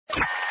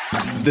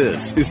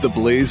This is the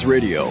Blaze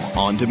Radio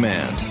on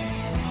demand.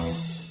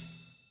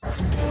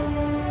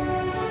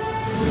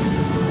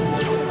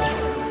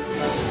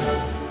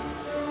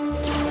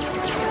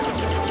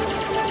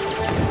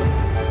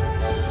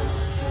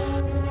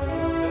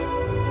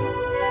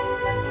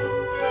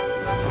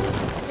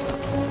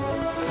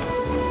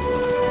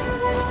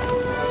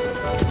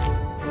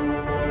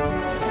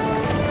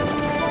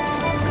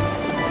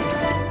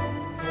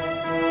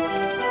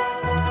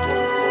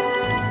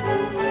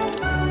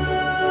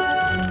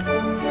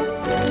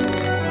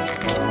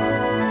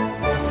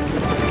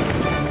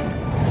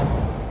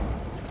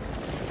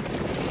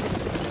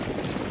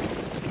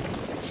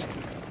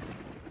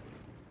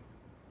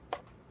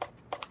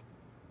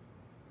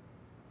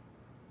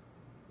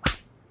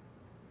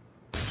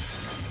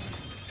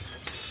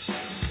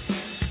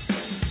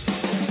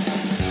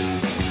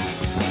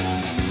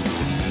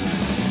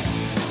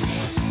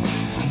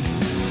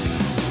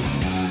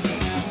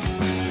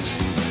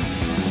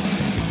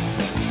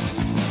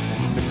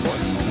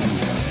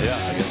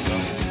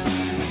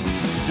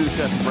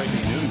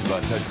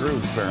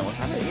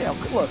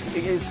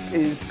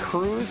 Is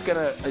Cruz going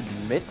to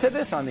admit to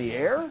this on the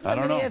air? I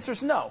don't know. The answer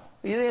is no.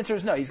 The answer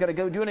is no. He's got to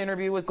go do an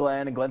interview with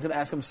Glenn, and Glenn's going to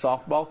ask him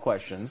softball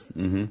questions,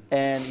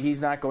 and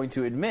he's not going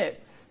to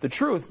admit the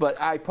truth. But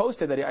I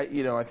posted that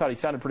I thought he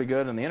sounded pretty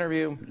good in the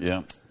interview. Yeah,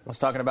 I was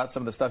talking about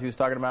some of the stuff he was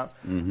talking about,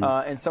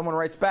 and someone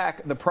writes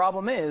back, the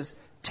problem is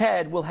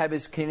Ted will have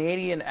his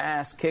Canadian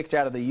ass kicked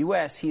out of the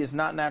U.S. He is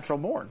not natural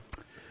born.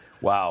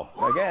 Wow.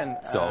 Again.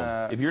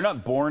 So, if you're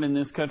not born in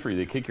this country,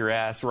 they kick your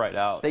ass right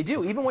out. They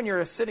do, even when you're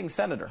a sitting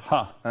senator.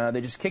 They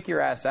just kick your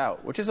ass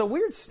out, which is a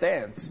weird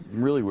stance.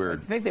 Really weird.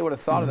 I think they would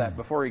have thought of that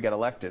before he got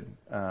elected,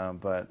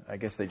 but I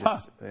guess they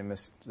just they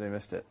missed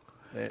it.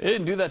 They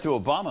didn't do that to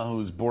Obama, who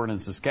was born in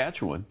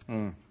Saskatchewan.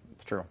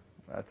 It's true.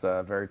 That's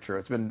very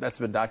true. That's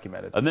been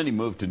documented. And then he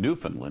moved to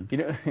Newfoundland.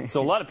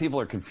 So a lot of people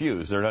are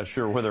confused. They're not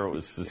sure whether it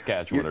was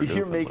Saskatchewan or Newfoundland.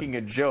 You're making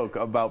a joke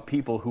about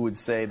people who would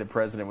say the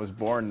president was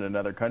born in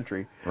another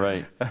country.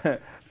 Right.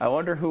 I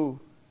wonder who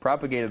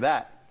propagated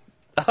that.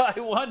 I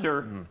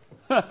wonder.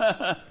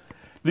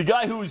 The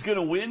guy who's going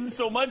to win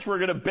so much, we're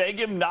going to beg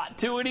him not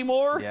to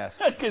anymore? Yes.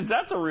 Because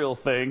that's a real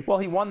thing. Well,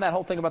 he won that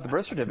whole thing about the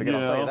birth certificate,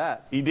 I'll tell you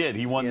that. He did.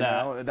 He won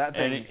that. That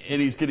thing.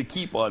 And he's going to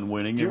keep on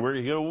winning. And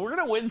we're going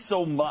to win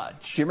so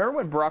much. Do you remember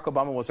when Barack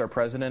Obama was our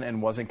president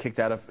and wasn't kicked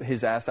out of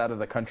his ass out of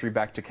the country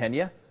back to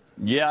Kenya?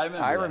 Yeah,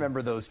 I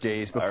remember those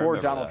days before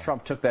Donald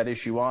Trump took that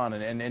issue on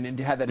and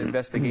had that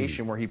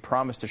investigation where he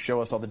promised to show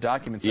us all the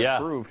documents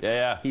that proved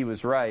he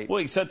was right. Well,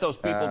 he sent those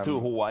people to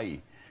Hawaii,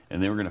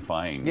 and they were going to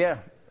find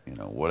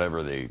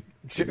whatever they...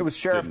 It was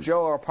Sheriff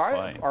Joe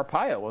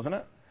Arpaio, wasn't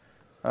it?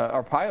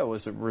 Arpaio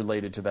was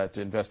related to that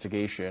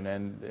investigation,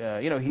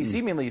 and he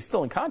seemingly is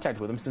still in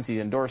contact with him since he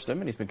endorsed him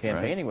and he's been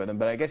campaigning with him.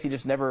 But I guess he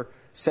just never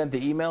sent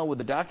the email with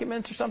the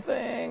documents or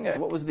something.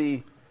 What was the?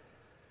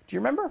 Do you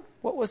remember?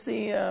 What was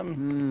the?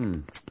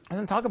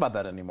 Doesn't talk about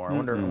that anymore. I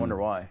wonder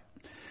why.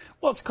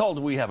 Well, it's called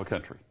We Have a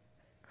Country.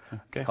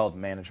 Okay. It's called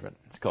management.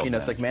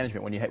 It's like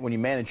management when you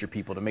manage your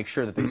people to make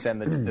sure that they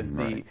send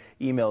the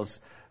emails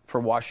for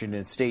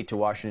Washington State to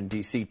Washington,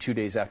 D.C. 2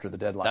 days after the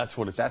deadline. That's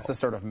what it's called. That's the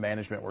sort of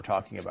management we're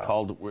talking about.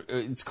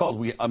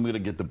 I'm going to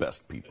get the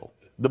best people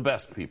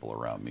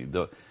around me,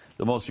 the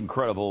most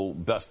incredible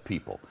best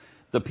people.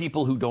 The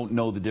people who don't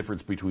know the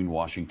difference between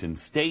Washington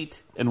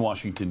State and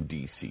Washington,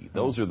 D.C.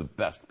 Those are the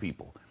best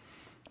people.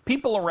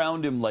 People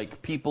around him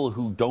like people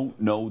who don't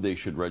know they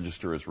should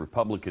register as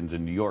Republicans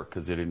in New York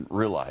because they didn't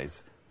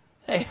realize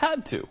they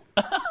had to.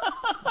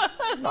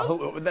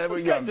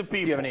 Those kinds of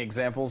people. Do you have any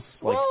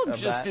examples?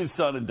 His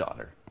son and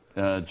daughter.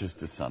 Just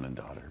his son and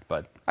daughter.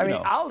 But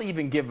I'll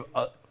even give.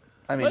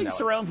 He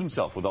surrounds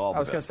himself with all. I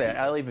was going to say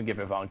I'll even give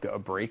Ivanka a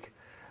break.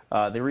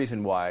 The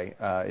reason why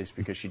is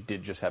because she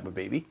did just have a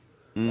baby.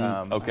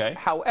 Okay.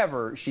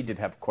 However, she did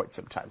have quite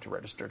some time to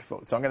register to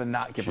vote, so I'm going to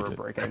not give her a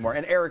break anymore.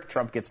 And Eric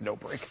Trump gets no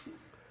break.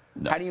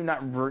 No. How do you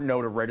not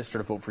know to register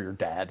to vote for your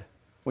dad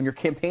when you're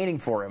campaigning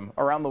for him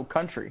around the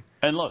country?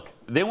 And look,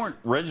 they weren't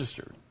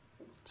registered.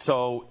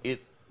 So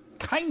it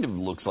kind of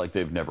looks like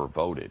they've never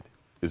voted,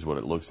 is what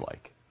it looks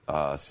like.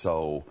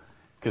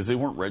 Because they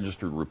weren't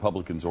registered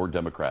Republicans or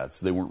Democrats.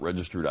 They weren't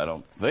registered, I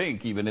don't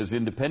think, even as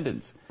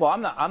independents. Well,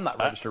 I'm not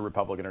registered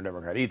Republican or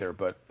Democrat either,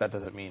 but that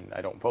doesn't mean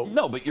I don't vote.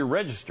 No, but you're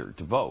registered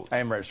to vote. I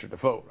am registered to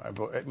vote.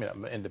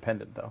 I'm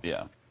independent, though.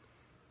 Yeah.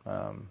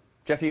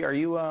 Jeffy, are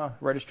you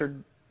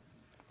registered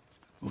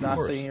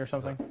Nazi or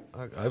something?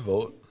 I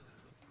vote.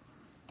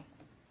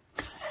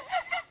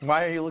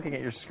 Why are you looking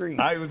at your screen?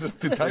 I was just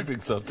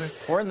typing something.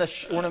 We're in the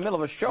middle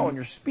of a show and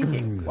you're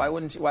speaking. Why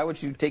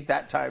would you take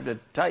that time to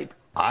type?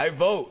 I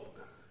vote.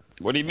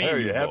 What do you mean? Are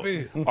you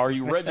happy? Are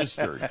you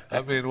registered?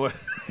 I mean, what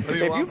do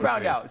you if want you from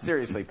found me? out,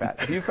 seriously, Pat,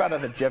 if you found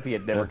out that Jeffy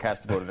had never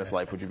cast a vote in his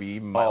life, would you be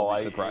even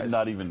mildly surprised?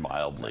 Not even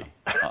mildly.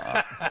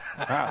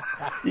 Wow.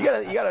 You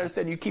gotta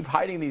understand. You keep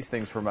hiding these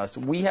things from us.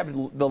 We have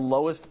the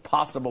lowest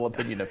possible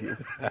opinion of you,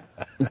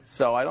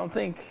 so I don't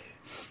think.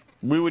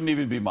 We wouldn't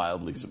even be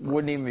mildly surprised.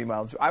 Wouldn't even be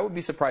mildly surprised. I would be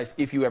surprised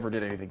if you ever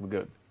did anything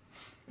good.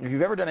 If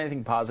you've ever done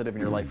anything positive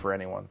in your life for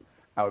anyone,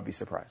 I would be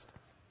surprised.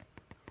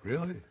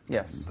 Really?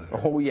 Yes.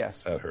 Oh,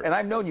 yes. That hurts. And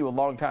I've known you a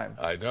long time.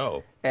 I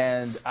know.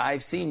 And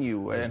I've seen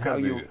you There's and gotta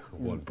how be you.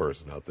 one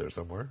person out there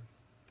somewhere.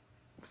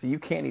 So you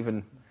can't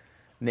even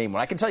name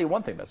one. I can tell you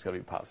one thing that's going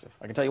to be positive.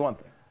 I can tell you one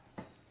thing.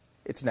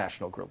 It's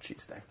National Grilled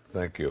Cheese Day.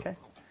 Thank you. Okay.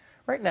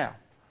 Right now,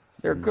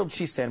 there are grilled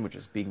cheese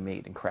sandwiches being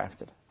made and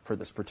crafted for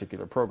this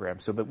particular program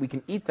so that we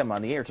can eat them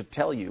on the air to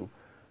tell you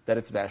that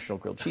it's National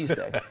Grilled Cheese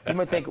Day. You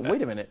might think,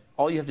 wait a minute,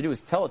 all you have to do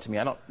is tell it to me.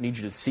 I don't need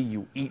you to see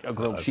you eat a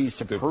grilled cheese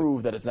to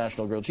prove that it's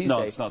National Grilled Cheese Day.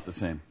 No, it's not the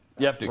same.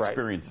 You have to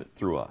experience it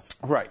through us.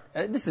 Right.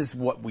 This is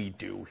what we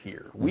do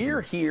here.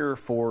 We're here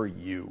for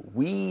you.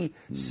 We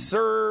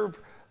serve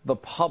the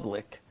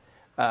public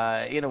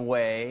in a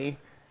way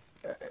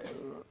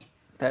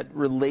that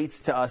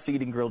relates to us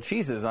eating grilled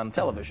cheeses on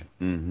television.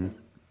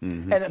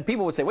 And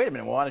people would say, wait a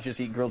minute, well, why don't you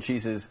just eat grilled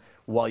cheeses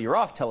while you're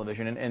off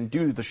television and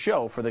do the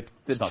show for the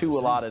two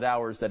allotted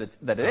hours that it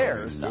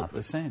airs? It's not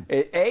the same.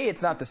 A,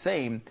 it's not the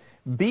same.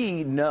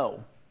 B,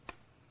 no.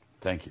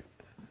 Thank you.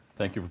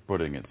 Thank you for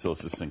putting it so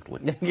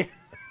succinctly.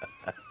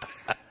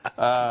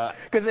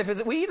 Because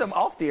if we eat them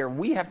off the air,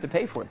 we have to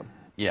pay for them.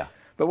 Yeah.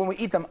 But when we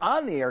eat them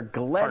on the air,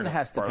 Glenn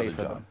has to pay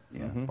for them.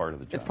 Yeah, part of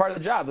the job. It's part of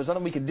the job. There's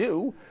nothing we can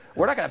do.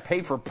 We're not going to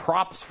pay for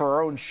props for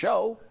our own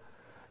show,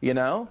 you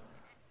know?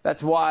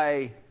 That's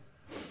why...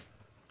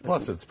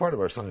 Plus, it's part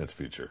of our science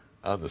feature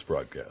on this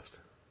broadcast.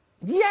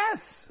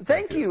 Yes!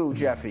 Thank you,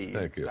 Jeffy.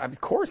 Thank you.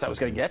 Of course, I was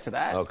going to get to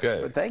that. Okay.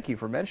 But thank you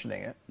for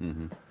mentioning it.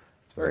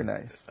 It's very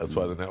nice. That's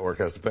why the network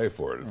has to pay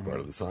for it. It's part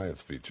of the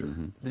science feature.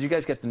 Did you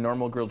guys get the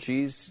normal grilled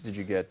cheese? Did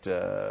you get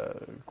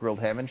grilled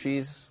ham and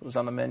cheese was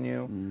on the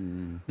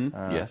menu?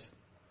 Yes.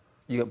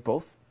 You got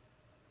both?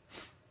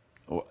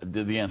 Well,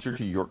 the answer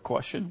to your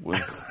question was,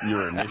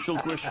 your initial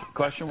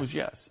question was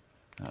yes.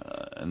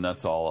 And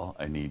that's all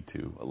I need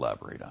to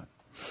elaborate on.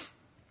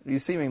 You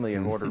seemingly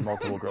have ordered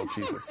multiple grilled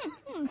cheeses.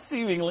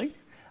 Seemingly.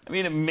 I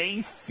mean, it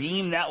may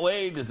seem that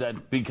way. Does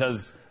that,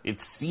 because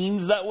it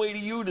seems that way to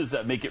you, does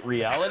that make it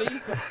reality?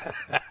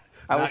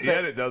 Not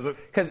yet, it doesn't.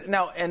 Because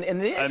now, and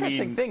the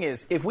interesting thing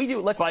is, if we do,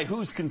 let's... By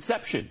whose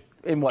conception?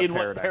 In what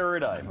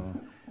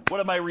paradigm? What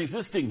am I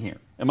resisting here?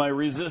 Am I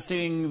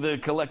resisting the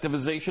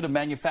collectivization of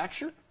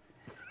manufacture?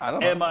 I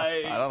don't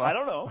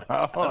know.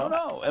 I don't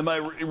know. Am I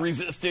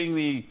resisting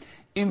the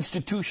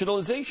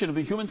institutionalization of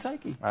the human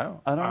psyche? I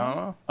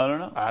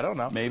don't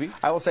know. Maybe.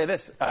 I will say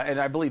this, and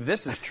I believe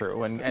this is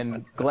true,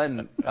 and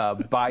Glenn,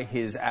 by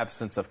his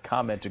absence of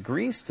comment,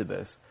 agrees to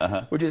this,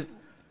 which is,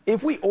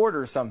 if we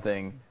order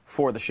something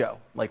for the show,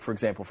 like, for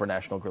example, for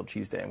National Grilled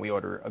Cheese Day, and we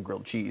order a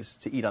grilled cheese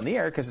to eat on the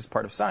air because it's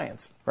part of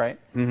science, right,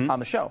 on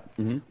the show,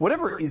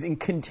 whatever is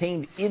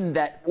contained in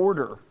that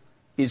order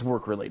is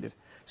work-related.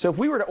 So if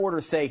we were to order,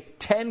 say,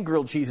 10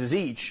 grilled cheeses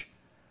each,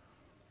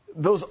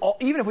 those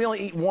even if we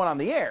only eat one on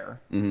the air,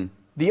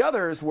 the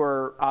others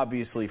were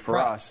obviously for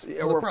us,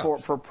 or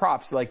for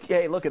props. Like,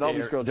 hey, look at all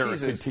these grilled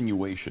cheeses. They're a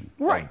continuation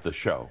of the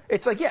show.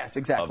 It's like, yes,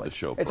 exactly. Of the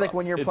show it's like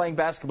when you're playing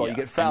basketball, you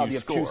get fouled, you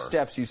have 2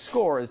 steps, you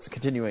score, it's a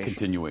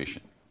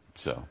continuation.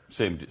 So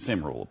same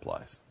rule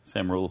applies.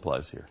 Same rule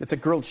applies here. It's a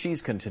grilled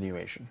cheese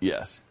continuation.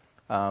 Yes.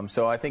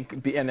 So I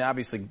think, and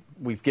obviously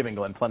we've given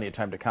Glenn plenty of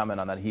time to comment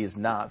on that. He is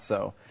not,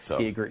 so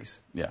he agrees.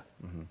 Yeah,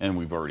 and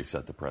we've already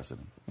set the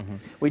precedent.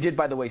 We did,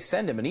 by the way,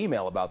 send him an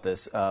email about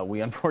this.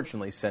 We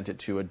unfortunately sent it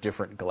to a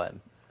different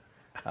Glenn,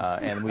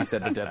 and we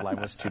said the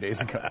deadline was 2 days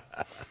ago.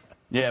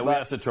 Yeah, we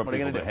asked the Trump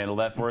people to handle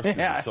that for us.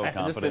 Yeah, so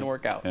confident, it just didn't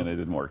work out. And it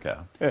didn't work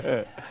out.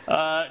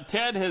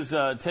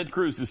 Ted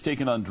Cruz has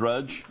taken on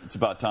Drudge. It's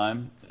about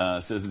time.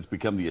 Says it's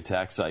become the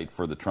attack site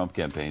for the Trump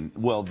campaign.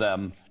 Well,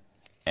 them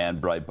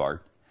and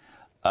Breitbart.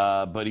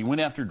 But he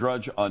went after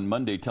Drudge on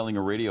Monday, telling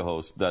a radio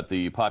host that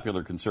the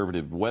popular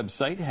conservative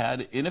website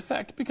had, in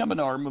effect, become an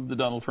arm of the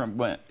Donald Trump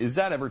movement. Is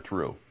that ever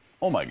true?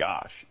 Oh, my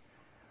gosh.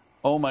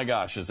 Oh, my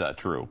gosh, is that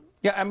true?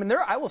 Yeah, I mean,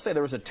 I will say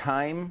there was a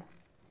time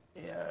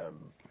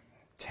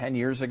 10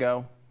 years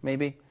ago,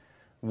 maybe,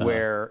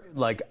 where,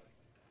 like,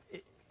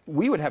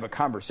 we would have a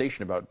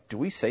conversation about, do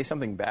we say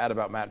something bad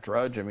about Matt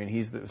Drudge? I mean,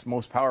 he's the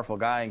most powerful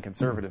guy in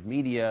conservative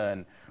media,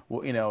 and,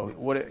 you know,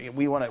 what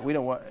we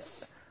don't want...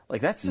 Like,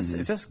 that's just,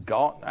 it's just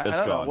gone. I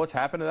don't know what's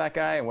happened to that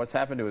guy and what's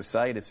happened to his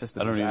site. It's just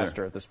a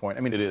disaster at this point.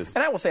 I mean, it is.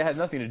 And I will say it had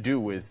nothing to do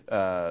with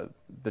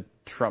the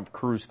Trump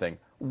Cruz thing.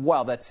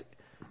 While that's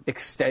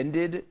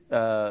extended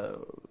an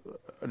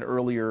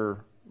earlier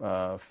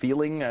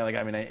feeling,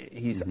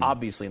 he's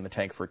obviously in the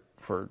tank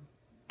for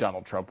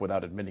Donald Trump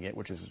without admitting it,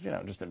 which is,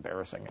 just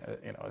embarrassing,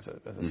 as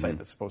a site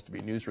that's supposed to be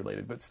news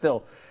related. But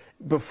still,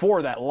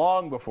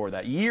 long before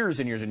that, years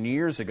and years and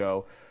years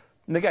ago,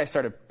 the guy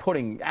started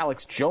putting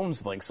Alex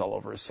Jones links all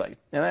over his site.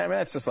 And I mean,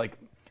 that's just like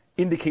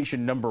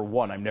indication number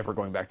one, I'm never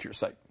going back to your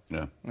site.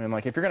 Yeah. And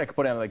like, if you're going to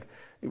put out like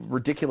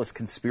ridiculous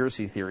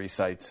conspiracy theory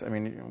sites, I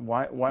mean,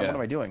 what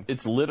am I doing?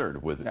 It's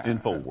littered with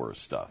InfoWars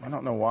stuff. I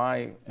don't know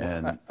why.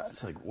 And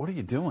it's like, what are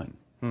you doing?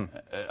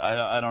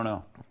 I don't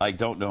know. I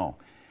don't know.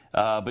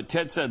 But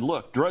Ted said,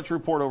 look, Drudge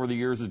Report over the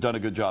years has done a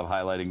good job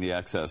highlighting the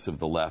excess of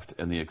the left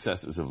and the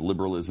excesses of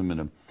liberalism.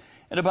 And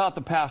about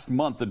the past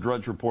month, the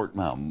Drudge Report,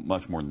 well,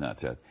 much more than that,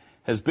 Ted,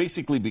 has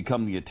basically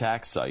become the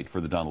attack site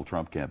for the Donald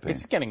Trump campaign.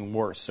 It's getting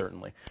worse,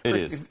 certainly. It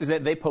is.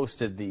 They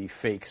posted the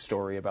fake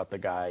story about the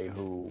guy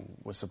who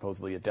was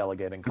supposedly a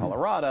delegate in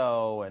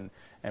Colorado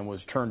and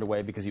was turned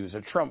away because he was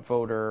a Trump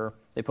voter.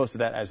 They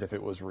posted that as if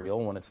it was real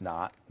when it's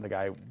not. The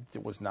guy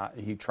was not.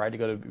 He tried to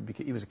go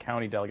to. He was a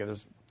county delegate.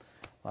 There's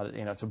a lot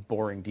of, some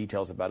boring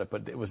details about it,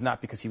 but it was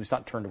not because he was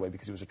not turned away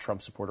because he was a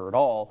Trump supporter at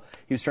all.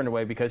 He was turned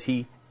away because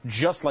he,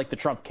 just like the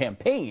Trump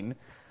campaign,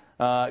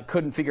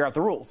 couldn't figure out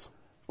the rules.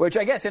 Which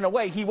I guess, in a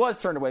way, he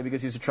was turned away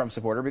because he's a Trump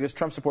supporter, because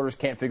Trump supporters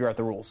can't figure out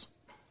the rules.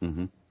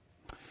 Mm-hmm.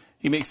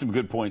 He makes some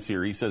good points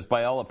here. He says,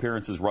 by all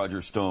appearances, Roger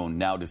Stone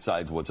now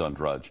decides what's on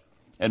Drudge.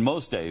 And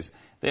most days,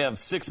 they have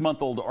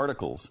 6-month-old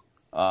articles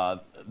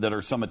that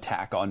are some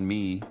attack on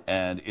me,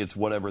 and it's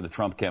whatever the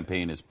Trump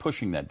campaign is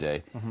pushing that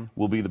day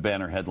will be the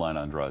banner headline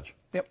on Drudge.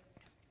 Yep.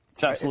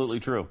 It's absolutely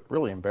true.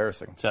 Really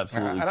embarrassing. It's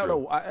absolutely true. I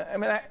don't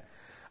know.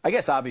 I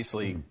guess,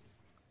 obviously...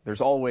 There's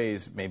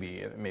always, maybe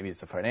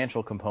it's a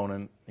financial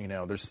component.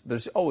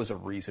 There's always a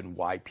reason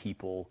why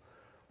people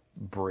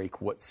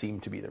break what seem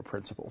to be their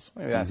principles.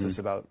 Maybe that's this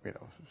about,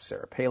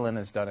 Sarah Palin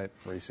has done it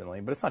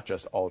recently, but it's not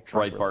just all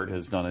Trump. Breitbart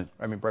has done it.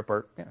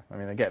 Breitbart, yeah.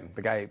 Again,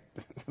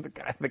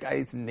 the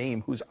guy's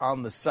name who's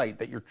on the site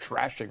that you're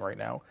trashing right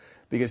now,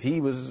 because he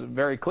was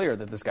very clear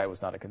that this guy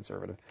was not a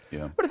conservative.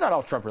 Yeah. But it's not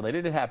all Trump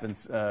related. It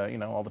happens,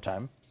 all the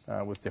time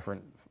with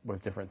different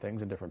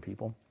things and different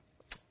people.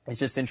 It's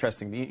just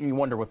interesting. You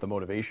wonder what the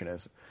motivation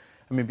is.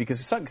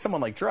 Because someone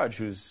like Drudge,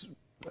 who's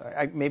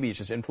maybe it's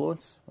just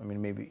influence.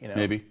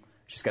 Maybe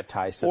she's got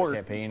ties to the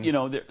campaign.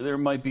 There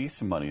might be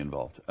some money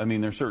involved.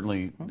 There's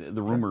certainly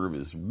the rumor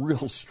is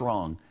real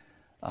strong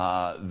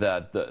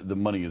that the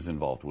money is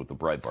involved with the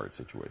Breitbart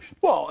situation.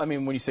 Well,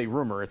 when you say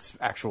rumor, it's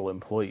actual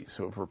employees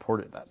who have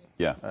reported that.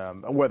 Yeah.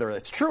 Whether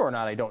it's true or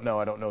not, I don't know.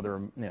 I don't know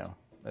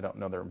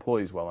their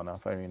employees well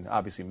enough.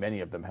 Obviously,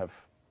 many of them have,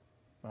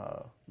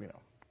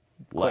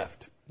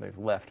 left. They've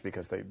left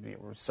because they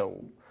were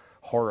so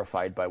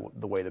horrified by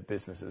the way the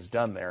business is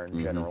done there in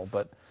general.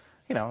 But,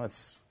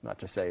 it's not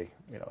to say,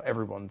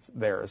 everyone's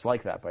there is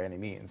like that by any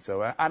means.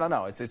 So I don't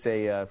know. It's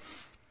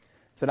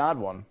an odd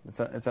one.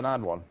 It's an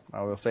odd one.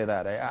 I will say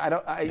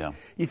that.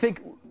 You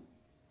think.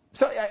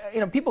 So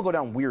people go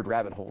down weird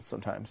rabbit holes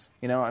sometimes.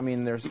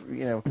 There's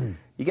you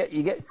get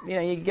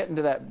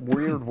into that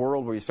weird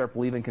world where you start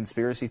believing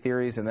conspiracy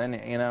theories, and then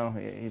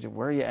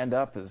where you end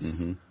up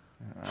is.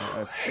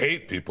 I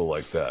hate people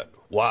like that.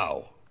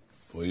 Wow.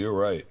 Well, you're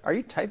right. Are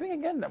you typing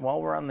again while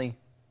we're on the...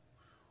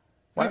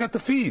 I got the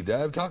feed.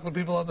 I'm talking to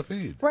people on the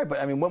feed. Right, but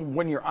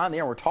when you're on the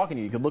air, we're talking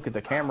to you, you could look at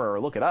the camera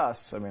or look at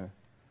us.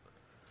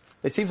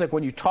 It seems like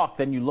when you talk,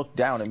 then you look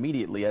down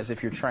immediately as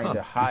if you're trying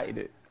to hide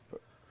it.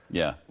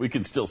 Yeah, we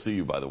can still see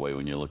you, by the way,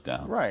 when you look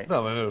down. Right.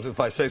 No,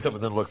 if I say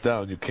something then look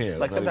down, you can't.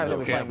 Like sometimes I'll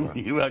be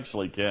playing... You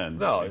actually can.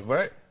 No,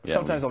 right? Yeah,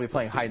 sometimes I'll be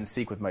playing hide and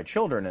seek with my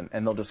children,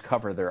 and they'll just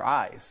cover their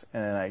eyes.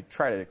 And I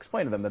try to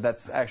explain to them that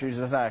that's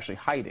not actually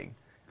hiding.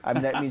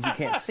 That means you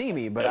can't see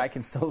me, but I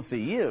can still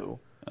see you.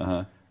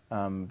 Uh-huh.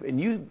 And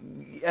you,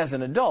 as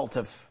an adult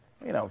of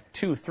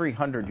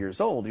 200-300 years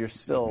old, you're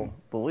still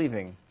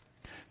believing.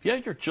 Have you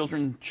had your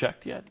children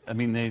checked yet?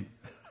 They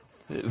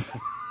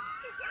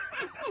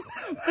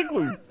I think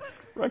we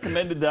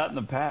recommended that in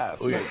the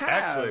past.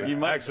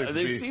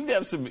 They seem to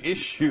have some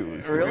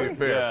issues. Really? To be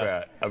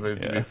fair, Pat.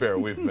 To be fair,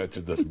 we've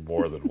mentioned this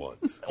more than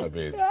once.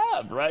 You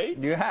have, right?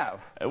 You have.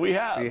 We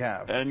have. You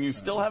have. And you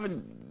still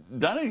haven't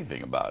done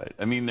anything about it.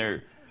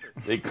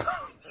 They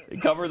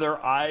cover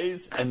their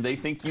eyes and they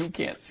think you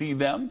can't see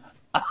them.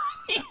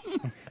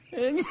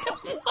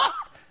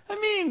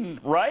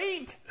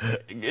 Right?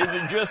 Is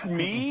it just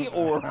me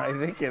or? I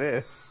think it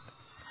is.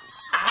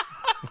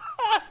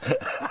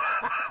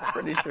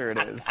 Pretty sure it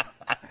is.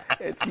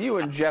 It's you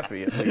and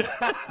Jeffy, at least.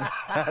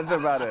 That's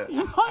about it.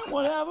 You might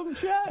want to have them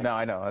checked. No,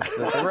 I know.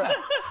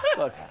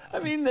 Look.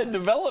 The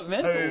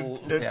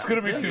developmental... It's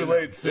going to be too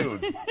late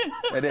soon.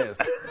 It is.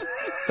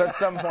 So at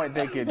some point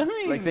they could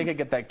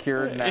get that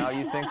cured now,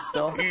 you think,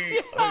 still?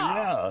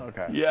 Yeah.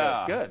 Okay.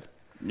 Yeah. Good.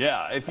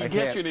 Yeah, if you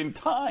catch it in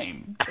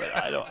time.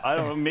 I don't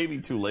know, maybe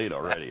too late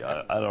already.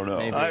 I don't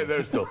know.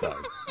 There's still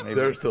time.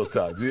 There's still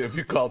time. If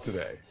you call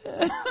today.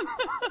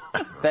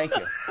 Thank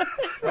you.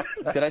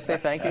 Did I say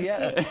thank you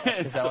yet?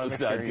 It's so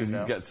sad because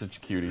he's got such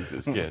cuties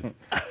as kids.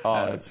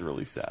 That's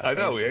really sad. I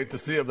know. We hate to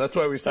see him. That's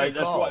why we say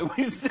call. That's why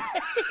we say.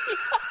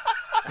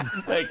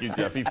 Thank you,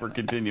 Jeffy, for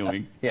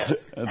continuing.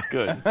 Yes. That's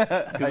good.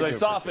 Because I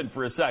softened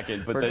for a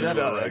second, but then...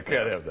 I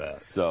can't have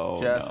that. So,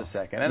 just a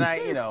second. And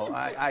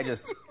I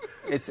just...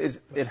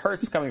 It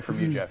hurts coming from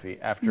you, Jeffy,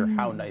 after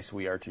how nice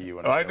we are to you.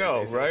 I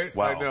know, right?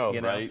 Wow. I know.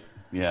 Right?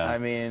 Yeah. I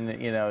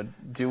mean,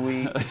 do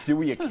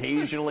we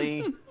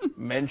occasionally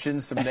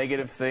mention some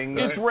negative things?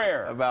 It's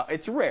rare.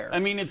 It's rare. I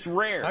mean, it's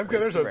rare.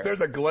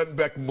 There's a Glenn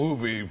Beck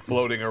movie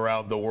floating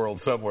around the world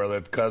somewhere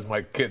that caused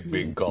my kid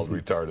being called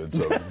retarded.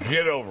 So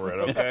get over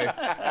it, okay?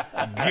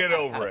 Get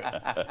over it.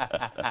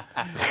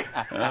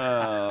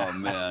 Oh,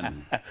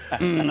 man.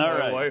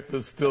 My wife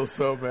is still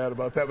so mad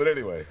about that. But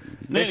anyway.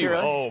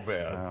 Oh,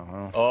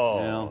 man.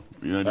 Well,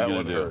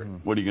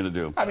 what are you going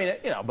to do? I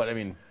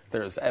mean,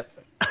 there's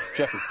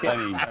Jeffy's kid.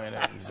 I mean,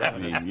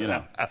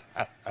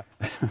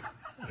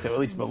 to at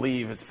least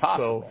believe it's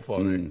possible. So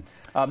funny.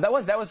 That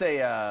was it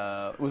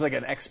was like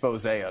an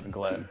expose on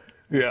Glenn.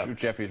 Yeah. That's what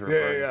Jeffy's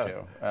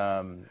referring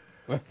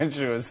to. And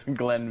she was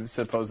Glenn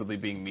supposedly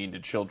being mean to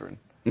children.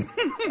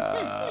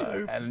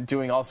 And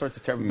doing all sorts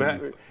of terrible,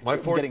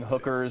 getting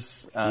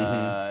hookers.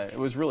 It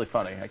was really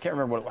funny. I can't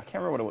remember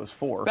what it was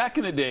for. Back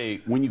in the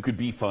day, when you could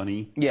be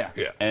funny,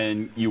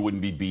 and you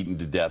wouldn't be beaten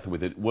to death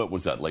with it. What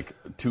was that, like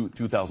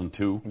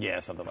 2002?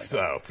 Yeah, something like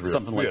that.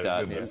 Something like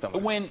that. Yeah,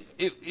 when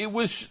it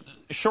was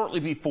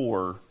shortly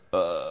before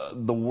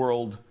the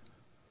world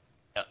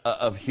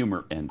of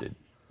humor ended.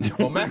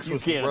 Well, Max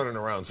was running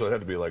around, so it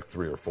had to be like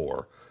 3 or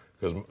 4,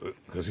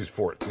 because he's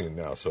 14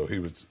 now. So he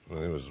was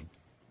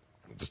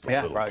just a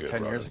little probably kid.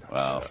 10 years ago.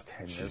 Wow.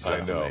 10 years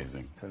That's ago.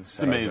 amazing. It's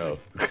amazing.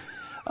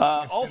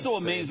 Also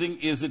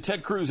amazing is that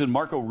Ted Cruz and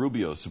Marco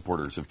Rubio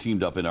supporters have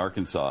teamed up in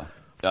Arkansas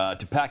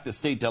to pack the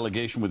state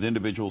delegation with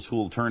individuals who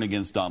will turn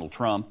against Donald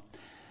Trump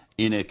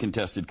in a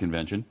contested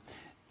convention.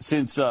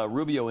 Since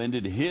Rubio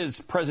ended his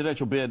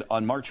presidential bid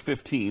on March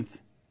 15th,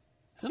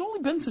 has it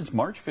only been since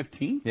March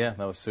 15th? Yeah,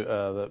 that was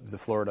the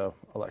Florida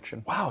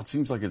election. Wow, it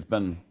seems like it's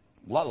been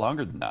a lot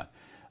longer than that.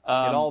 It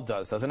all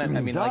does, doesn't it?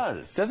 I mean,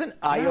 doesn't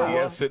Iowa?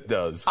 Yes, it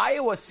does.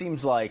 Iowa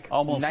seems like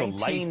almost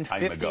 1950, a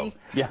lifetime ago.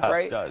 Yeah,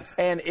 right? It does.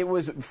 And it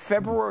was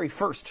February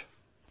 1st.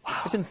 Wow.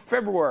 It was in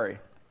February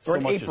or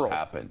in April. Has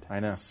happened. I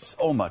know.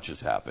 So much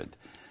has happened.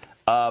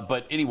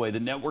 But anyway, the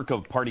network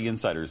of party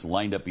insiders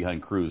lined up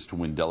behind Cruz to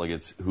win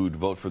delegates who'd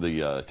vote for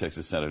the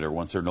Texas senator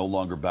once they're no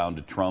longer bound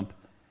to Trump.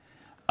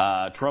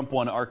 Trump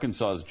won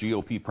Arkansas's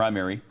GOP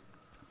primary.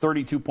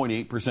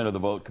 32.8% of the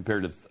vote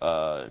compared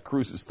to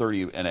Cruz's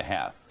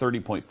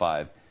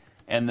 30.5%.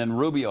 And then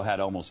Rubio had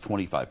almost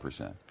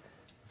 25%.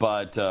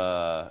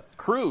 But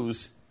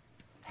Cruz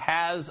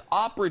has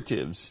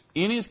operatives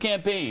in his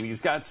campaign.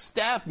 He's got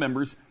staff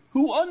members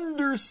who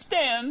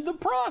understand the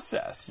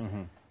process.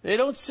 Mm-hmm. They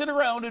don't sit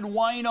around and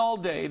whine all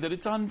day that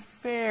it's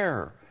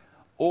unfair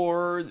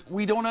or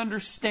we don't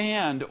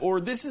understand or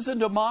this is a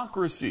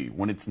democracy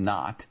when it's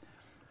not.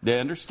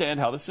 They understand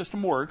how the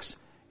system works.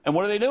 And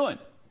what are they doing?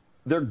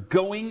 They're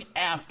going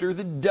after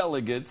the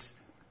delegates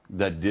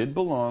that did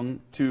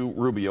belong to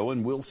Rubio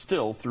and will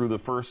still through the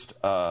first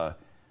vote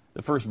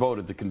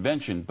at the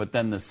convention. But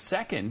then the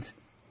second,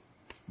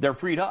 they're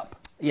freed up.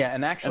 Yeah,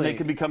 and actually, and they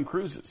can become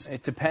Cruz's.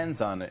 It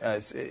depends on it.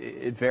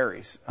 It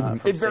varies.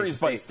 It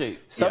varies by state.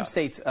 Some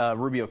states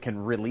Rubio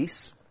can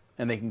release,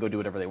 and they can go do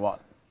whatever they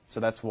want. So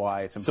that's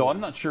why it's important. So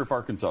I'm not sure if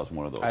Arkansas is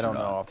one of those. I don't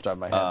know off the top of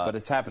my head, but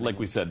it's happening. Like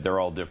we said, they're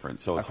all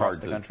different, so it's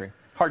hard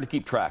to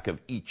keep track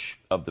of each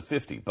of the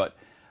 50. But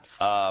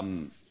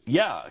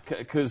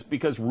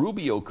because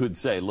Rubio could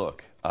say,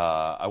 "Look,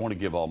 I want to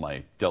give all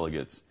my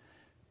delegates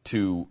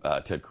to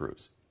Ted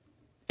Cruz,"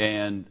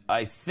 and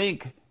I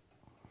think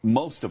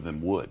most of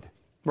them would.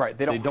 Right,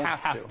 they don't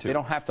have to. They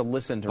don't have to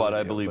listen to But Rubio,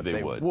 I believe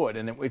they would.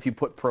 And if you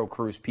put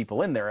pro-Cruz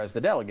people in there as the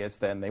delegates,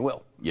 then they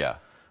will. Yeah.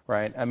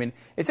 Right? I mean,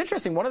 it's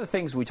interesting. One of the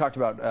things we talked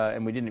about,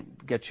 and we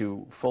didn't get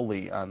to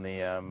fully on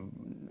the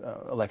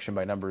election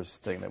by numbers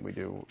thing that we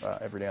do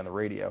every day on the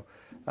radio,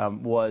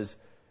 was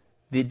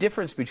the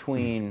difference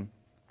between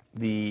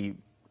the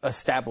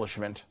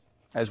establishment,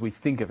 as we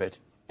think of it,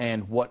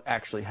 and what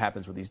actually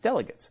happens with these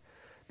delegates.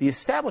 The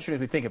establishment,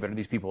 as we think of it, are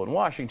these people in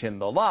Washington,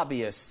 the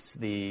lobbyists,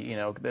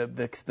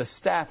 the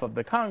staff of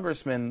the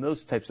congressmen,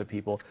 those types of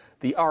people,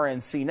 the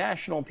RNC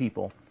national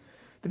people.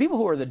 The people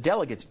who are the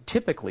delegates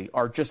typically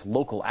are just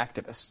local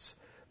activists.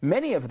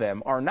 Many of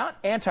them are not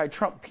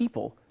anti-Trump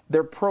people;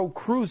 they're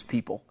pro-Cruz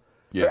people.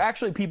 Yeah. They're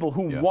actually people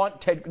who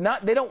want Ted.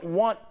 They don't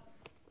want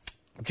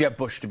Jeb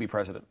Bush to be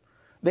president.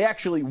 They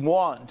actually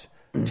want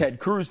Ted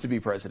Cruz to be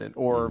president,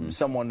 or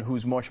someone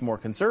who's much more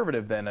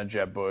conservative than a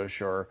Jeb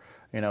Bush, or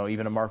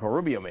even a Marco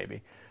Rubio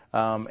maybe.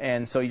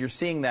 And so you're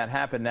seeing that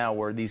happen now,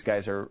 where these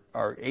guys are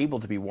able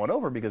to be won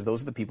over because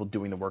those are the people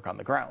doing the work on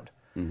the ground.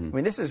 Mm-hmm. I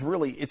mean, this is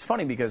really, it's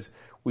funny because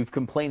we've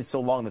complained so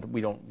long that we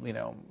don't,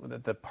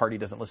 that the party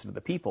doesn't listen to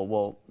the people.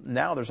 Well,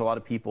 now there's a lot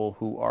of people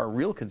who are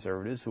real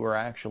conservatives who are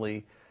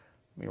actually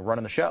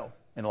running the show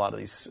in a lot of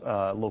these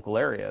local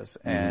areas,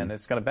 and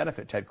it's going to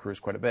benefit Ted Cruz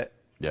quite a bit.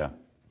 Yeah.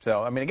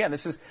 So, I mean, again,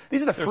 these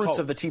are the fruits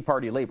of the Tea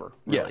Party labor,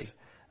 really, yes.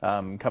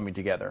 Coming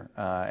together.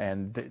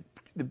 And,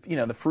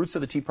 the fruits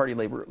of the Tea Party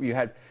labor, you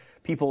had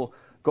people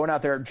going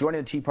out there,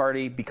 joining the Tea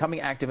Party, becoming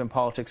active in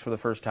politics for the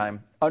first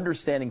time,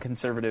 understanding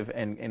conservative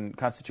and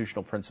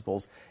constitutional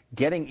principles,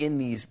 getting in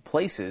these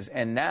places,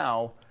 and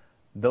now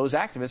those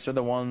activists are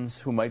the ones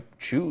who might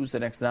choose the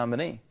next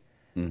nominee.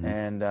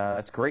 And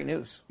that's great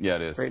news. Yeah,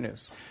 it is. Great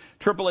news.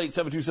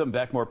 888-727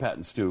 back, more Pat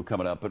and Stu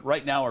coming up. But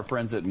right now, our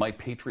friends at My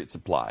Patriot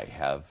Supply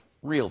have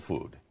real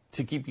food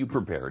to keep you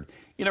prepared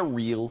in a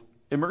real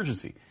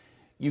emergency.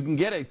 You can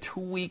get a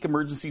 2-week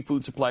emergency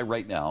food supply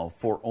right now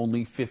for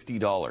only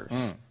 $50.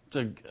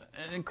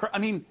 I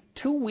mean,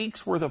 2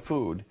 weeks worth of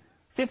food,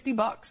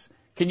 $50.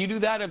 Can you do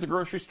that at the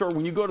grocery store?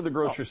 When you go to the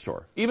grocery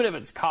store, even if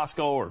it's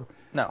Costco or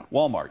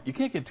Walmart, you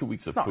can't get 2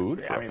 weeks of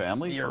food for a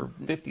family for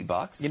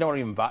 $50. You don't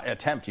even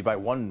attempt. You buy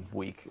 1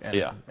 week,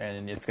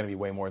 and it's going to be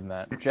way more than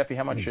that. Jeffy,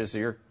 how much is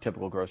your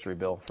typical grocery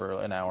bill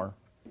for an hour?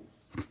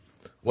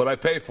 What I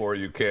pay for,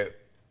 you can't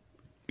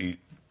eat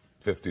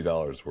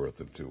 $50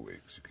 worth in 2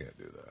 weeks. You can't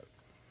do that.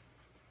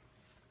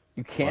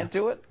 You can't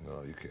do it?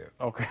 No, you can't.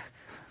 Okay.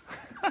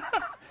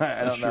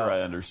 I'm not sure I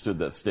understood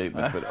that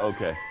statement, but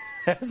okay.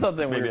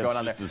 Something weird going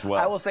on there. As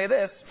well. I will say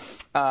this.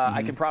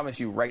 I can promise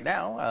you right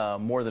now,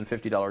 more than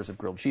 $50 of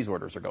grilled cheese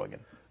orders are going in.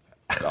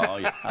 Oh,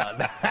 yeah.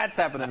 That's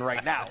happening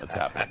right now. That's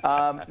happening.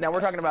 Now,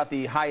 we're talking about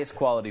the highest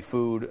quality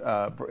food.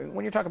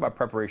 When you're talking about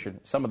preparation,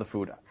 some of the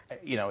food,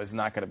 is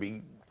not going to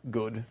be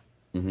good.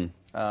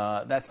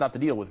 That's not the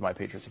deal with My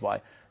Patriot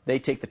Supply. They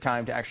take the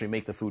time to actually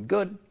make the food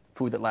good.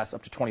 Food that lasts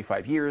up to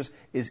 25 years,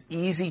 is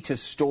easy to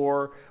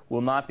store,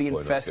 will not be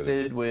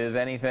infested with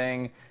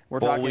anything. We're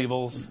talking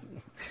weevils,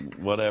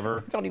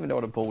 whatever. I don't even know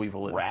what a boll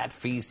weevil is. Rat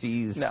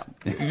feces. No.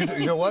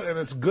 You know what? And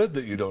it's good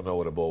that you don't know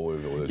what a boll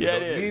weevil is. Yeah, you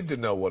don't need to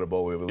know what a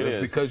boll weevil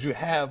is because you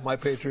have My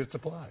Patriot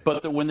Supply.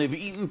 But when they've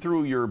eaten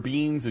through your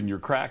beans and your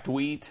cracked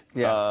wheat,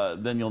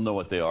 then you'll know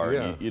what they are.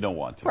 Yeah. And you don't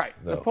want to. Right.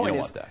 No. The point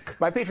you don't is, want that.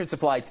 My Patriot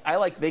Supply,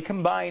 they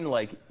combine,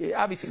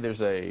 obviously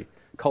there's a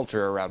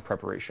culture around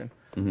preparation.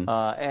 And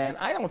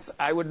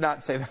I would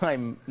not say that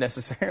I'm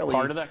necessarily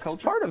part of that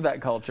culture. Part of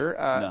that culture.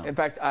 No. In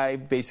fact, I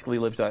basically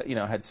lived,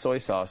 had soy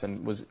sauce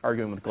and was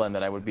arguing with Glenn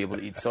that I would be able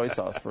to eat soy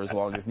sauce for as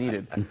long as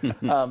needed.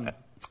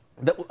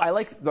 I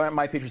like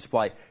My Patriot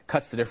Supply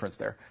cuts the difference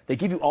there. They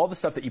give you all the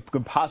stuff that you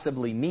could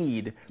possibly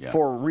need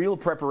for real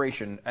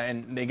preparation,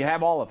 and they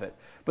have all of it.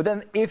 But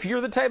then if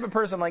you're the type of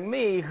person like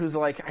me who's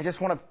like, I just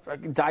want to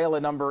dial a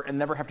number and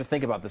never have to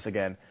think about this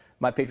again,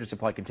 My Patriot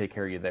Supply can take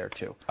care of you there,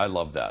 too. I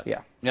love that.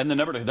 Yeah. And the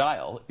number to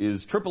dial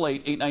is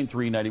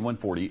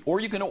 888-893-9140, or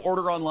you can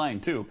order online,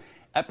 too,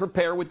 at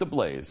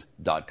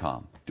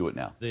preparewiththeblaze.com. Do it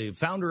now. The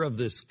founder of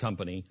this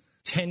company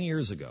 10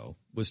 years ago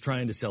was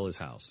trying to sell his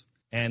house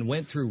and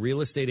went through real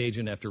estate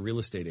agent after real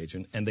estate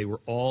agent, and they were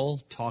all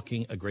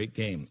talking a great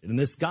game. And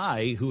this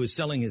guy who is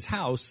selling his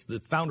house, the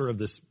founder of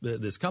this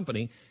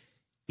company,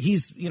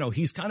 he's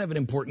kind of an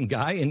important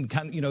guy and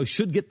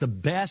should get the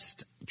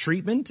best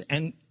treatment.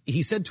 And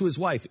he said to his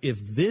wife, if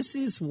this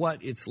is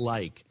what it's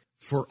like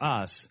for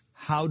us,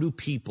 how do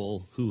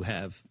people who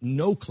have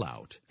no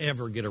clout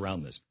ever get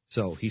around this?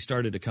 So he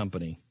started a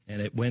company,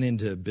 and it went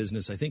into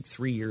business, I think,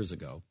 3 years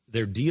ago.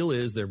 Their deal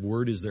is their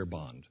word is their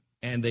bond.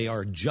 And they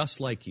are just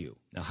like you.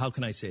 Now, how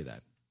can I say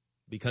that?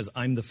 Because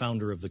I'm the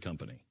founder of the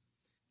company.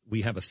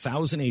 We have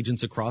 1,000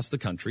 agents across the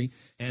country,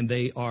 and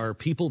they are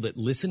people that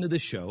listen to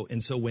this show.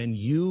 And so when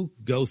you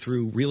go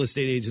through Real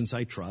Estate Agents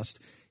I Trust,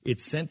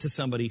 it's sent to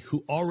somebody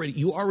who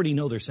you already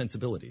know their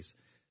sensibilities.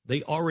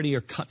 They already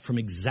are cut from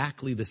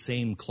exactly the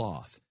same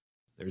cloth.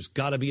 There's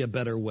got to be a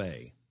better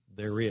way.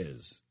 There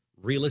is.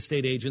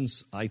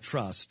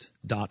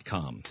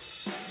 realestateagentsitrust.com.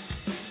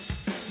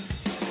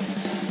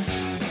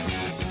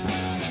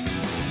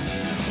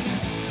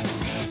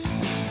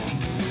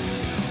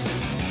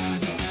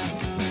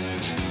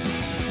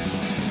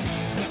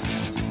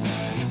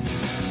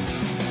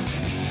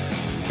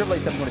 Triple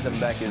 727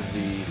 back is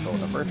the phone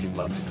number if you'd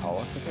love to call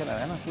us. Again,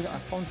 I don't our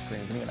phone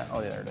screen isn't even.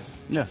 Oh, yeah, there it is.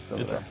 Yeah,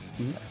 it's there.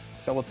 Mm-hmm.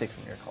 So we'll take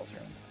some of your calls here.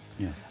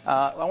 Yeah.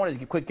 I wanted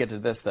to quick get to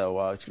this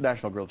though. It's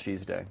National Grilled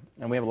Cheese Day,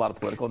 and we have a lot of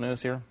political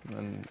news here,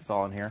 and it's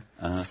all in here.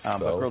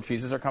 But grilled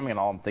cheeses are coming, and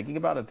all I'm thinking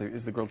about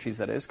is the grilled cheese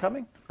that is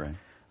coming. Right.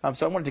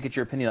 So I wanted to get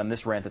your opinion on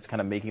this rant that's kind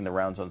of making the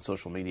rounds on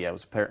social media. It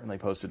was apparently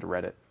posted to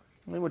Reddit.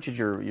 Which is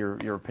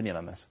your opinion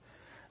on this?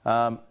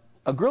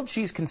 A grilled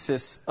cheese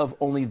consists of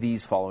only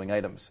these following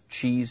items: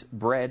 cheese,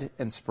 bread,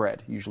 and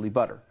spread, usually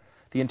butter.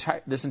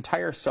 This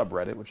entire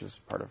subreddit, which is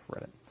part of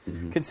Reddit,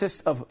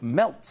 consists of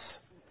melts.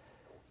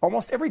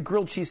 Almost every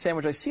grilled cheese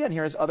sandwich I see on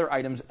here has other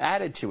items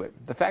added to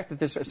it. The fact that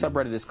this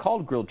subreddit is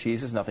called grilled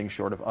cheese is nothing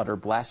short of utter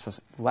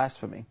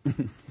blasphemy.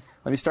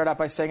 Let me start out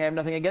by saying I have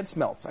nothing against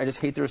melts. I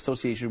just hate their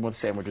association with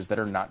sandwiches that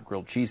are not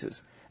grilled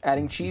cheeses.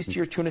 Adding cheese to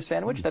your tuna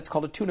sandwich, that's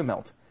called a tuna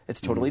melt.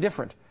 It's totally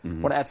different.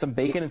 Want to add some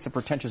bacon and some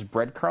pretentious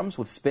breadcrumbs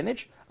with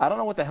spinach? I don't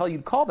know what the hell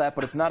you'd call that,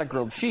 but it's not a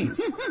grilled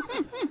cheese.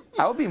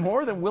 I would be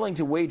more than willing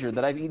to wager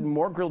that I've eaten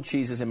more grilled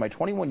cheeses in my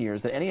 21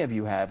 years than any of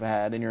you have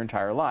had in your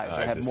entire lives.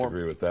 I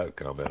disagree with that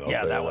comment.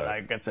 That one,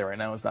 I can say right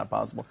now, is not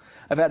possible.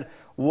 I've had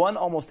one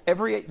almost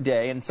every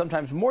day, and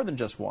sometimes more than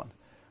just one.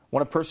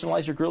 Want to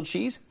personalize your grilled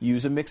cheese?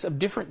 Use a mix of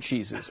different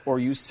cheeses, or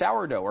use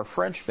sourdough or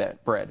French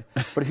bread.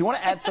 But if you want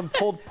to add some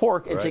pulled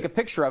pork and take a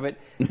picture of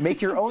it,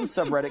 make your own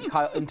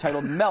subreddit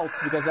entitled Melt,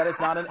 because that is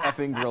not an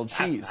effing grilled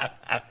cheese.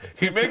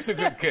 He makes a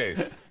good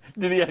case.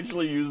 Did he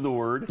actually use the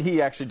word?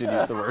 He actually did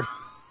use the word.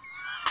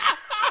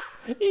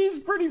 He's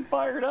pretty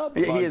fired up.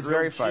 He is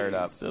very fired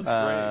up. That's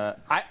great.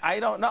 I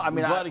don't know. I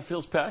mean, I'm glad he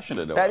feels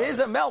passionate about that it. is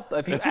a melt.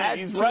 If you add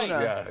he's tuna, right.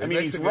 Yeah, I mean,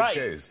 makes he's a good right.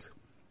 case.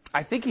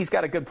 I think he's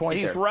got a good point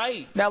He's there.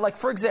 right. Now, like,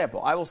 for example,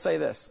 I will say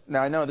this.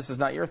 Now, I know this is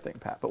not your thing,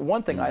 Pat, but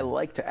one thing I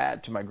like to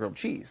add to my grilled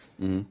cheese,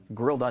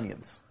 grilled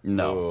onions.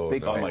 No.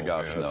 Big Oh, fan. my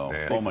gosh, Yeah, no. that's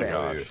nasty. Oh, my Big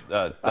gosh.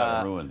 fan.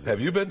 That ruins it. Have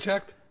you been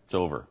checked? It's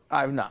over.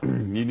 I've not. You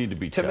need to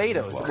be checked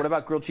Tomatoes. as well. What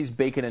about grilled cheese,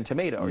 bacon, and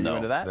tomato? Are you No.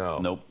 into that? No.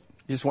 Nope.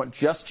 You just want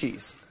just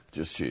cheese.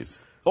 Just cheese.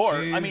 Or,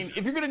 Cheese. I mean,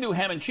 if you're going to do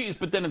ham and cheese,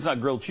 but then it's not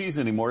grilled cheese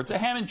anymore, it's a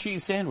ham and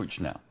cheese sandwich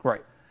now.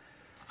 Right.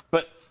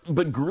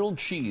 But grilled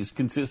cheese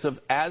consists of,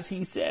 as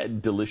he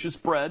said, delicious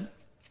bread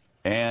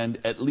and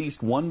at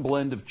least one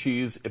blend of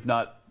cheese, if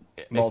not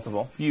Multiple.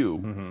 a few.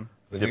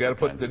 Then you got to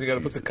put the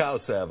cheeses. cow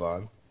salve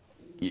on.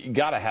 You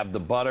got to have the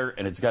butter,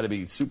 and it's got to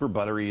be super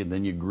buttery, and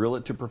then you grill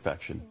it to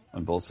perfection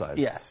on both sides.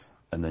 Yes.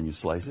 And then you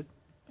slice it,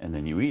 and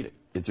then you eat it.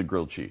 It's a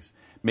grilled cheese.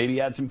 Maybe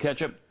add some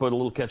ketchup, put a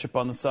little ketchup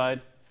on the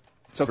side.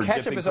 So for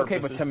ketchup dipping is okay,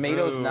 but purposes.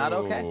 tomato's not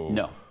okay?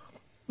 No.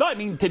 No, I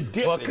mean to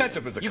dip. Well, in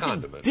ketchup it. is a You can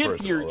condiment, Dip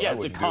first of your, all. yeah, I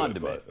it's a wouldn't do it,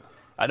 condiment. but-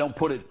 I don't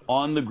put it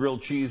on the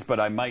grilled cheese, but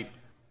I might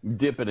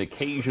dip an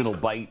occasional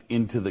bite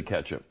into the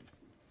ketchup.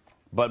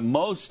 But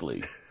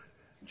mostly,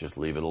 just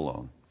leave it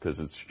alone because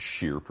it's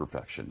sheer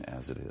perfection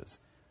as it is.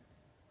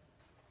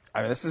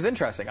 I mean, this is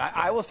interesting.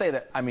 I will say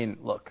that, I mean,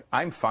 look,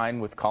 I'm fine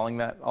with calling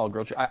that all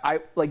grilled cheese. I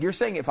like you're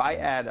saying if I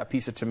add a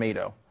piece of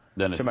tomato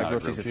Then to it's my not a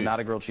grilled grilled cheese, it's cheese. not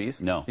a grilled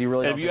cheese? No. You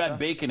really And don't if you think add so?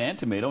 bacon and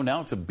tomato,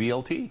 now it's a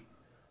BLT,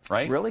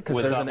 right? Really? 'Cause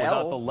there's an without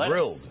L the lettuce.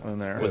 grilled in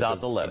there. Without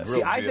the lettuce.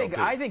 grilled See, I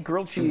BLT. think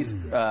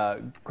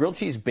grilled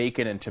cheese,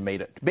 bacon, and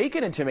tomato.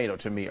 Bacon and tomato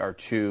to me are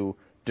two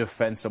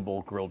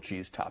defensible grilled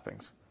cheese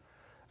toppings.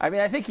 I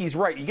mean, I think he's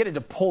right. You get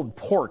into pulled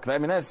pork. I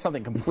mean, that's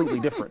something completely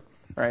different,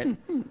 right?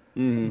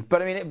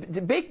 But I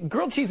mean,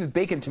 grilled cheese with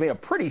bacon and tomato,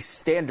 pretty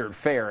standard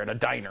fare at a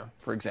diner,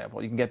 for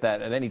example. You can get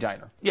that at any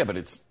diner. Yeah, but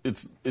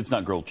it's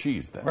not grilled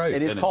cheese then. Right.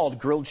 It is And called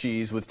grilled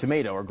cheese with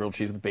tomato or grilled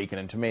cheese with bacon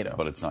and tomato.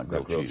 but it's not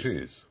Not grilled,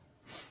 cheese.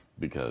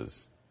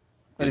 Because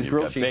It then is you've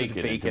grilled got cheese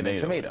with bacon and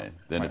tomato. in it.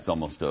 Then Right. it's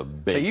almost a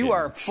bacon. you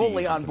are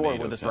fully cheese on and board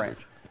tomato with this sandwich.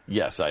 rant.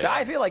 Yes, I So am.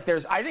 I feel like I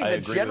think I the agree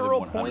with him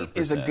general point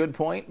is a 100%. good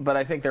point, but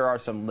I think there are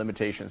some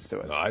limitations to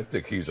it. No, I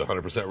think he's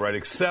 100% right,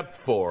 except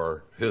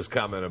for his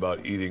comment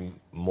about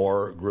eating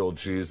more grilled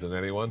cheese than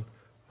anyone.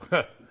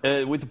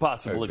 With the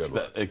possible Very good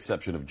one.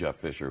 exception of Jeff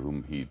Fisher,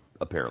 whom he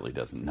apparently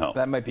doesn't know.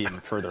 That might be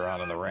even further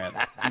on in the rant.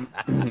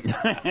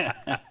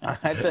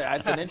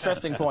 That's an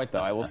interesting point,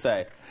 though, I will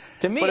say.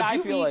 To me, But if I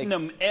you've feel like eaten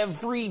them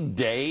every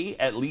day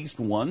at least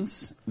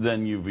once,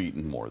 then you've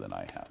eaten more than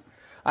I have.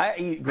 I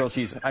eat grilled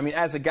cheese. I mean,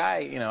 as a guy,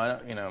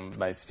 I don't,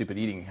 my stupid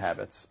eating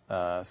habits.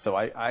 So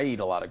I eat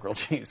a lot of grilled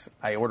cheese.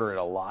 I order it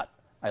a lot.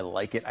 I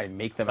like it. I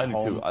make them I at do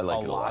home too. I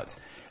like it a lot. lot.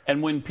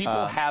 And when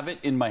people have it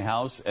in my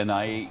house and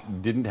I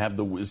didn't have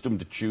the wisdom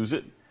to choose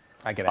it,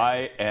 I get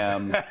I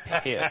am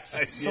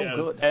pissed. So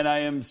good. And I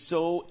am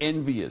so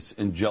envious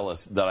and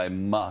jealous that I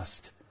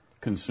must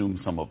consume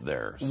some of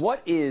theirs.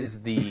 What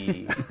is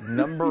the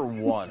number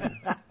one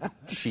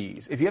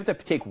cheese? If you have to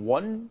take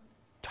one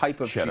type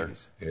of Cheddar.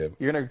 cheese, Yeah.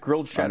 you're going to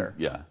grilled cheddar.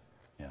 Yeah.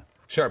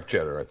 Sharp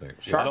cheddar, I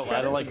think. Sharp I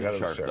cheddar? don't like Gotta it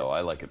be sharp, though.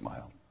 I like it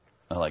mild.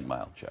 I like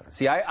mild cheddar.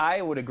 See, I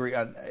would agree.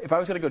 If I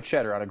was going to go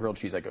cheddar on a grilled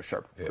cheese, I'd go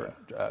sharp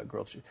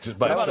grilled cheese. Just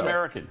by What about itself.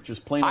 American?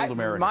 Just plain old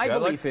American. My Yeah, I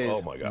belief like- is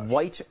oh my gosh.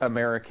 white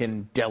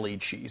American deli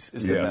cheese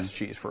is the Yes. best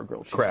cheese for a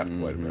grilled cheese. Kraft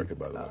White American,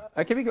 by the way.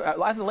 It can be.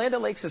 Land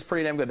O'Lakes is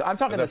pretty damn good. I'm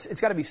talking this. It's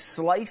got to be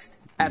sliced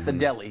at the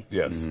deli.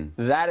 Yes.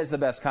 That is the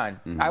best kind.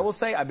 I will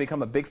say I've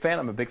become a big fan.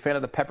 I'm a big fan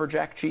of the pepper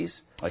jack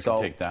cheese. I can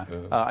take that.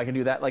 I can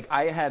do that. Like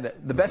I had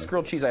the best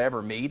grilled cheese I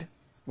ever made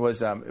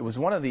was it was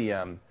one of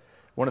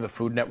the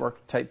Food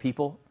Network type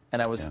people,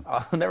 and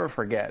I'll never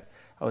forget.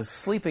 I was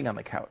sleeping on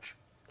the couch,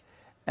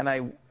 and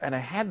I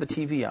had the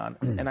TV on,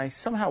 and I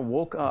somehow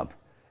woke up,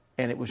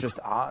 and it was just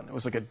on. It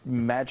was like a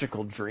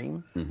magical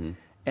dream,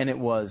 and it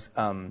was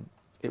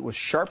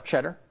sharp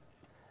cheddar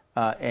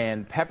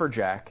and pepper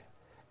jack.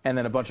 And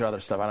then a bunch of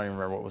other stuff. I don't even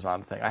remember what was on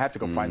the thing. I have to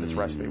go find this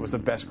recipe. It was the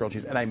best grilled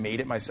cheese. And I made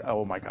it myself.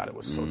 Oh, my God, it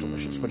was so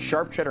delicious. But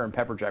sharp cheddar and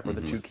pepper jack were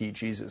the two key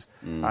cheeses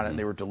on it, and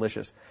they were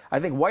delicious. I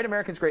think white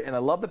American's great, and I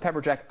love the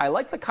pepper jack. I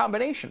like the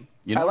combination.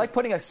 I like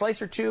putting a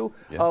slice or two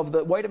of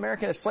the white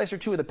American, a slice or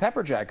two of the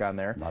pepper jack on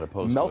there. Not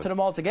opposed to melting it. them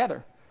all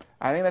together.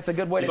 I think that's a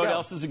good way You to know go. what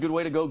else is a good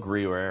way to go?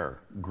 Gruyere.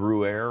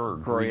 Gruyere or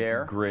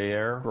Gruyere.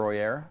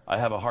 Gruyere. I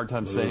have a hard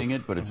time saying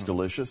it, but it's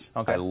delicious.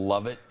 Okay. I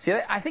love it. See,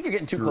 I think you're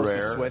getting too close to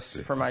Gruyere. Swiss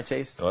for my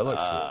taste. Oh, I like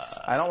Swiss.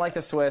 I don't like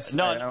the Swiss.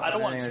 No, I don't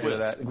want anything to do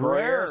with Swiss. that.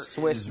 Gruyere Gruyere,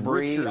 Swiss, is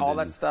Brie, richer all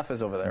than- that stuff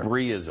is over there.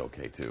 Brie is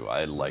okay, too.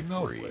 I like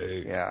No Brie.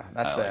 way. Yeah,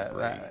 that's I like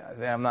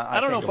Brie. I'm not. I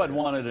don't know can't if go I'd with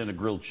want it in a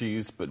grilled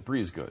cheese, but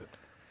Brie's good.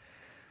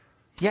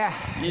 Yeah.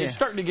 You're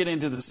starting to get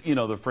into this,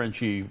 the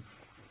Frenchy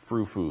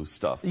frou-frou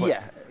stuff. But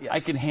Yeah, yes. I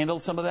can handle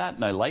some of that,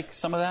 and I like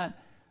some of that.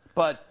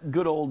 But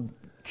good old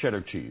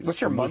cheddar cheese. What's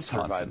your from Munster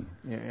Wisconsin.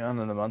 vibe? You're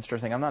into the Munster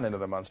thing? I'm not into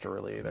the Munster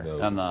really either.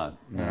 I'm not.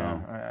 No.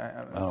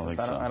 I don't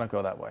think so. I don't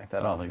go that way. I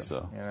don't think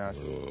so. It's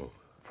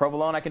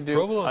Provolone I can do.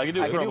 Provolone. I can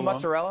do provolone.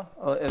 mozzarella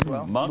as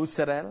well.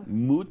 Mozzarella.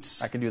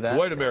 Mozz. I can do that.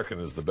 White American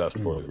is the best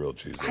form of grilled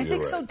cheese. I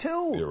think so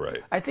too. You're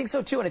right. I think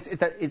so too, and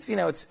it's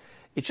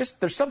just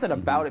there's something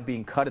about it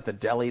being cut at the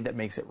deli that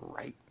makes it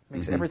right,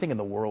 makes everything in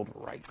the world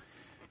right.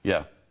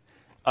 Yeah.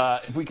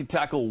 If we could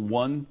tackle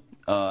one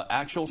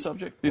actual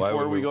subject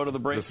before we go to the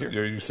break here.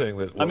 Are you saying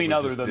that?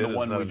 Other than the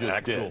one we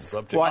just did.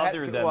 Subject? Well,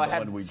 I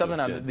had something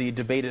on the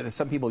debate that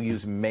some people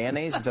use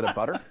mayonnaise instead of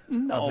butter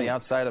on the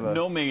outside of a.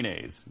 No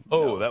mayonnaise.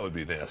 Oh, that would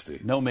be nasty.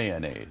 No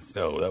mayonnaise.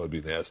 No, that would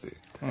be nasty.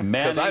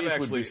 Mayonnaise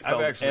would be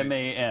spelled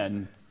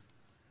M-A-N-anaise.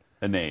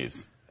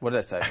 What did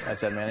I say? I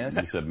said mayonnaise?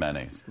 You said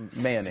mayonnaise.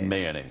 Mayonnaise. It's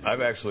mayonnaise.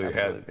 I've actually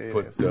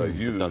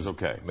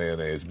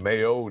used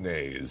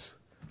mayonnaise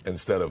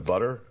instead of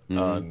butter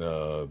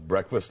on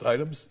breakfast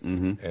items,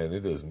 and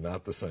it is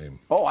not the same.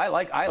 Oh, I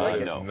like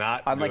it. It's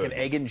not on like good. an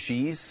egg and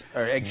cheese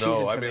or egg, cheese,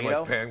 and tomato. No, I mean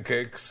like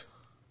pancakes.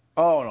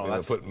 Oh no,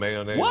 that's put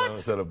mayonnaise on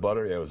instead of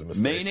butter. Yeah, it was a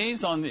mistake.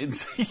 Mayonnaise on the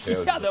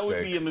that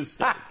would be a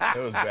mistake. It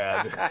was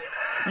bad.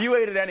 You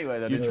ate it anyway,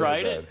 though. You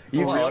tried it?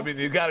 You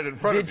got it in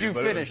front of me. Did you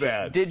finish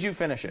it? Did you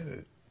finish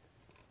it?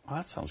 Oh,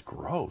 that sounds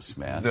gross,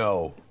 man.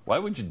 No. Why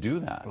would you do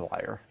that?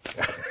 Liar.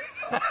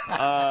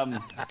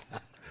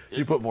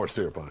 You put more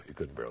syrup on it. You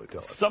couldn't barely tell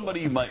us. Somebody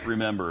you might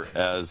remember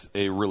as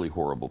a really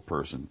horrible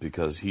person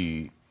because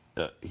he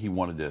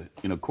wanted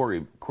to,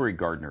 Cory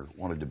Gardner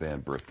wanted to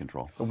ban birth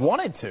control.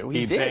 Wanted to.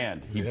 He did.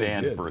 Banned birth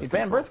control. He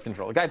banned birth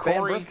control. The guy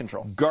banned birth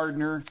control.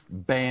 Gardner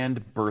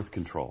banned birth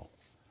control.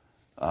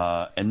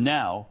 And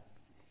now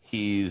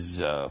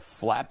he's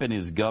flapping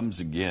his gums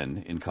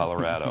again in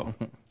Colorado.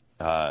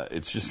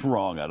 It's just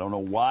wrong. I don't know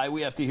why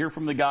we have to hear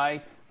from the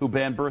guy who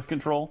banned birth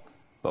control,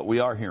 but we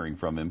are hearing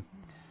from him.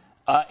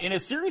 In a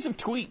series of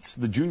tweets,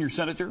 the junior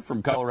senator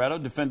from Colorado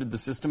defended the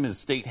system his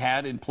state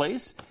had in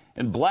place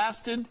and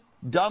blasted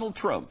Donald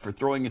Trump for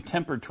throwing a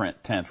temper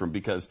tantrum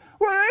because,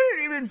 they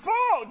didn't even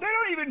vote. They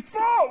don't even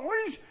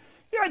vote.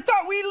 I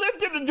thought we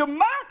lived in a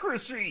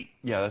democracy.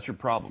 Yeah, that's your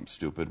problem,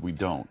 stupid. We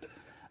don't.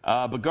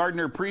 But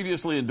Gardner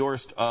previously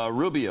endorsed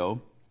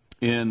Rubio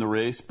in the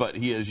race, but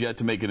he has yet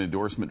to make an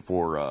endorsement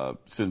for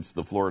since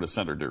the Florida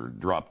senator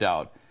dropped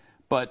out.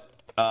 But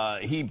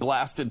he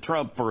blasted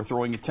Trump for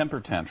throwing a temper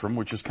tantrum,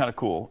 which is kind of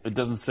cool. It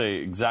doesn't say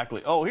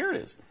exactly. Oh, here it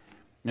is.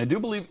 I do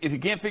believe if you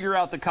can't figure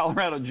out the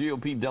Colorado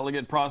GOP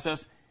delegate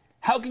process,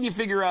 how can you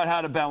figure out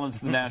how to balance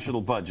the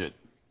national budget?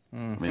 I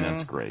mean,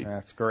 that's great.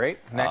 That's great.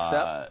 Next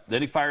up.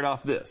 Then he fired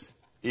off this.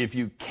 If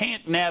you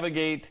can't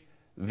navigate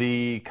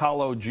the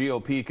Colo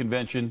GOP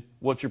convention,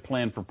 what's your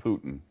plan for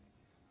Putin?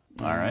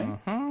 All right.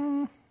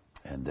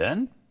 And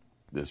then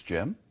this,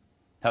 Jim.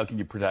 How can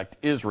you protect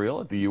Israel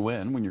at the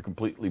UN when you're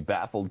completely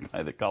baffled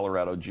by the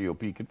Colorado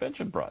GOP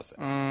convention process?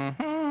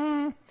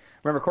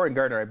 Remember, Cory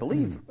Gardner, I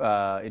believe,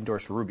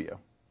 endorsed Rubio.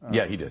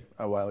 Yeah, he did.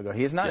 A while ago.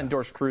 He has not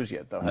endorsed Cruz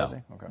yet, though, has he?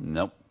 Okay.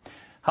 Nope.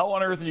 How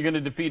on earth are you going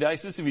to defeat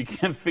ISIS if you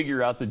can't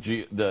figure out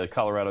the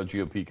Colorado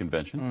GOP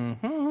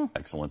convention?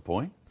 Excellent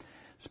point.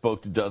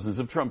 Spoke to dozens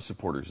of Trump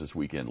supporters this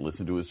weekend.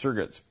 Listened to his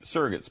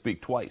surrogate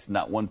speak twice.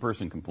 Not one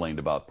person complained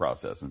about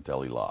process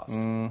until he lost.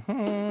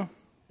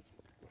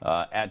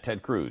 At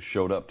Ted Cruz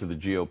showed up to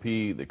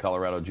the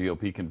Colorado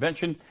GOP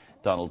convention.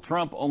 Donald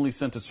Trump only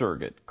sent a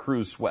surrogate.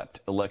 Cruz swept.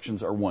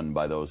 Elections are won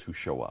by those who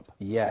show up.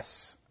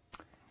 Yes.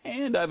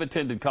 And I've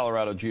attended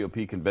Colorado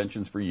GOP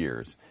conventions for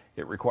years.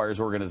 It requires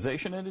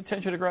organization and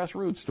attention to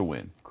grassroots to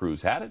win.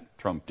 Cruz had it.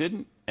 Trump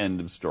didn't. End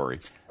of story.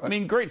 I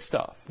mean, great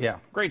stuff. Yeah.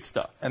 Great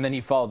stuff. And then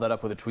he followed that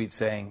up with a tweet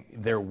saying,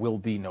 there will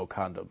be no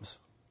condoms.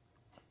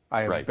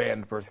 I have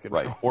banned birth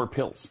control. Right. Or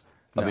pills.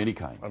 Of any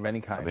kind. Of any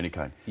kind. Of any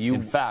kind.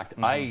 In fact,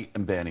 I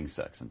am banning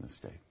sex in this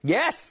state.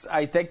 Yes,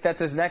 I think that's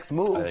his next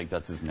move. I think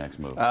that's his next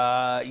move.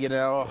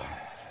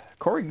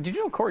 Cory, did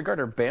you know Cory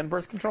Gardner banned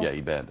birth control? Yeah,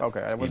 he banned it. Okay,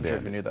 I wasn't sure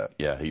if you knew that.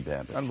 Yeah, he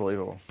banned it.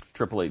 Unbelievable.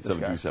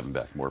 888-727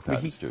 back. More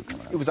patents too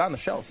coming out. It was on the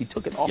shelves. He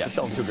took it off the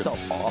shelves. He took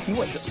it off. He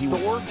went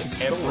store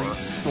to every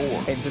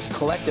store and just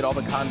collected all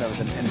the condoms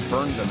and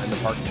burned them in the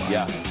parking lot.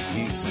 Yeah,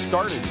 he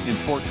started in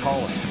Fort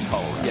Collins,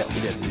 Colorado. Yes,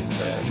 he did.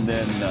 And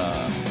then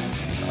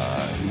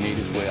he made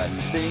his way, I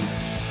think,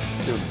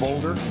 to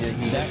Boulder. Yeah,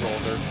 he did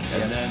Boulder.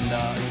 And then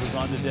he was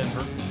on to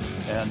Denver.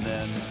 And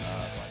then...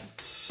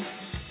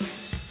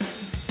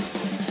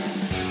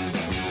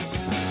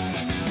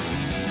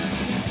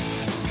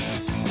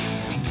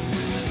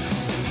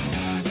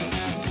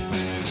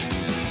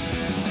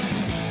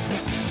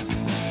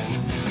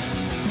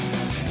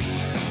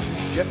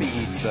 Jeffy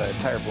eats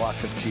entire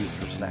blocks of cheese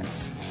for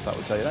snacks. Just thought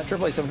we'd tell you that.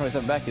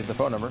 888-727 back is the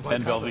phone number.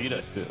 And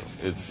Velveeta, too.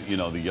 It's,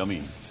 the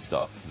yummy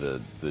stuff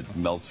that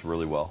melts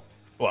really well.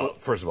 Well,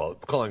 first of all,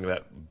 calling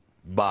that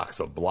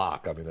box a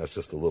block, I mean, that's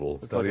just a little...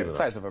 It's like the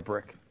size of a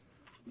brick.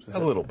 A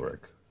little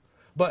brick.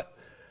 But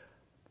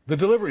the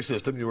delivery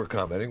system you were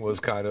commenting was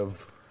kind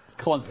of...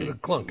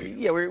 Clunky.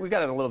 Yeah, we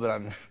got it a little bit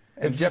on...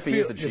 And Jeffy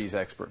is a cheese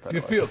expert, by the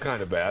way. You feel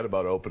kind of bad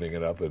about opening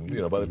it up, and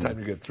by the time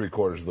you get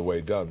 3/4 of the way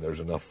done,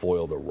 there's enough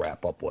foil to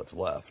wrap up what's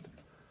left.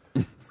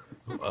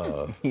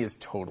 He has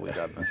totally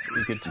done this.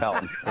 You could tell.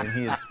 I mean,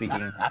 he is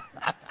speaking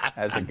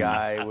as a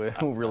guy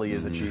who really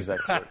is a cheese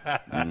expert.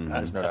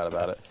 There's no doubt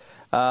about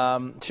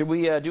it. Should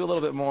we do a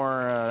little bit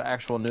more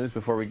actual news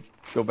before we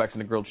go back to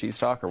the grilled cheese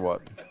talk, or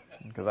what?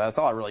 Because that's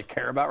all I really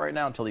care about right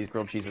now until these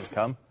grilled cheeses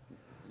come.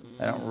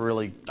 I don't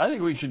really... I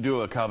think we should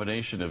do a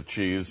combination of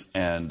cheese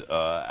and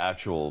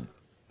actual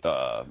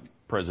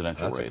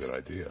presidential race. That's a good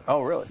idea.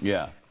 Oh, really?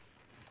 Yeah.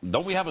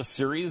 Don't we have a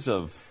series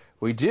of...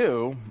 We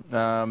do.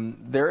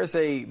 There is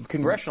a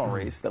congressional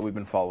race that we've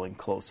been following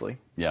closely.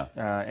 Yeah.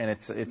 And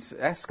it's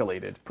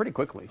escalated pretty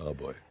quickly. Oh,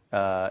 boy.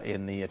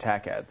 In the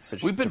attack ads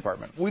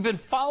department. We've been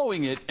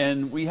following it,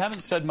 and we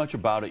haven't said much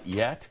about it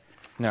yet.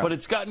 No. But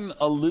it's gotten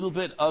a little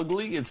bit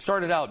ugly. It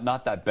started out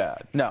not that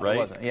bad. No, right? it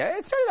wasn't. Yeah,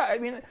 it started out. I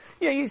mean,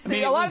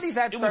 a lot of these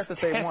ads start the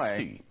same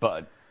way.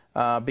 But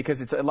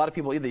because it's a lot of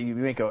people, either you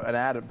make an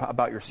ad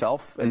about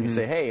yourself and you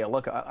say, hey,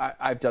 look,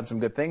 I've done some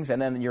good things, and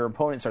then your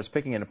opponent starts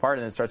picking it apart,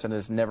 and it starts on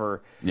this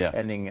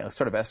never-ending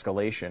sort of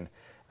escalation.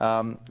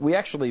 We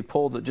actually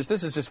pulled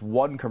this is just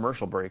one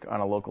commercial break on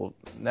a local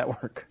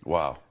network.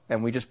 Wow.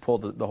 And we just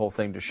pulled the whole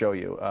thing to show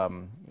you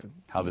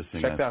how this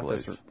thing check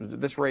escalates. out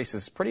this race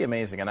is pretty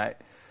amazing, and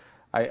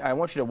I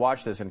want you to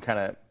watch this and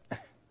kind of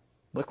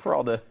look for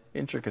all the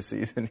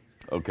intricacies. And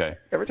okay.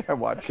 Every time I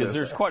watch this, because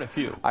there's quite a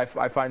few. I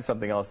find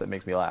something else that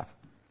makes me laugh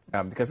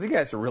because the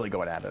guys are really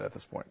going at it at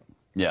this point.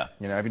 Yeah.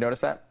 Have you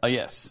noticed that?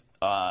 Yes.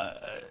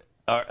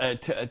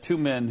 Two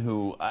men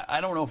who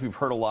I don't know if you've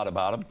heard a lot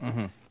about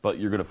them, but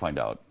you're going to find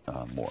out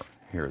more.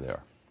 Here they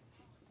are.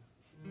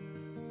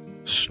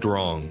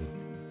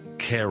 Strong,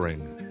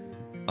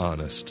 caring,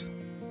 honest.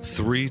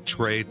 3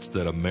 traits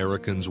that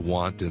Americans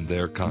want in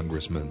their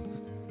congressman.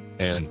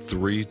 And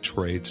 3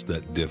 traits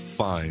that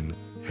define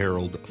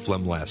Harold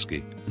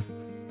Flemlasky.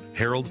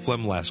 Harold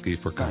Flemlasky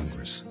for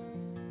Congress.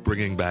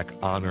 Bringing back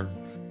honor,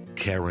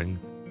 caring,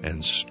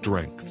 and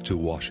strength to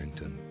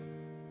Washington.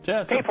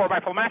 Yeah, Paid for by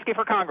Flemlasky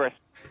for Congress.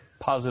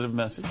 Positive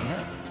message.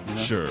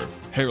 Sure,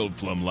 Harold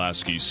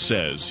Flemlasky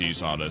says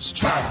he's honest.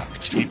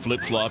 He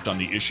flip-flopped on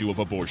the issue of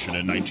abortion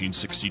in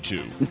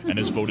 1962 and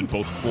has voted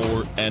both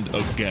for and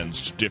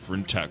against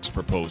different tax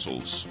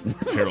proposals.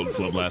 Harold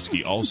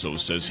Flemlasky also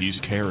says he's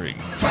caring.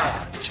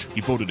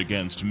 He voted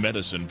against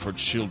medicine for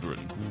children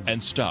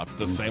and stopped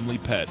the Family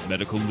Pet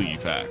Medical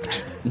Leave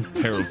Act.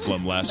 Harold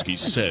Flemlasky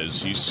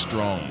says he's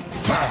strong.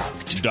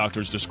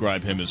 Doctors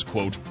describe him as,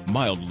 quote,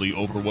 mildly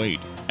overweight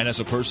and as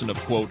a person of,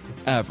 quote,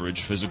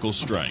 average physical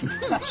strength.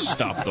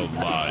 Stop the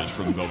lies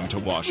from going to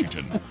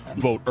Washington.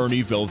 Vote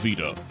Ernie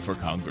Velveeta for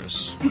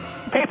Congress.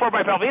 Paid for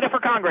by Velveeta for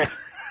Congress.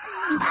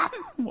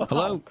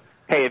 Hello?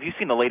 Hey, have you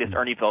seen the latest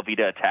Ernie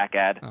Velveeta attack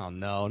ad? Oh,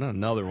 no, not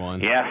another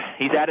one. Yeah,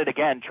 he's at it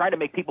again, trying to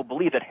make people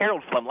believe that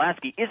Harold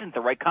Flemlasky isn't the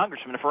right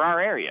congressman for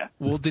our area.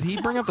 Well, did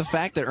he bring up the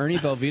fact that Ernie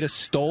Velveeta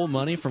stole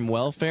money from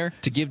welfare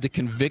to give to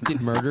convicted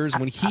murderers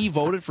when he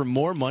voted for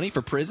more money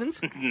for prisons?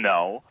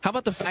 No. How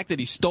about the fact that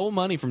he stole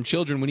money from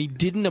children when he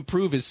didn't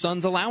approve his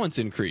son's allowance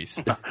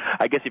increase?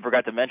 I guess he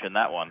forgot to mention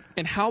that one.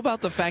 And how about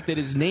the fact that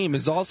his name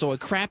is also a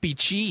crappy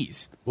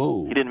cheese?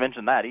 Whoa. He didn't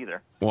mention that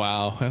either.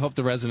 Wow, I hope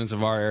the residents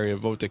of our area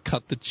vote to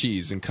cut the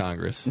cheese in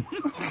Congress.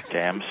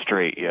 Damn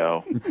straight,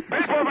 yo. Paid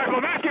for by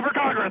Flemlasky for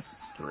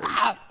Congress.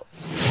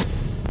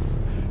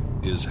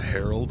 Is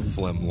Harold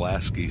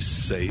Flemlasky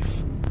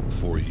safe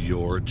for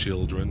your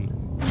children?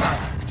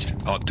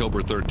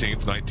 October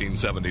 13th,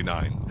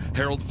 1979.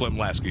 Harold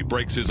Flemlasky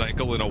breaks his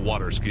ankle in a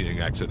water skiing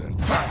accident.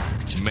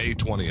 May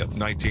 20th,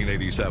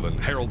 1987.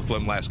 Harold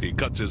Flemlasky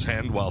cuts his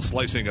hand while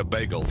slicing a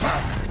bagel.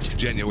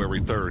 January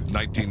 3rd,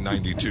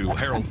 1992.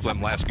 Harold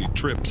Flemlasky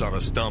trips on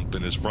a stump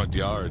in his front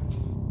yard.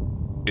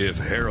 If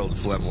Harold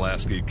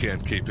Flemlasky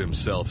can't keep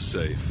himself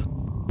safe,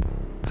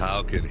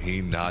 how can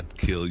he not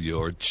kill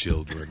your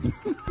children?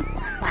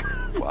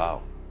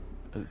 Wow.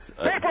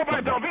 Paid for by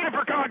Velveeta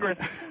for Congress.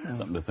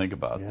 Something to think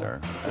about there.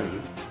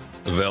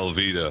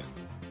 Velveeta,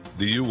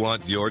 do you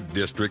want your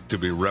district to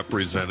be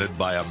represented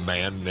by a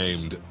man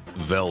named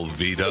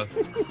Velveeta?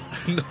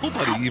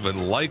 Nobody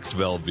even likes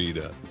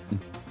Velveeta.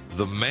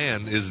 The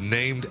man is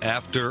named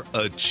after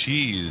a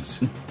cheese.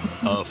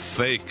 A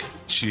fake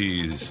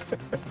cheese.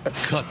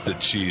 Cut the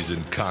cheese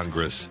in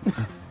Congress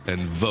and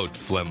vote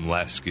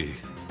Flemlasky.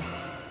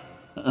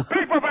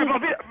 Paid for by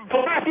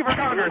Flemlasky for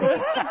Congress.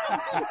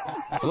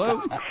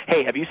 Hello?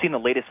 Hey, have you seen the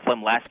latest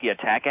Flemlasky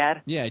attack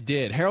ad? Yeah, I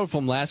did. Harold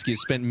Flemlasky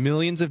has spent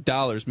millions of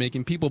dollars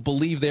making people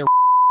believe they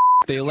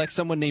elect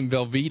someone named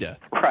Velveeta.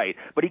 Right,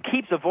 but he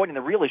keeps avoiding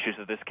the real issues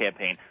of this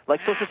campaign, like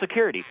Social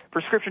Security,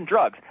 prescription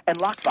drugs, and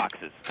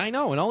lockboxes. I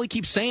know, and all he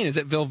keeps saying is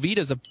that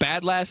Velveeta's a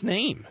bad last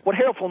name. What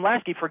Harold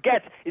Flemlasky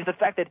forgets is the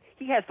fact that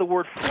he has the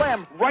word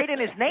phlegm right in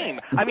his name.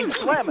 I mean,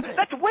 phlegm,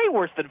 that's way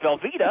worse than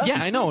Velveeta.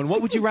 Yeah, I know, and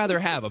what would you rather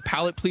have, a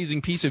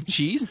palate-pleasing piece of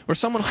cheese or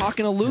someone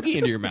hawking a loogie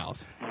into your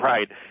mouth?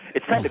 Right.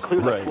 It's time to clear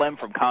the phlegm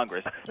from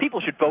Congress. People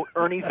should vote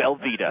Ernie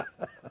Velveeta.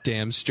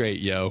 Damn straight,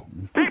 yo.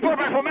 People vote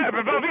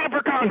Velveeta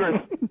for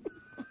Congress.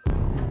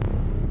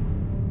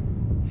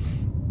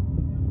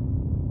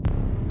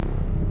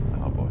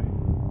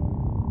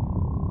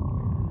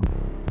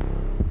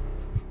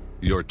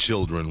 your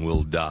children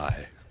will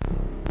die.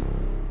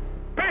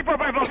 Paid for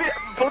by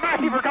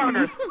Blasky for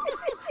Congress.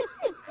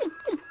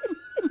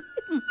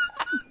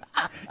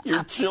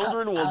 Your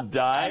children will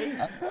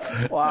die?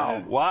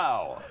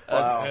 Wow.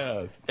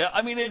 Yeah,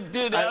 I mean, it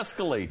did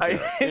escalate.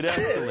 It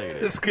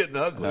escalated. It's getting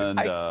ugly. And,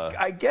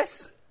 I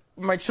guess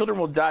my children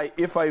will die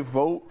if I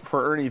vote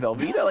for Ernie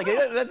Velveeta. Like,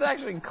 that's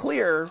actually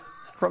clear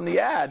from the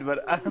ad,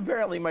 but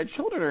apparently my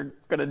children are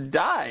going to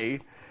die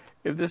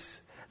if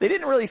this... They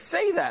didn't really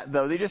say that,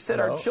 though. They just said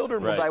our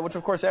children will die, which,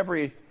 of course,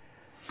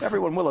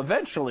 everyone will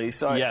eventually.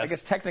 So I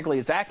guess technically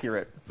it's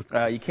accurate.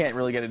 You can't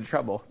really get in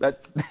trouble.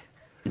 That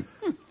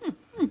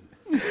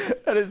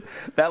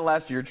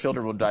last "your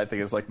children will die" thing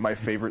is like my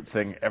favorite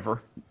thing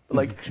ever.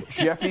 Like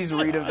Jeffy's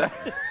read of that,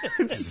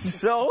 it's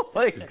so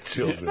like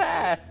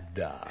sad.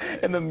 Die.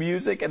 And the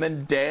music, and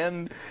then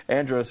Dan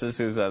Andros,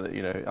 who's on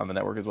the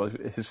network as well,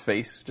 his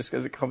face just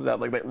as it comes out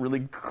like that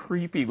really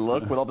creepy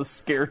look with all the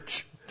scared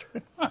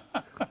children.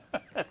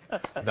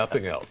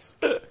 Nothing else.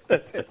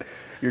 That's it.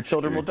 Your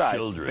children will die.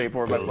 Paid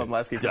for by Flem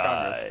Lasky for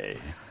Congress.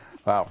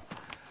 Wow.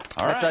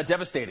 That's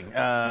devastating.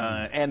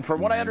 And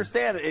from what I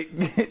understand,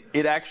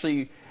 it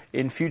actually,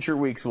 in future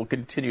weeks, will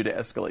continue to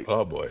escalate.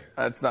 Oh, boy.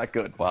 That's not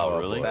good. Wow,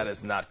 really? That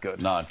is not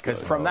good. Not good.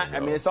 Because from that, I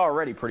mean, it's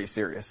already pretty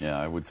serious. Yeah,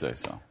 I would say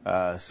so.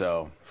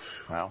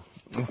 Wow.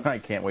 I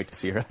can't wait to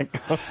see where that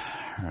goes.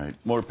 All right.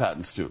 More Pat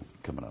and Stu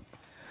coming up.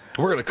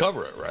 We're going to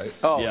cover it, right?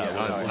 Oh, yeah.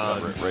 We'll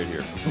cover it right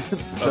here.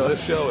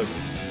 This show and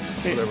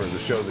whatever the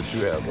show that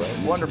you have, right?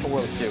 Wonderful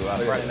World Stu,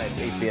 Friday nights,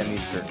 8 p.m.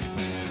 Eastern.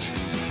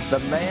 The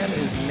man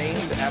is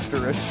named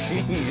after a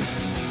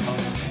cheese.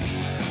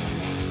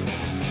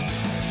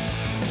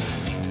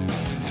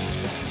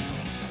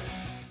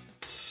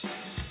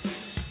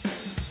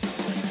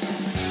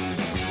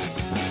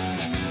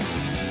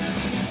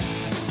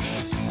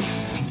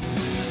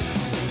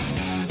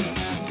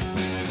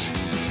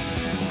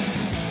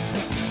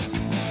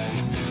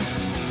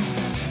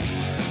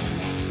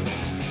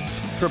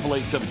 Triple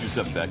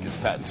 8-727 back. It's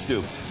Pat and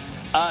Stu.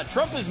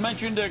 Trump has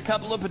mentioned a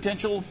couple of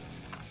potential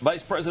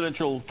vice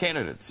presidential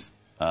candidates.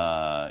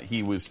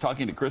 He was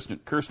talking to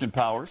Kirsten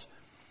Powers,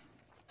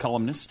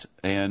 columnist,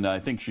 and I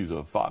think she's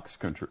a Fox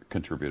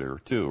contributor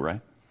too,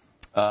 right?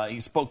 He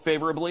spoke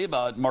favorably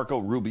about Marco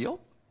Rubio,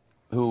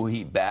 who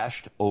he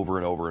bashed over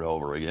and over and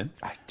over again.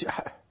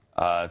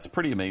 It's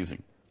pretty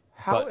amazing.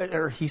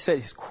 He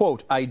said,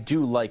 quote, "I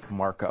do like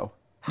Marco."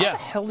 How the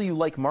hell do you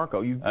like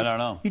Marco? I don't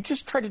know. You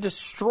just tried to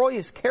destroy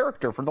his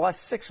character for the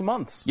last 6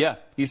 months. Yeah.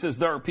 He says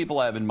there are people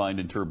I have in mind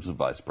in terms of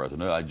vice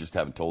president. I just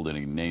haven't told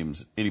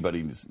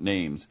anybody's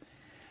names.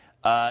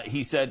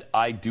 He said,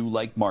 I do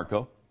like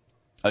Marco.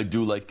 I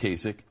do like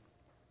Kasich.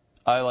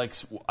 I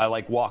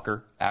like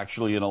Walker,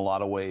 actually, in a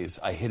lot of ways.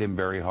 I hit him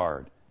very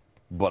hard,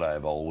 but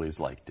I've always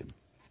liked him.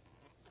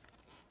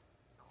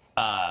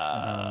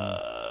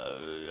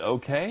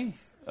 Okay.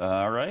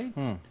 All right.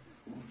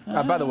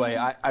 By the way,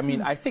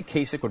 I think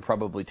Kasich would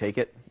probably take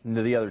it.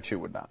 The other two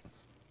would not.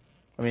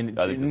 I mean,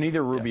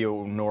 neither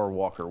Rubio nor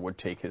Walker would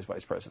take his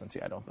vice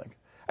presidency, I don't think.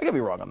 I could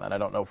be wrong on that. I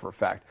don't know for a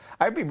fact.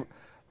 I'd be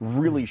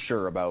really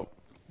sure about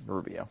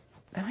Rubio.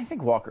 And I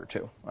think Walker,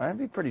 too. I'd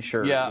be pretty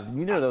sure. Yeah.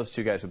 Neither of those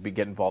two guys would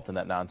get involved in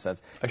that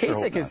nonsense.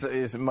 Kasich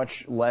is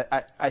much less,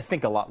 I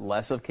think a lot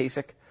less of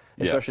Kasich,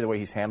 especially the way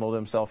he's handled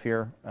himself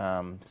here,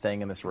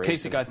 staying in this race.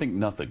 Kasich, I think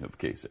nothing of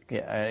Kasich.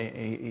 Yeah,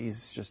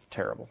 he's just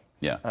terrible.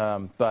 Yeah.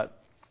 But,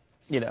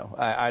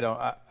 I don't...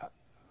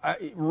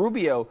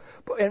 Rubio,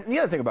 and the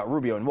other thing about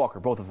Rubio and Walker,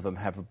 both of them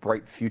have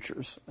bright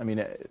futures. I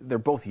mean, they're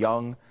both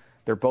young.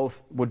 They're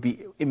both would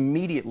be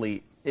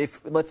immediately,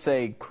 if, let's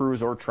say,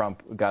 Cruz or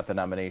Trump got the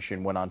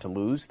nomination, went on to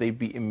lose, they'd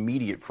be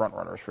immediate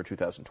frontrunners for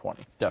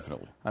 2020.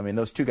 Definitely. I mean,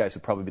 those two guys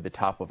would probably be the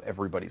top of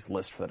everybody's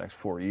list for the next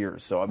 4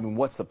 years. So, I mean,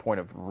 what's the point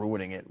of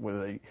ruining it with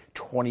a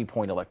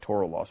 20-point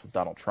electoral loss with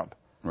Donald Trump?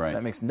 Right.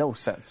 That makes no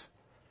sense.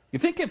 You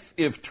think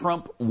if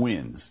Trump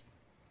wins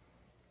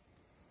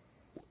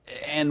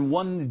and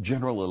won the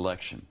general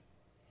election,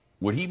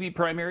 would he be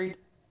primaried?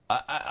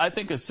 I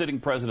think a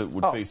sitting president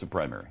would face a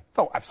primary.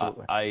 Oh,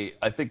 absolutely.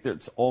 I think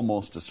that's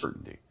almost a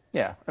certainty.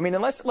 Yeah, I mean,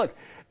 unless look,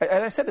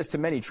 and I said this to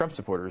many Trump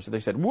supporters. They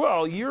said,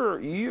 "Well, you're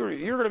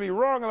going to be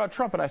wrong about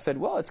Trump," and I said,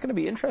 "Well, it's going to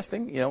be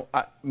interesting.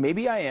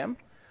 Maybe I am.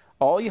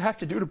 All you have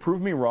to do to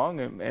prove me wrong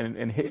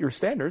and hit your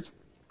standards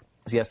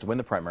is he has to win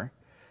the primary,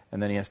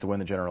 and then he has to win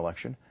the general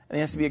election, and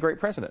he has to be a great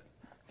president.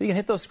 If you can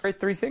hit those great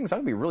three things, I'm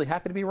going to be really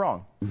happy to be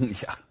wrong."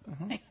 Yeah.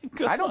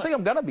 I don't think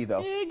I'm going to be,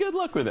 though. Yeah, good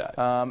luck with that.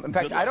 In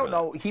fact, I don't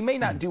know. He may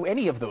not do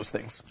any of those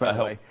things, by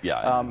the way.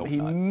 I hope he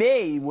not.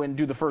 may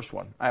do the first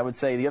one. I would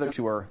say the other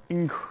two are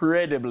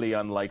incredibly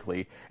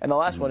unlikely. And the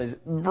last one is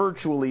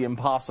virtually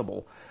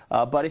impossible.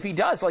 But if he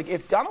does, like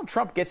if Donald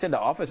Trump gets into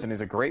office and is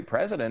a great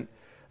president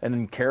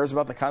and cares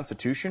about the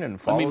Constitution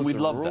and follows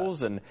the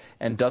rules and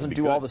doesn't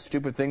do all the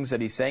stupid things that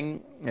he's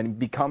saying and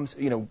becomes,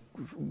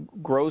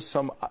 grows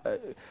some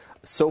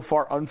so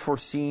far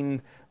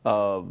unforeseen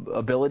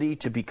ability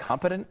to be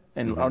competent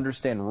and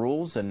understand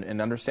rules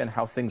and understand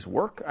how things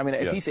work. I mean,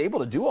 if he's able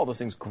to do all those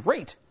things,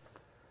 great.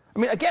 I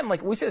mean, again,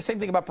 like we say the same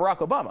thing about Barack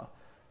Obama.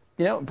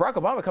 You know, Barack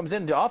Obama comes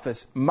into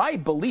office, my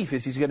belief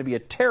is he's going to be a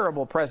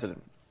terrible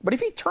president. But if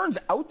he turns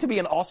out to be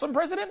an awesome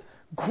president,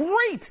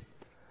 great.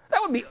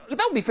 That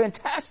would be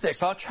fantastic.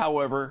 Such,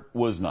 however,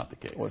 was not the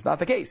case. Was not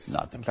the case.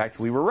 In fact,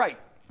 we were right.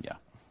 Yeah.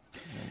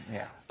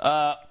 Yeah.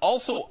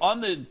 Also,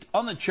 on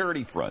the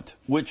charity front,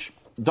 which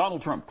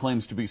Donald Trump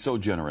claims to be so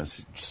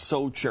generous,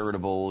 so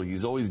charitable,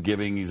 he's always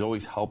giving, he's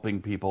always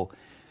helping people.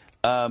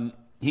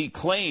 He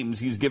claims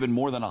he's given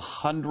more than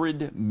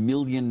 $100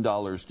 million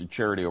to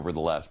charity over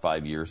the last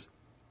 5 years.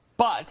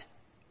 But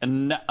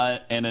an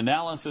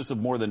analysis of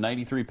more than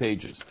 93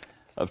 pages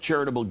of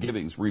charitable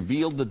givings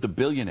revealed that the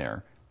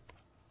billionaire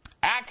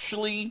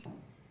actually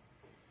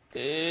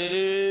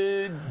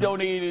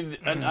donated,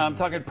 and I'm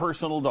talking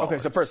personal dollars. Okay,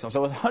 so personal.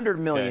 So with $100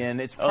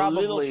 million, it's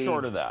probably a little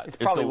short of that. It's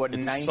probably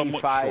it's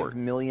 95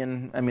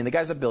 million. I mean, the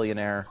guy's a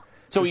billionaire.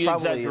 So he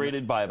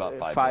exaggerated by about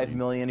 $5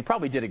 million. He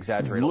probably did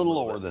exaggerate a little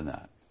lower than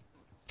that.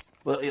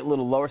 A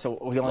little lower,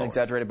 so he only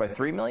exaggerated by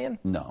 $3 million?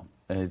 No,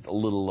 it's a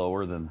little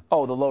lower than.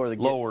 Oh, the lower the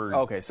lower.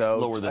 Okay, so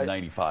lower than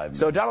 95 million.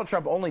 So Donald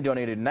Trump only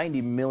donated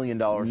 $90 million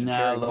to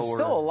charity. Lower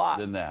Still a lot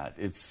than that.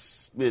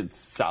 It's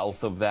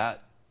south of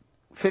that.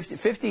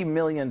 $50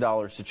 million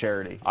to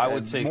charity. I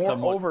would say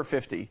more over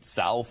 50.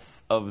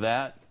 South of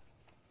that.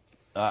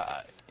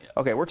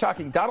 Okay, we're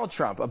talking Donald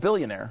Trump, a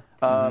billionaire.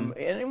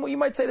 And you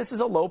might say this is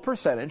a low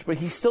percentage, but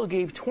he still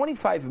gave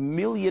 $25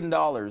 million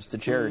to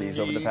charities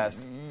over the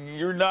past.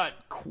 You're not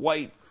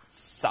quite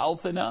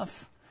south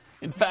enough.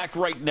 In fact,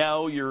 right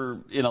now you're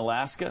in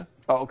Alaska.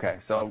 Oh, okay.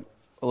 So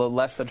a little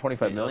less than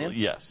 $25 million?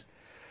 Yes.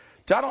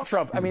 Donald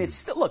Trump, I mean, it's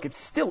still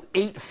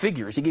 8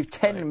 figures. He gave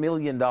 $10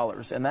 million,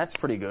 and that's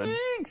pretty good.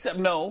 Except,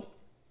 no.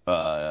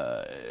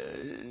 Let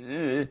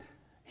me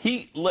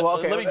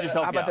just help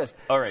you How about this?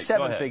 All right,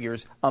 7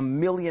 figures, $1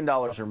 million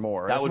or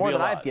more. That That's would more be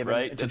than a lot, I've given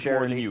right? to It's charity.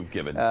 more than you've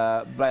given.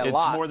 By a it's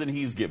lot. more than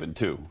he's given,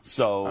 too.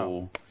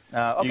 So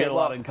okay, you get a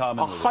lot in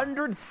common with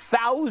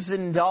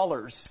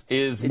 $100,000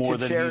 is more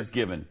than he's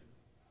given.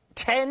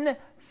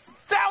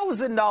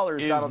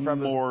 $10,000 Donald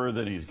Trump is more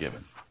than he's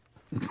given.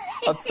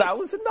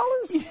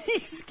 $1,000?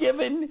 He's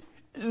given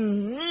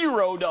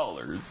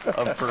 $0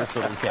 of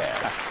personal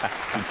cash.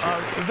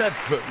 That's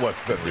what's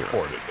been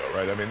reported, though,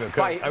 right? I mean,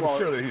 I'm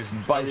sure that he's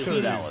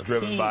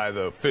driven by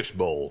the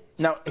fishbowl.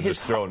 Now,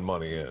 just throwing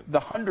money in. The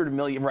 $100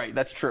 million, right?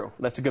 That's true.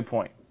 That's a good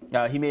point.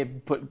 He may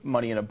have put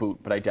money in a boot,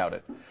 but I doubt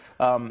it.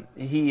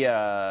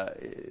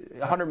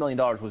 $100 million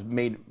was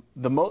made.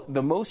 The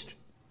most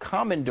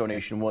common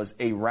donation was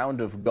a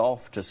round of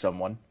golf to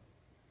someone.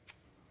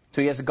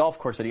 So he has a golf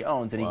course that he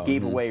owns, and he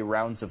gave away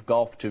rounds of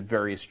golf to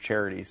various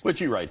charities. Which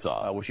he writes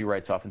off. And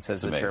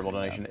says it's a charitable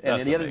donation. Yeah.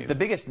 And the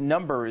biggest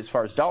number as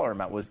far as dollar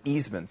amount was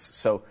easements.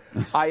 So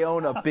I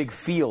own a big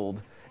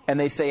field, and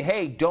they say,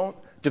 hey, don't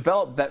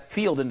develop that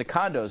field into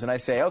condos. And I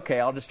say, okay,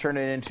 I'll just turn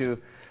it into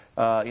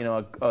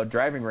a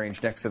driving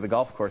range next to the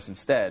golf course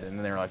instead. And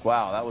then they're like,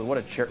 wow, what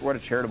a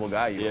charitable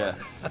guy you are.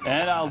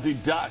 And I'll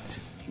deduct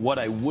what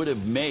I would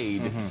have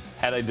made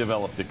had I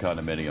developed a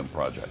condominium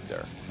project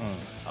there.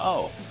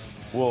 Oh.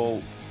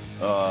 Well,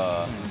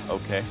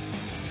 okay.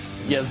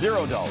 Yeah, $0.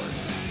 0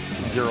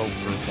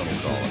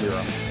 personal dollar.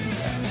 0.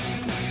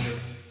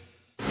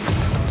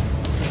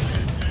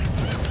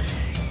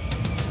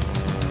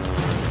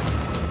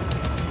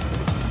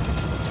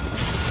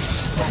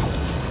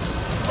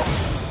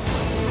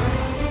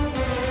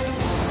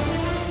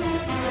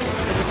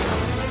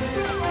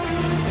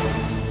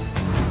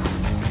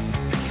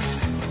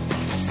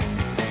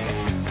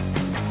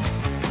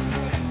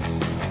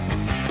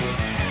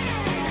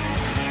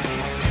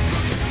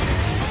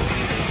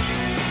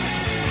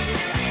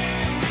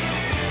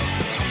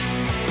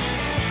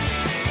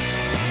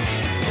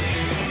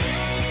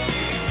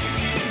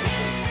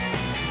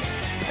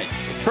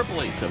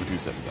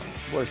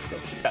 Where's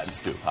Coach? It's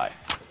Stu. Hi.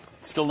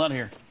 Still not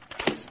here.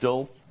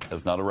 Still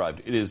has not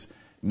arrived. It is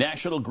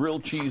National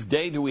Grilled Cheese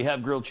Day. Do we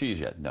have grilled cheese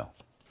yet? No.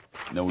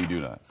 No, we do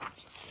not.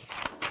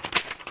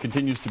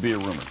 Continues to be a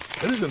rumor.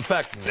 It is, in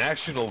fact,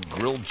 National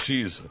Grilled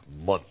Cheese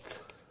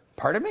Month.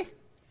 Pardon me?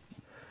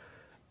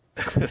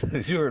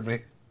 You heard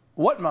me.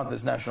 What month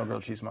is National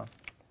Grilled Cheese Month?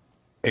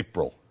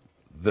 April.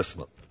 This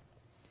month.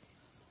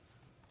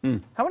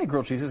 How many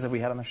grilled cheeses have we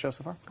had on the show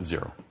so far?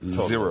 0.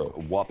 Total. 0. A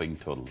whopping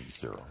total of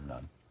 0.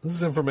 None. This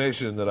is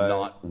information that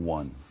Not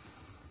one.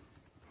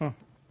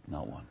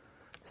 Not one.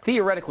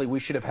 Theoretically, we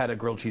should have had a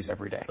grilled cheese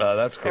every day.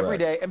 That's correct. Every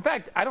day. In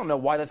fact, I don't know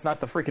why that's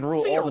not the freaking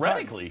rule all the time.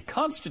 Theoretically,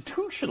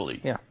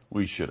 constitutionally,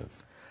 we should have.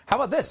 How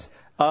about this?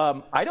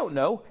 I don't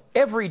know.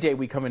 Every day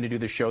we come in to do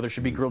the show, there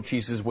should be grilled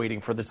cheeses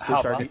waiting for the to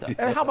start.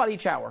 And how about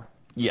each hour?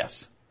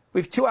 Yes.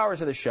 We have 2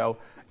 hours of the show.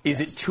 Is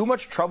it too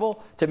much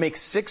trouble to make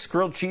 6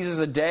 grilled cheeses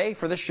a day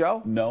for this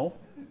show? No,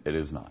 it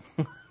is not.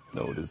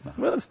 No, it is not.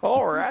 Well, that's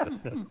all we're at.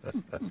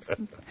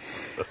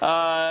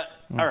 All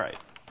right.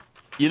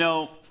 You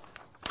know,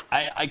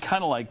 I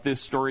kind of like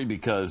this story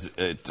because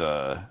it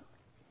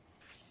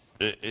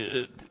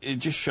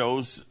just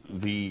shows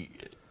the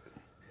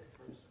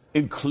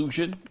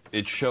inclusion.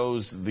 It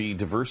shows the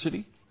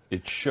diversity.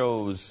 It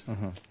shows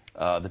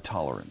the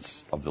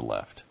tolerance of the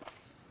left.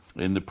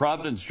 In the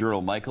Providence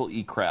Journal, Michael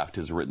E. Kraft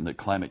has written that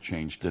climate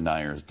change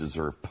deniers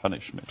deserve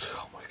punishment.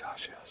 Oh, my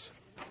gosh, yes.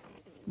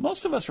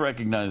 Most of us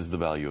recognize the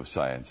value of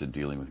science in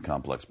dealing with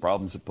complex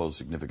problems that pose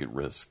significant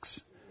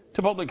risks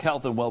to public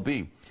health and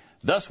well-being.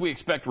 Thus, we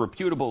expect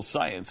reputable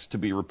science to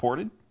be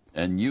reported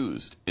and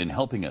used in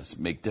helping us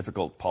make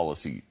difficult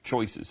policy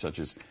choices, such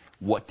as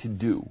what to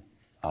do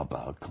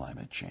about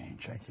climate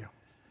change. Thank you.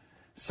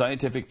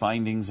 Scientific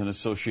findings and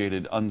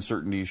associated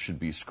uncertainties should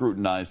be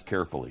scrutinized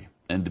carefully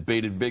and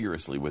debated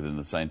vigorously within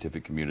the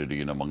scientific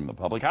community and among the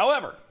public.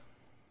 However,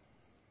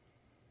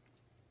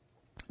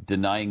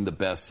 denying the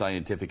best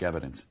scientific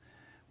evidence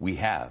we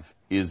have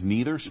is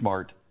neither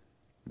smart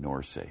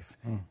nor safe.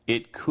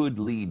 It could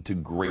lead to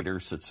greater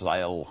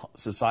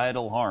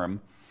societal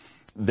harm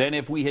than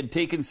if we had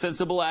taken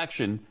sensible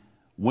action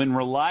when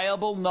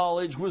reliable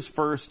knowledge was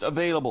first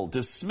available.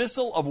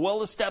 Dismissal of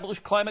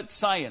well-established climate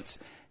science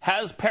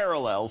has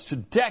parallels to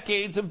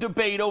decades of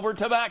debate over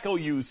tobacco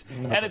use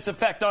and its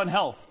effect on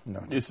health.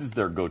 This is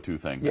their go-to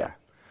thing. Yeah.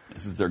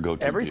 This is their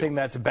go-to Everything deal.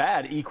 that's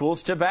bad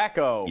equals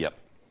tobacco.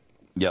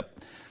 Yep.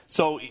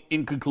 So,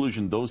 in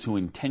conclusion, those who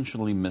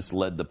intentionally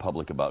misled the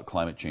public about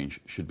climate change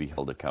should be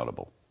held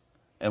accountable.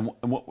 And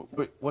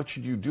what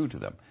should you do to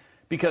them?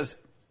 Because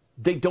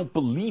they don't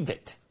believe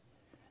it.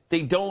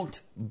 They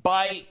don't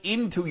buy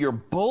into your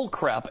bull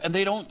crap, and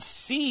they don't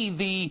see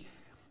the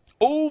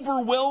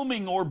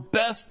overwhelming or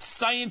best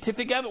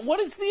scientific evidence. What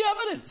is the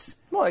evidence?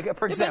 Well, like,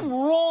 for example, they've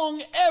been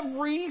wrong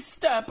every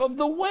step of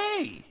the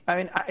way. I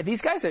mean,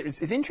 these guys,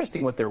 it's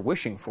interesting what they're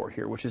wishing for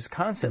here, which is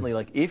constantly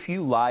like, if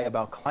you lie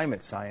about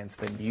climate science,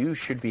 then you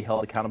should be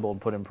held accountable and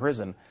put in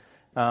prison.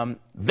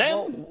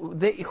 Who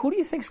do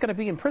you think is going to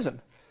be in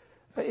prison?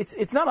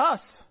 It's not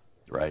us.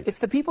 Right. It's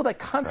the people that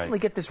constantly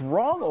get this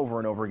wrong over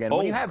and over again.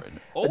 When you have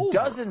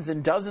dozens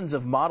and dozens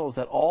of models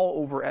that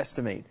all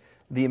overestimate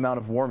the amount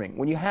of warming,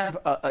 when you have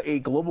a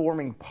global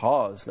warming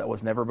pause that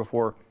was never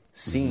before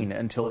seen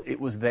until it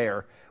was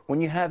there,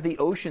 when you have the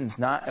oceans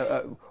not,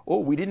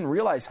 we didn't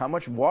realize how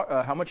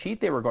much heat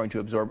they were going to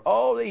absorb.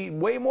 Oh, they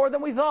way more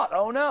than we thought.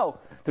 Oh no,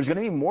 there's going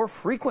to be more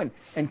frequent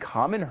and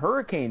common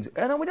hurricanes,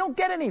 and then we don't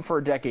get any for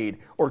a decade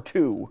or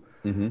two.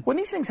 When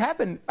these things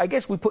happen, I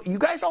guess we put you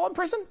guys all in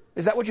prison.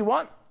 Is that what you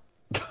want?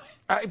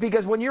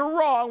 Because when you're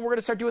wrong, we're going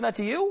to start doing that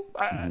to you?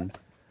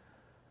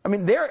 I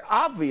mean, they're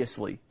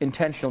obviously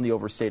intentionally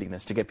overstating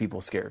this to get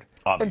people scared.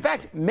 Obviously. In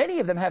fact, many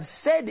of them have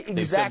said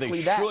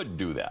exactly that. They should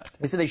do that.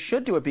 They said they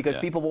should do it because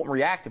people won't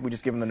react if we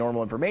just give them the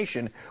normal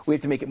information. We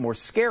have to make it more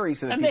scary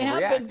so that people react.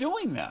 And they have been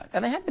doing that.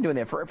 And they have been doing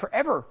that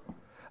forever.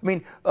 I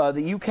mean,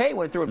 the UK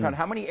went through and found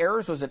how many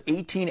errors? Was it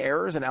 18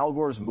 errors in Al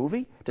Gore's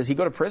movie? Does he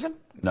go to prison?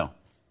 No.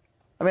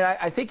 I mean,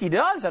 I think he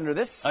does under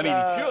this I mean,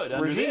 he should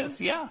under regime. this,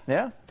 yeah.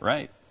 Yeah.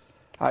 Right.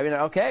 I mean,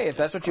 okay, if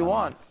that's what you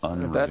want.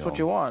 Unreal. If that's what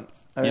you want.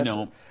 I mean,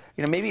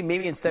 You know,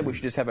 maybe instead we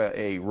should just have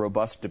a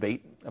robust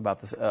debate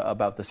about this,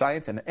 about the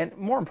science and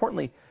more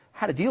importantly,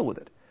 how to deal with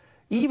it.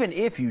 Even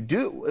if you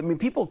do, I mean,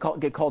 people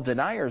get called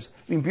deniers.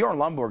 I mean, Bjorn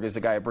Lomborg is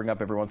a guy I bring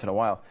up every once in a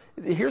while.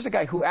 Here's a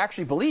guy who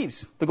actually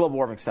believes the global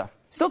warming stuff,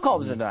 still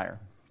called a denier,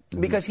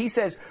 because he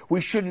says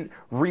we shouldn't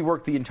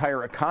rework the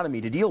entire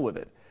economy to deal with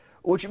it,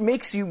 which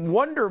makes you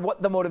wonder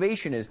what the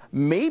motivation is.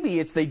 Maybe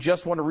it's they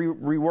just want to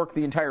rework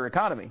the entire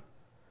economy.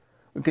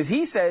 Because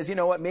he says, you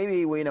know what,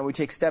 maybe we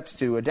take steps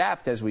to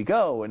adapt as we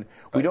go, and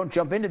we don't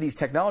jump into these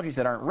technologies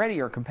that aren't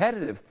ready or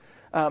competitive.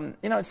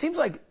 It seems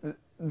like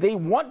they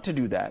want to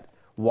do that.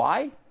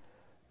 Why?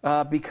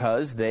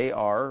 Because they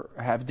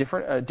have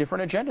a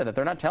different agenda that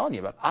they're not telling you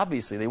about.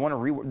 Obviously, they want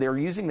to. They're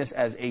using this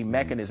as a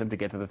mechanism to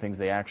get to the things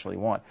they actually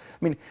want.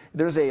 I mean,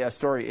 there's a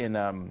story in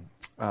the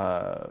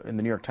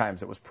New York Times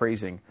that was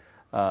praising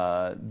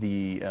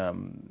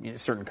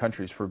certain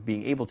countries for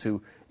being able to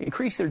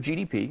increase their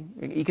GDP,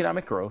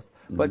 economic growth,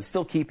 but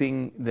still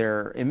keeping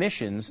their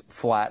emissions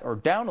flat or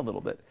down a little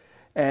bit.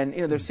 And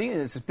they're seeing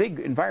this big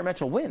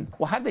environmental win.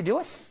 Well, how did they do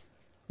it?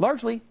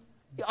 Largely,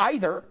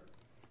 either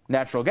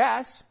natural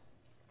gas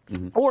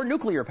or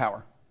nuclear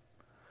power.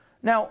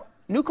 Now,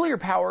 nuclear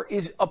power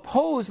is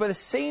opposed by the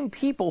same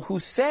people who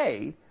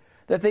say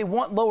that they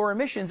want lower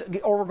emissions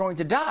or we're going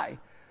to die.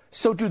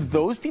 So do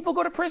those people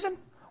go to prison?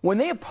 When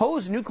they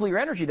oppose nuclear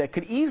energy that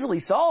could easily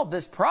solve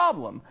this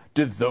problem,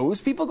 do those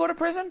people go to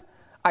prison?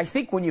 I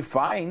think when you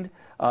find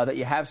that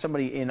you have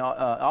somebody in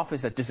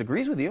office that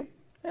disagrees with you,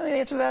 the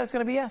answer to that is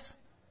going to be yes.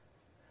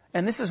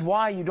 And this is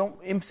why you don't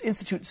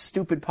institute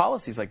stupid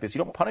policies like this.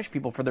 You don't punish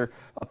people for their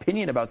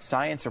opinion about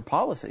science or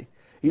policy.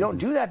 You don't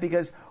do that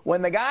because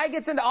when the guy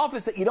gets into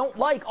office that you don't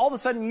like, all of a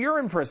sudden you're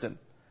in prison.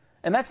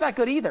 And that's not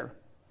good either.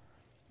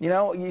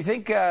 You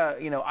think, I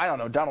don't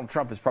know, Donald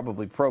Trump is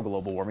probably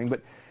pro-global warming,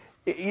 but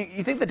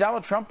you think that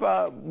Donald Trump,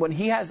 when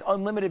he has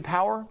unlimited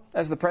power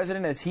as the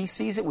president, as he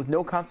sees it with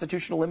no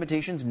constitutional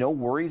limitations, no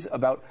worries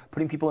about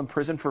putting people in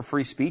prison for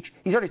free speech,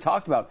 he's already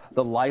talked about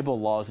the libel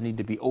laws need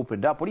to be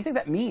opened up. What do you think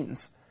that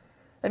means?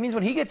 That means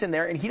when he gets in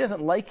there and he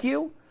doesn't like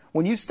you,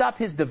 when you stop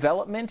his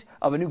development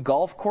of a new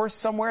golf course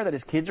somewhere that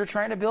his kids are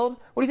trying to build,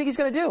 what do you think he's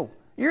going to do?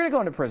 You're going to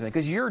go into prison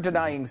because you're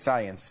denying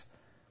science.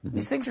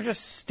 These things are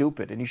just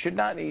stupid, and you should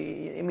not.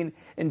 I mean,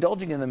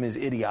 indulging in them is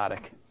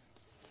idiotic.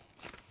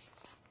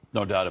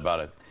 No doubt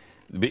about it.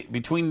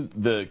 Between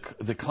the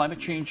climate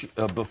change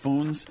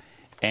buffoons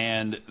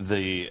and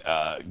the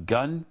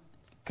gun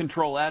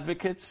control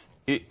advocates,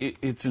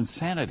 it's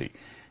insanity.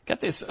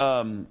 Got this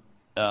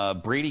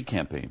Brady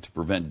campaign to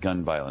prevent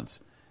gun violence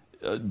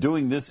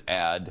doing this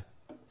ad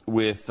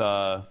with,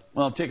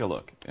 well, take a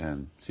look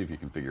and see if you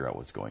can figure out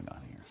what's going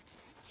on here.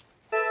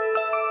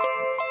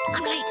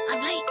 I'm late.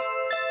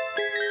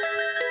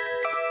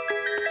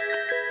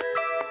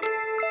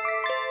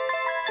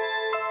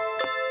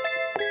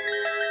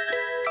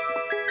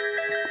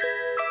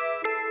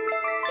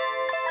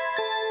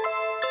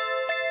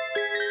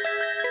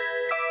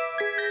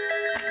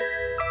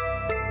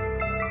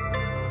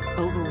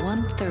 Over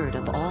 1/3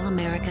 of all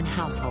American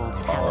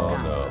households have a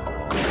gun.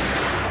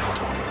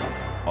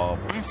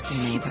 Ask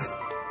your neighbor,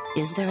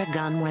 is there a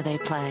gun where they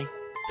play?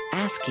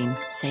 Asking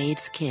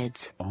saves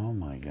kids. Oh,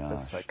 my gosh.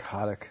 That's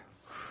psychotic.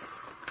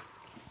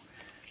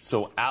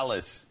 So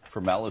Alice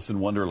from Alice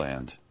in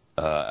Wonderland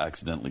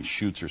accidentally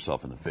shoots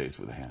herself in the face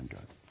with a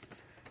handgun.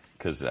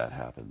 Because that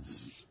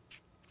happens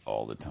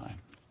all the time.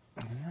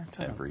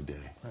 Every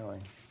day. Really?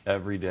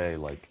 Every day,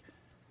 like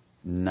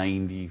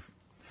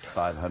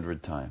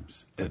 9,500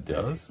 times a day.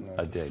 Does? No,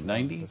 a day.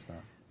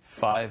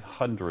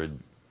 9,500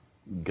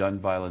 gun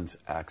violence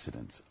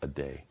accidents a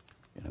day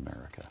in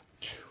America.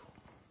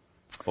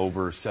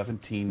 Over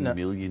 17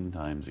 million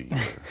times a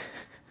year.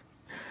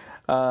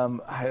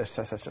 That's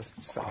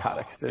just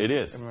psychotic. It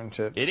is. I mean,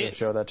 to is.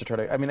 show that, to try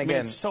to. I mean,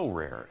 again, it's so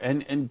rare.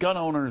 And gun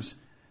owners,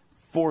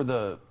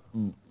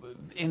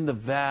 in the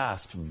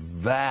vast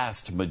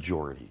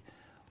majority,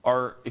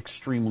 are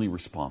extremely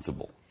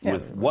responsible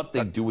with what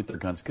they do with their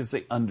guns because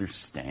they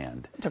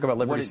understand. We talk about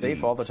Liberty Safe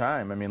means. all the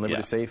time. I mean,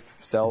 Liberty Safe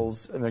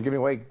sells, and they're giving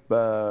away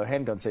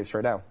handgun safes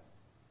right now.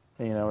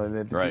 You know,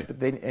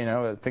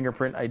 they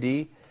fingerprint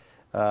ID.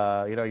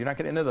 You're not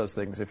getting into those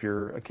things if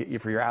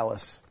you're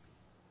Alice.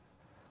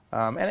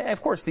 And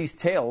of course, these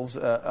tales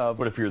of.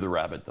 What if you're the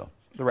rabbit, though?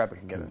 The rabbit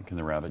can get it. Can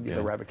the rabbit get it?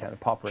 The rabbit can.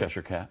 Paw print.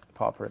 Cheshire cat.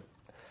 Paw print.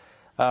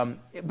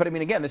 But I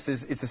mean, again, it's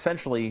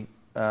essentially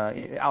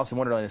Alice in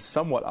Wonderland is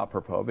somewhat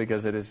apropos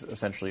because it is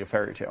essentially a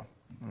fairy tale.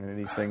 I mean,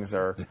 these things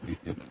are,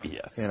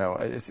 yes.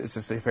 It's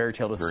just a fairy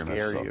tale to Very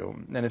scare so.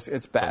 you, and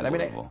it's bad. I mean,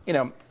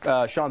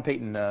 Sean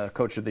Payton,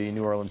 coach of the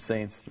New Orleans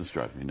Saints. This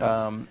drives me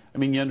nuts. I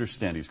mean, you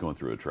understand he's going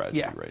through a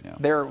tragedy right now.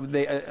 There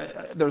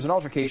was an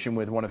altercation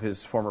with one of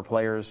his former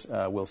players,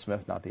 Will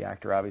Smith, not the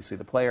actor, obviously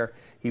the player.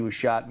 He was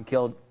shot and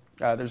killed.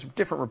 There's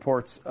different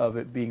reports of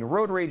it being a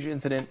road rage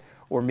incident,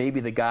 or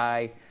maybe the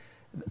guy.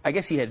 I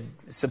guess he had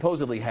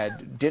supposedly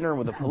had dinner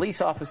with a police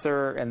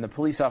officer, and the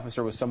police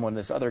officer was someone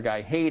this other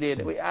guy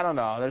hated. I don't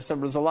know.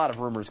 There's a lot of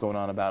rumors going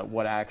on about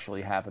what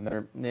actually happened.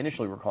 They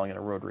initially were calling it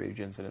a road rage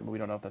incident, but we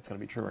don't know if that's going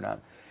to be true or not.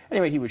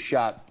 Anyway, he was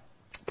shot.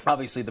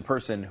 Obviously, the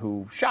person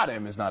who shot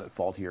him is not at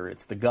fault here.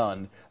 It's the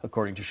gun,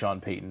 according to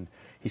Sean Payton.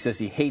 He says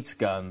he hates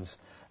guns.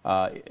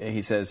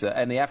 He says,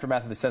 and the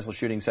aftermath of the senseless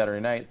shooting Saturday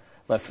night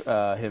left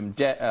him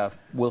dead.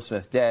 Will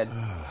Smith dead.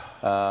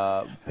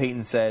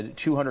 Payton said,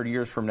 200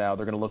 years from now,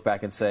 they're going to look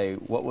back and say,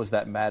 what was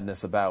that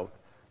madness about?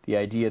 The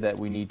idea that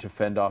we need to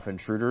fend off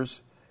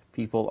intruders?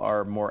 People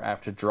are more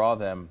apt to draw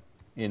them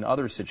in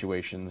other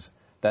situations.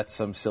 That's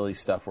some silly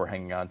stuff we're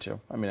hanging on to.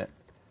 I mean,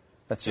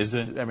 that's just,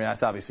 I mean,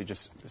 that's obviously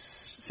just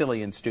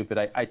silly and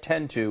stupid. I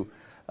tend to,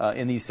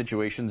 in these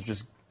situations,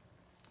 just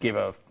give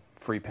a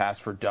free pass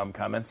for dumb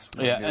comments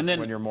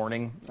when you're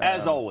mourning.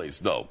 As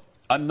always, though,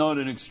 I'm not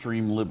an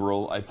extreme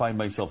liberal. I find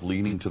myself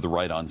leaning to the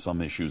right on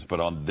some issues,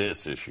 but on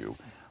this issue,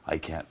 I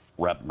can't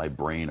wrap my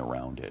brain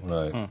around it.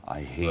 Right.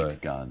 I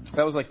hate guns.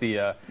 That was like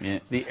the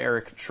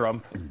Eric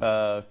Trump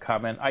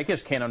comment. I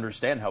just can't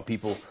understand how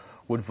people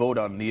would vote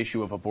on the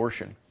issue of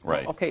abortion.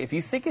 Right. Okay, if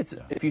you think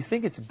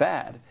it's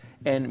bad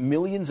and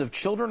millions of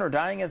children are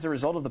dying as a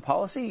result of the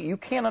policy, you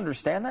can't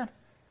understand that?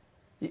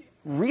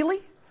 Really?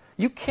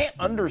 You can't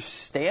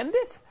understand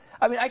it?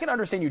 I mean, I can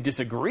understand you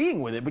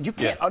disagreeing with it, but you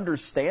can't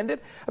understand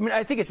it? I mean,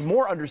 I think it's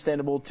more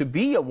understandable to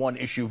be a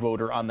one-issue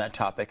voter on that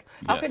topic.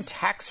 How can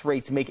tax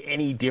rates make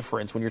any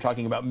difference when you're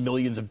talking about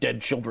millions of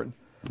dead children?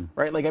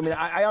 Right? Like, I mean,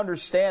 I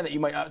understand that you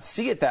might not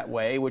see it that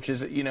way, which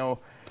is,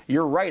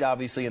 you're right,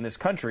 obviously, in this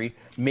country.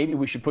 Maybe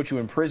we should put you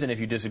in prison if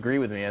you disagree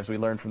with me, as we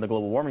learned from the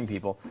global warming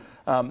people.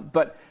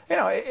 But,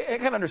 I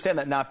can understand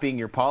that not being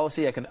your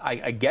policy.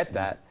 I get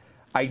that.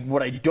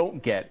 What I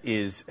don't get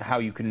is how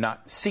you can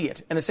not see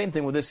it. And the same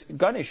thing with this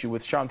gun issue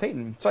with Sean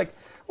Payton. It's like,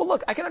 well,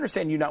 look, I can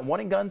understand you not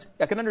wanting guns.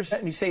 I can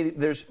understand you say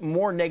there's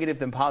more negative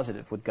than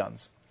positive with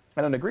guns.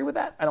 I don't agree with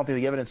that. I don't think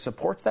the evidence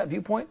supports that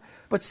viewpoint.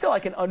 But still,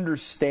 I can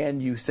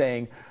understand you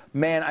saying,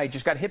 man, I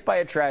just got hit by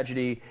a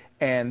tragedy,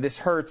 and this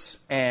hurts,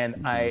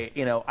 and I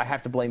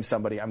have to blame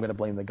somebody. I'm going to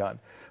blame the gun.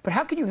 But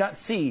how can you not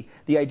see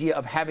the idea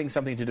of having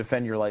something to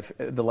defend your life,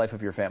 the life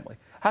of your family?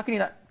 How can you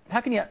not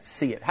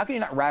see it? How can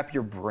you not wrap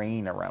your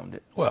brain around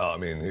it? Well, I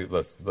mean,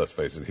 let's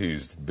face it.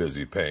 He's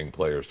busy paying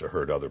players to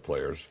hurt other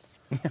players.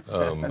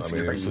 I mean,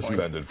 he was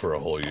suspended for a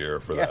whole year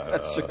for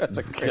that. That's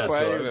a great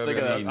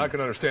way. I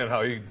can understand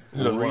how he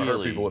doesn't want to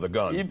hurt people with a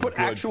gun. You put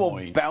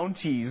actual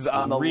bounties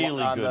on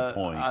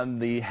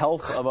the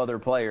health of other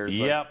players.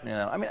 Yep. But,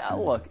 I mean,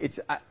 look,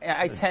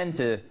 I tend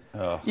to.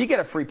 You get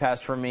a free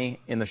pass from me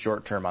in the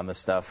short term on this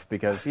stuff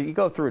because you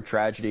go through a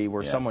tragedy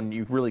where someone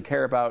you really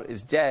care about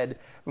is dead.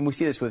 And we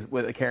see this with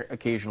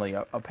occasionally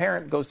a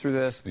parent goes through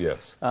this.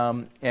 Yes.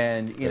 And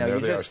there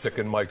they are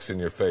sticking mics in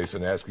your face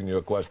and asking you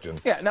a question.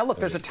 Yeah. Now look,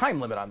 there's a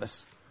time limit on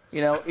this.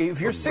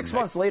 If you're 6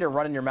 months later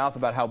running your mouth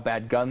about how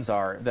bad guns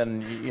are,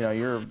 then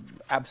you're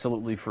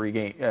absolutely free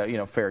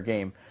game. Fair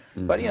game.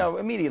 Mm-hmm. But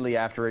immediately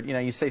after it,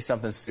 you say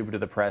something stupid to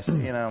the press. What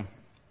are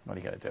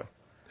you going to do?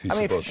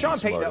 Sean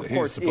Payton, of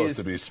course, he's supposed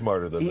to be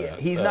smarter than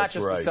that. He's not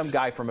just some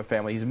guy from a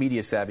family. He's a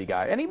media savvy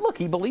guy, and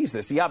he believes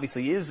this. He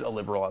obviously is a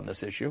liberal on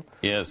this issue.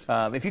 Yes.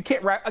 If you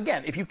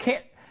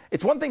can't.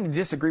 It's one thing to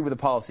disagree with a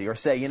policy or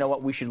say,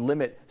 we should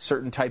limit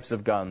certain types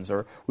of guns,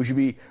 or we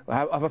should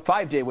have a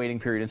 5-day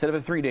waiting period instead of a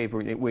 3-day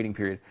waiting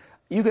period.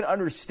 You can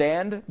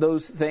understand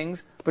those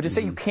things, but to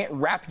say you can't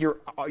wrap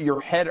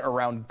your head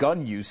around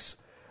gun use,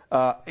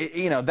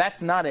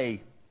 that's not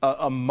a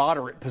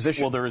moderate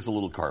position. Well, there is a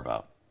little carve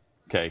out.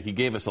 Okay, he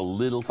gave us a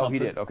little something.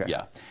 Oh, he did? Okay.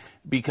 Yeah.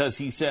 Because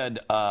he said,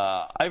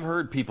 I've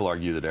heard people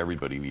argue that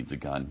everybody needs a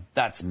gun.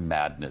 That's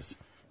madness.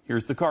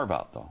 Here's the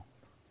carve-out, though.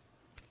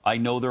 I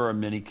know there are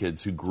many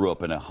kids who grew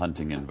up in a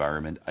hunting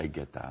environment. I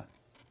get that.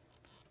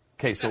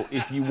 Okay, so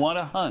if you want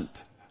to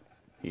hunt,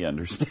 he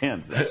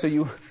understands that. So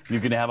you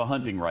can have a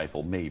hunting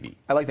rifle, maybe.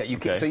 I like that.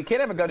 So you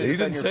can't have a gun to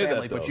defend your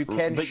family, but you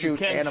can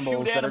shoot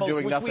animals that are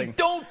doing which nothing. We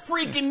don't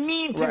freaking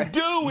need to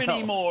do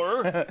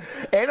anymore.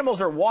 Animals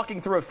are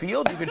walking through a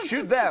field. You can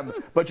shoot them,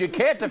 but you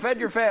can't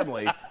defend your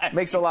family.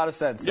 Makes a lot of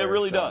sense. It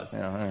really does.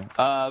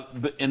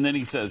 And then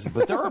he says,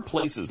 but there are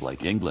places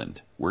like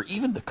England where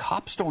even the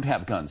cops don't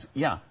have guns.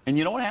 Yeah. And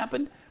you know what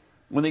happened?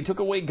 When they took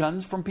away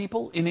guns from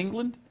people in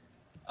England?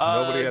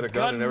 Nobody had a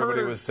gun and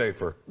everybody was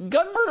safer.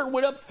 Gun murder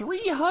went up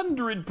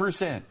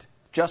 300%.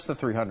 Just the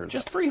 300.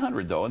 Just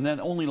 300, though, and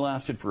that only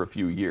lasted for a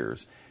few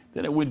years.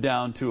 Then it went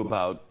down to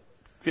about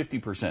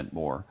 50%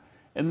 more.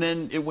 And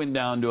then it went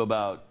down to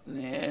about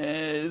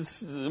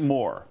it's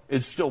more.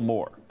 It's still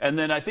more. And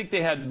then I think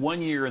they had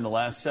 1 year in the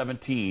last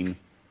 17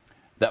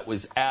 that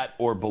was at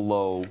or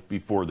below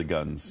before the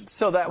guns.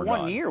 So that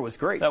 1 year was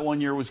great. That 1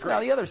 year was great.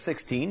 Now, the other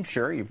 16,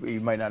 sure, you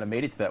might not have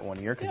made it to that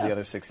 1 year because the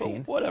other 16.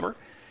 Well, whatever.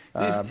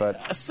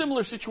 But a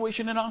similar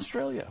situation in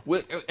Australia.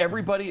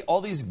 Everybody,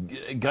 all these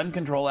gun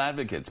control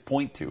advocates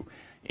point to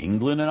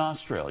England and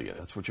Australia.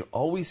 That's what you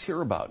always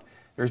hear about.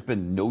 There's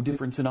been no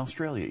difference in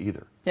Australia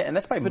either. Yeah, and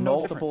that's by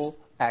multiple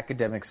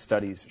academic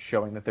studies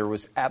showing that there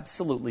was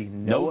absolutely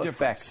no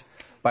effect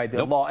by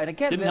the law. And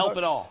again, didn't help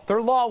at all.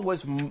 Their law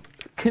was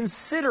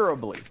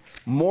considerably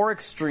more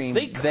extreme.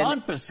 They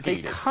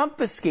confiscated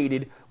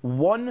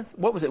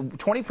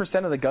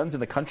 20% of the guns in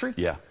the country?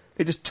 Yeah.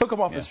 They just took them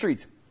off the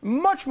streets.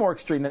 Much more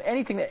extreme than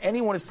anything that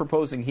anyone is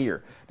proposing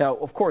here. Now,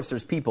 of course,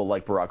 there's people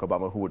like Barack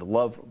Obama who would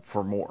love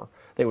for more.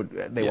 They want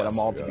them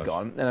all to be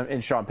gone.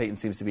 And Sean Payton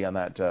seems to be on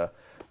that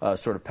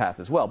sort of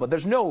path as well. But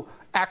there's no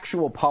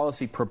actual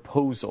policy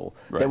proposal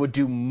that would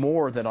do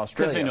more than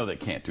Australia. Because they know they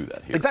can't do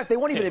that here. In fact, they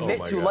won't even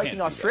admit to liking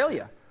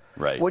Australia.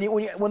 Right.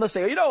 When they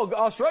say,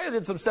 Australia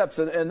did some steps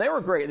and they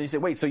were great, and you say,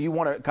 wait, so you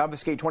want to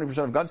confiscate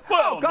 20% of guns?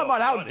 Well, come on,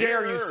 how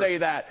dare you say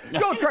that?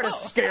 Don't try to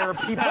scare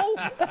people.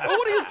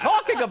 What are you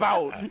talking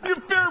about? You're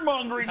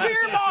fear-mongering.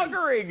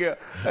 Fear-mongering.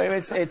 I mean,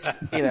 it's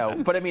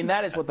but I mean,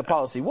 that is what the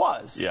policy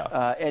was.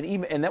 Yeah.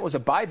 And that was a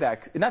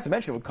buyback. Not to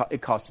mention,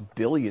 it costs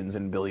billions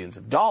and billions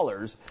of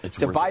dollars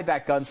to buy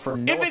back guns for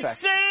no effect. If it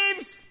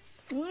saves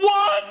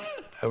one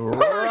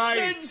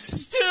person,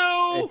 Stu,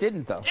 it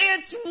didn't, though.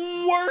 It's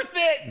worth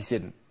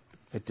it.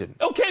 It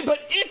didn't. Okay, but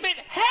if it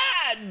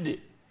had,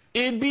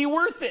 it'd be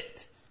worth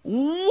it.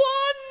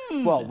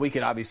 One! Well, we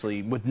could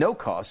obviously, with no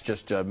cost,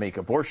 just make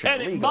abortion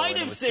illegal. And it might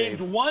have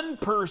saved one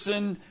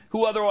person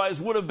who otherwise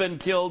would have been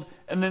killed,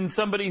 and then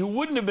somebody who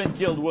wouldn't have been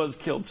killed was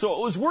killed. So it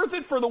was worth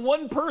it for the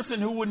one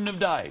person who wouldn't have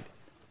died.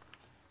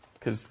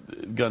 Because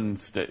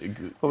guns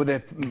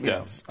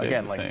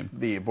again, like same.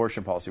 The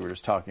abortion policy we were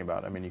just talking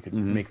about. I mean, you could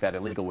make that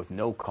illegal with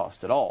no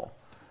cost at all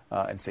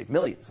and save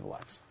millions of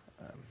lives.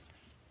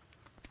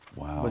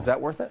 Wow. Was that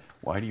worth it?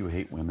 Why do you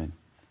hate women?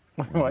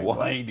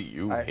 Why do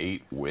you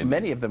hate women?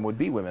 Many of them would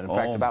be women. In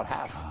fact, about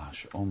half.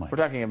 Gosh, oh my! We're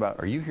talking about.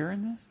 Are you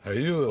hearing this? Are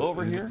you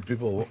over here?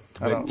 People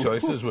make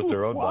choices with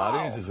their own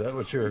bodies. Is that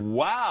what you're?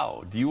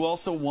 Wow. Do you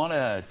also want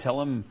to tell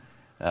them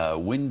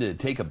when to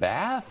take a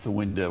bath,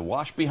 when to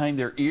wash behind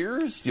their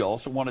ears? Do you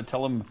also want to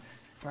tell them,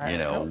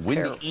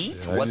 when to eat?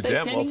 Yeah, what they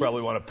damn can well eat?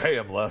 probably want to pay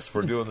them less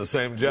for doing the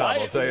same job.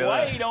 I'll tell you that.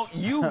 Why don't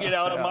you get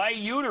out of my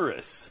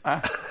uterus?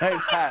 Hey,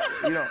 Pat,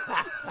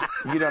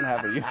 you don't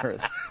have a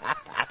uterus.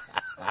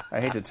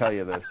 I hate to tell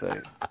you this.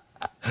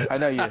 I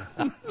know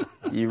you.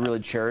 You really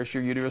cherish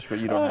your uterus, but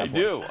you don't have I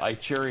do. I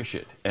cherish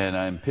it, and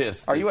I'm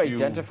pissed. Are you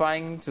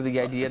identifying to the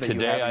idea that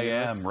today you have a I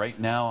uterus? am. Right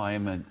now,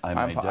 I'm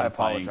identifying. I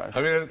apologize.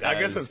 I mean, I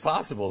guess it's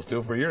possible,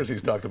 Stu. For years,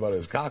 he's talked about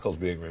his cockles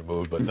being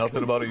removed, but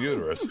nothing about a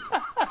uterus.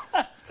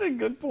 That's a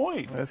good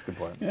point. That's a good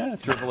point. Yeah,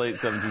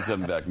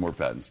 888-727 back. More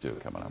patents too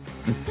coming up.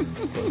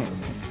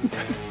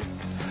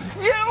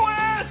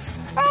 U.S.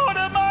 out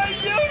of my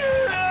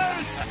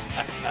uterus.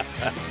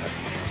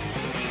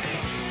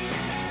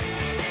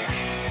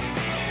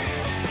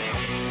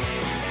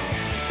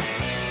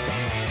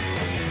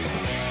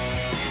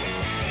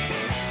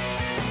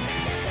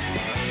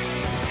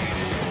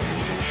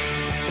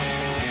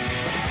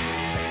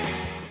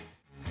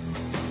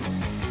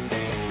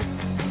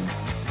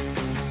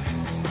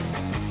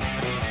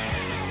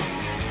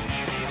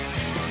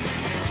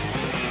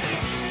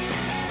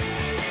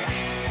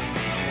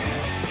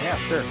 Yeah,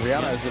 sure.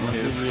 Rihanna is in the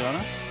news.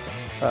 Rihanna?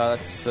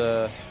 That's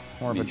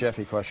more of a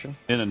Jeffy question.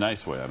 In a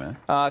nice way, I mean.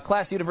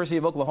 Class University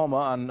of Oklahoma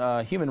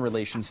on human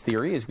relations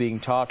theory is being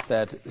taught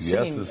that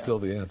singing... Yes is still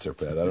the answer,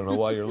 Pat. I don't know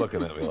why you're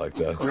looking at me like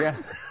that.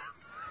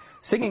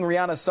 Singing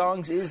Rihanna's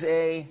songs is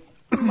a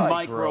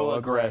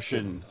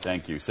microaggression.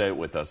 Thank you. Say it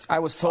with us. I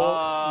was told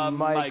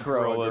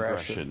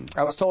microaggression.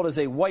 I was told as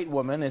a white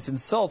woman it's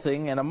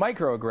insulting and a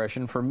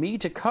microaggression for me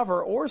to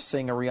cover or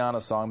sing a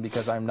Rihanna song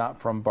because I'm not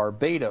from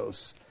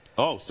Barbados.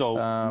 Oh, so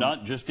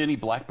not just any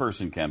black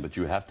person can, but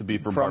you have to be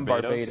from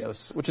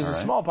Barbados, which is a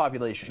small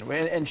population.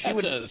 And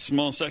That's a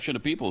small section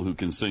of people who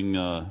can sing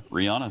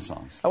Rihanna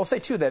songs. I will say,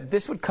 too, that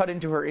this would cut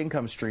into her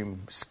income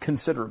stream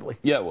considerably.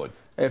 Yeah, it would.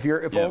 If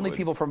only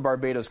people from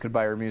Barbados could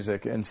buy her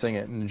music and sing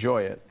it and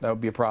enjoy it, that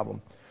would be a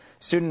problem.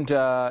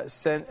 The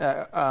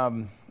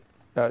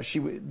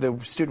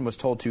student was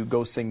told to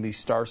go sing the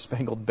Star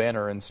Spangled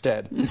Banner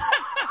instead.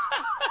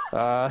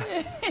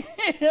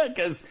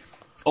 Because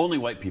only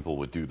white people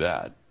would do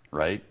that,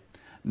 right?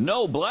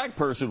 No black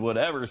person would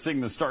ever sing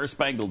the Star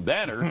Spangled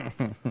Banner.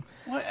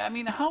 I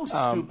mean, how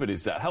stupid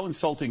is that? How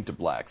insulting to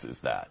blacks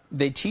is that?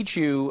 They teach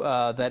you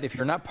that if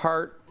you're not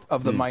part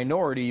of the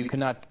minority, you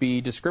cannot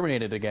be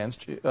discriminated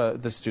against,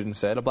 the student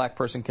said. A black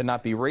person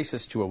cannot be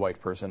racist to a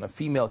white person. A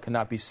female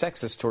cannot be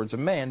sexist towards a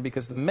man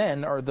because the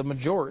men are the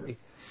majority.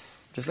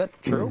 Is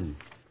that true?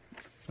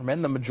 Are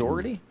men the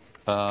majority?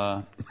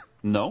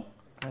 No.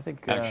 I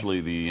think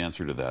actually the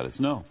answer to that is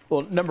no.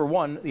 Well, number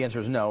one, the answer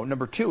is no.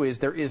 Number two is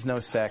there is no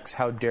sex.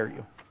 How dare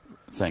you?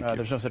 Thank you.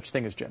 There's no such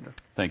thing as gender.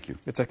 Thank you.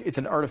 It's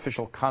an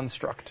artificial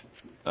construct.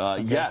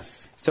 Okay?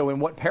 Yes. So in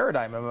what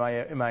paradigm am I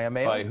a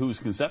male? By whose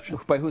conception?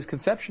 By whose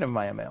conception am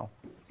I a male?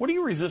 What are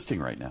you resisting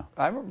right now?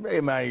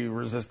 Am I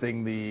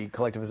resisting the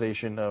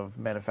collectivization of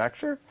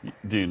manufacture?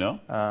 Do you know?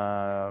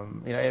 I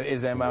the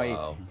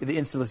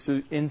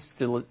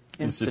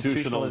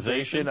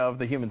institutionalization of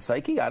the human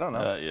psyche? I don't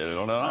know. You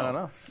don't know. I don't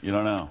know. You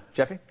don't know.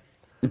 Jeffy?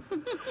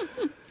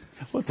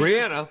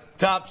 Rihanna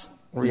tops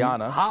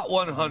Rihanna. Hot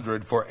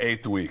 100 for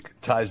 8th week.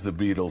 Ties the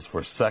Beatles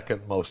for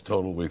second most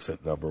total weeks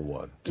at number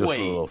 1. Just a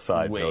little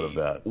side note of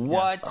that.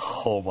 What?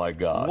 Oh, my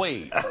God.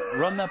 Wait.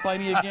 Run that by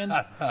me again?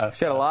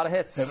 She had a lot of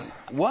hits.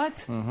 What?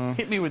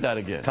 Hit me with that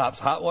again. Tops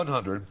Hot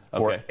 100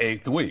 for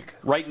 8th week.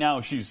 Right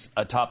now, she's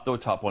atop the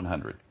top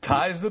 100.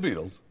 Ties the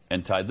Beatles.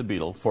 And tied the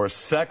Beatles. For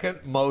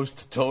second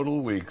most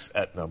total weeks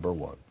at number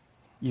 1.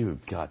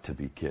 You've got to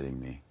be kidding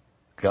me.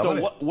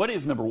 So what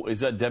is number 1? Is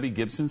that Debbie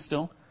Gibson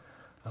still?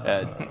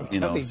 At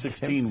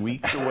 16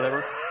 weeks or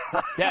whatever.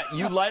 Yeah,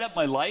 You Light Up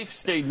My Life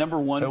stayed number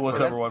 1. It was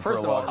number 1 for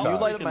a long time.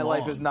 You Light Up My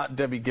Life is not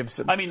Debbie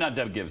Gibson. I mean, not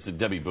Debbie Gibson,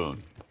 Debbie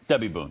Boone.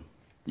 Debbie Boone.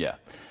 Yeah.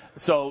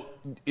 So,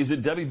 is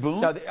it Debbie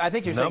Boone? No, I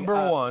think you're saying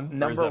number one.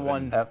 Number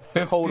 1 at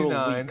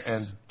 59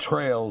 and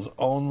trails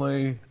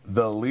only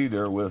the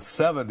leader with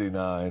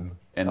 79.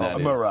 And that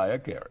is Mariah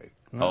Carey.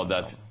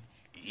 That's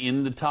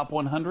in the top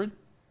 100?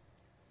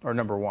 Or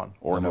number 1.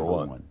 Or number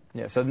 1.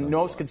 Yeah, so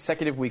most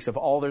consecutive weeks of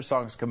all their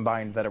songs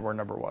combined that were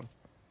number 1.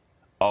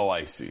 Oh,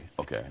 I see.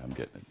 Okay, I'm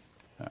getting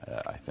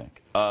it, I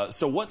think.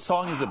 So what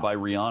song is it by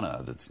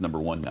Rihanna that's number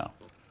 1 now?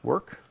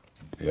 Work?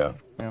 Yeah.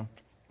 Yeah.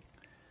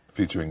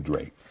 Featuring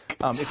Drake.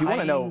 If you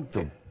want to know...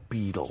 the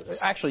Beatles.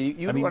 Actually,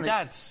 you'd be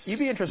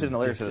interested in the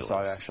lyrics of the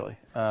song, actually.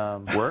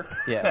 Work?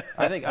 Yeah.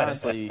 I think,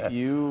 honestly,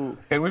 you...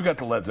 And we've got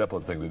the Led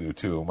Zeppelin thing to do,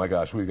 too. My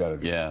gosh, we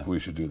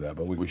should do that.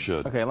 But we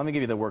should. Okay, let me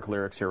give you the Work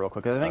lyrics here real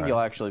quick. I think you'll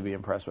actually be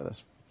impressed with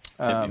this.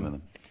 Hit me with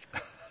them.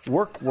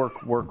 Work,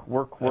 work, work,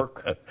 work,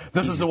 work.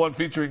 This is the one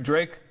featuring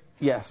Drake?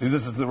 Yes.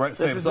 This is the same song,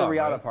 This is the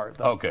Rihanna part,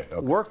 though. Okay.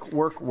 Work,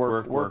 work,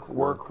 work, work,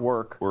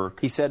 work, work.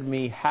 He said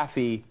me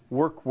happy.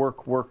 Work,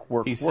 work, work,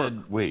 work, He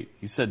said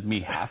me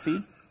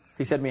happy?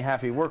 He said me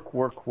happy. Work,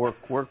 work,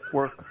 work, work,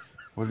 work.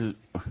 What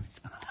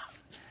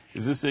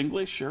is this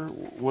English or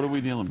what are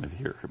we dealing with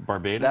here?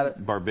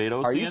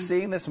 Barbados? Are you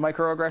seeing this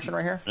microaggression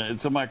right here?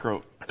 It's a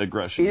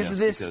microaggression. Is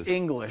this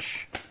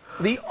English?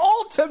 The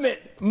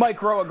ultimate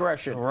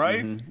microaggression.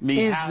 Right?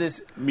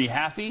 Mm-hmm. Me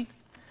happy?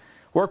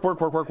 Work, work,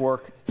 work, work,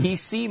 work. He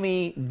see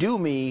me, do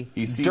me.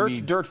 Dirt.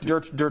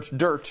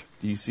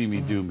 You see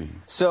me, do me.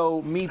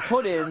 So me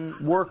put in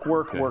work,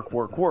 work, work,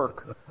 work,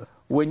 work.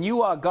 When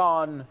you are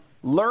gone,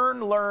 learn.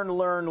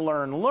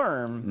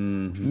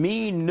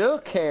 Me no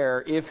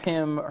care if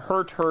him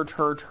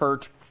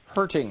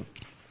hurting.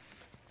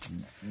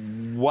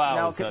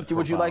 Wow. Now,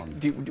 would you like?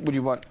 Would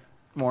you want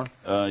more?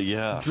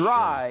 Yeah.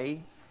 Dry.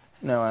 Sure.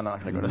 No, I'm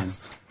not going to go to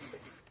this.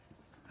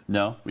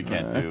 No, we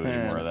can't do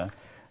any more of that.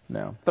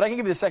 No, but I can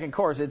give you the second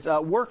chorus. It's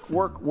work.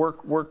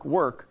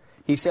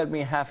 He said me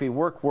happy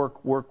work.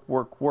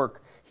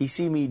 He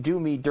see me do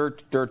me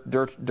dirt.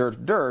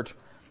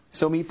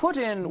 So me put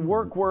in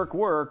work.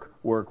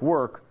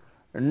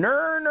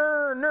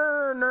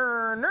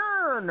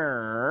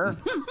 Ner.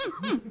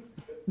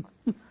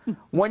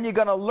 When you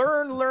gonna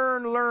learn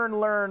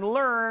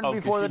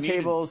before the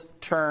tables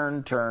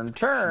turn.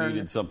 She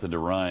needed something to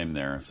rhyme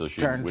there, so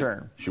she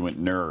turn. She went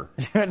ner.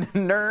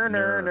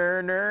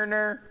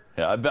 ner.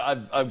 Yeah,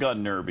 I've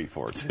gotten ner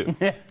before too.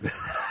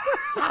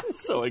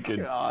 so I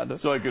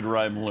could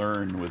rhyme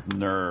learn with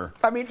ner.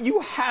 I mean,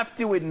 you have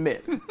to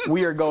admit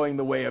we are going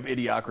the way of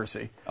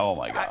idiocracy. Oh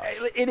my gosh.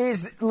 It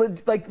is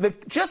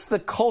like just the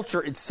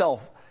culture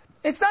itself.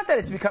 It's not that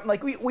it's become,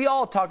 like, we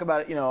all talk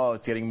about it,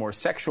 it's getting more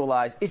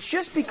sexualized. It's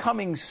just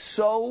becoming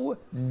so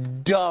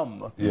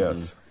dumb.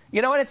 Yes.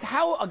 And it's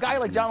how a guy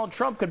like Donald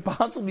Trump could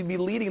possibly be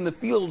leading the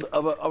field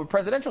of a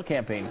presidential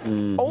campaign.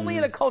 Mm-hmm. Only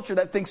in a culture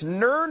that thinks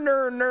ner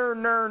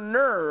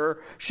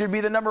should be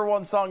the number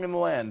one song in the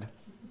land.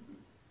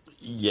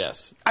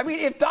 Yes. I mean,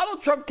 if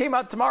Donald Trump came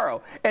out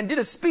tomorrow and did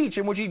a speech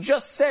in which he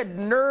just said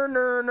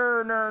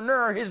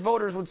ner, his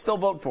voters would still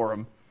vote for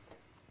him.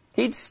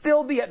 He'd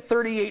still be at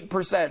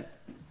 38%.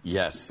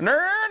 Yes. Winning.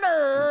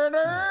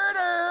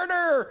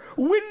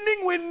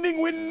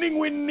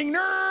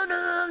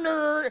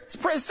 It's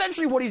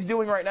essentially what he's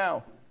doing right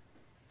now.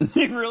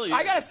 He really is.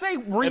 I gotta say,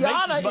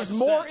 Rihanna is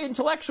more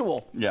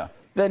intellectual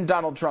than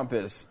Donald Trump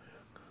is.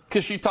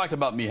 Because she talked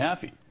about me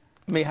happy.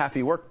 Me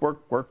happy, work.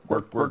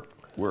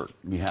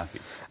 Me happy.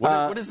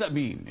 What does that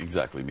mean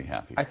exactly, me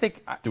happy? I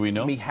think. Do we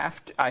know? Me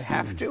have to. I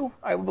have to.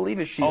 I believe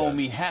it's she's. Oh,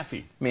 me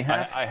happy. Me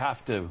happy. I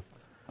have to.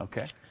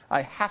 Okay.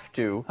 I have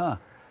to. Huh.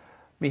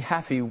 Me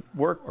happy,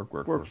 work.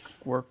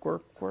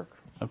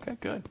 Okay,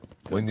 good.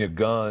 When you're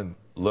gone,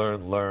 learn,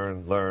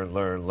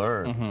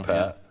 Mm-hmm.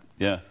 Pat.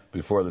 Yeah.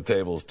 Before the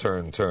tables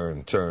turn.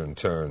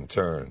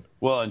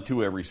 Well, and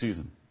two every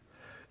season.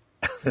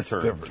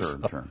 Turn.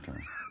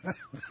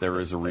 There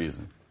is a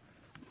reason.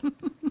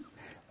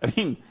 I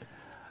mean,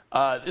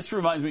 this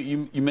reminds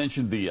me. You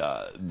mentioned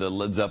the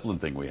Led Zeppelin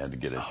thing we had to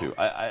get into.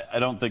 I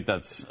don't think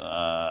that's.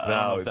 I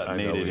don't know if that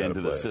made it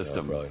into the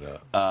system. No, probably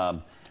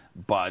not.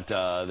 But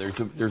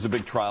there's a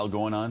big trial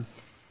going on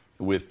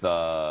with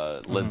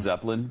Led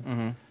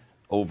Zeppelin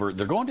over.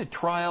 They're going to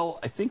trial.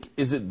 I think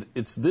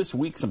it's this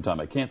week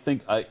sometime. I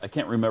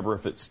can't remember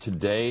if it's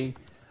today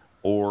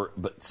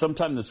but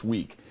sometime this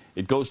week.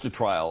 It goes to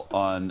trial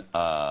on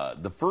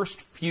the first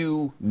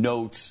few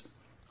notes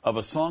of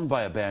a song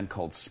by a band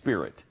called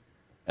Spirit,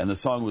 and the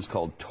song was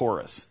called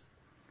Taurus.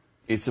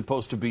 It's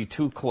supposed to be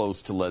too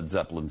close to Led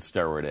Zeppelin's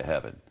Stairway to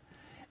Heaven,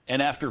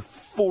 and after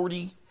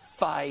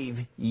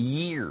 45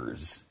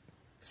 years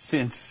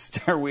since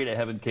Stairway to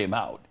Heaven came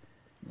out,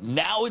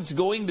 now it's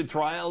going to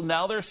trial.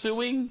 Now they're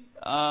suing.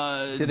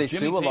 Did they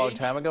sue a long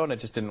time ago and it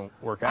just didn't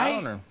work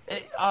out?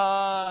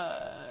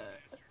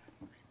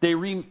 They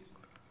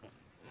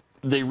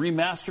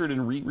remastered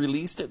and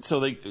re-released it.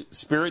 So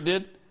Spirit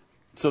did.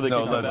 So they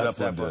Led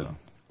Zeppelin did.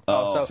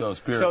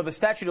 So the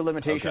statute of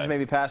limitations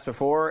maybe passed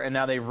before, and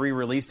now they've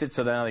re-released it,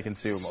 so now they can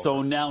sue them.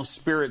 So now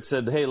Spirit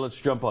said, "Hey,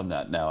 let's jump on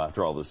that now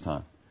after all this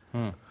time."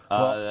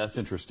 That's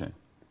interesting.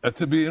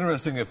 It'd be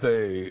interesting if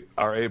they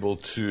are able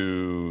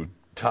to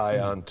tie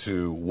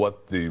onto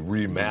what the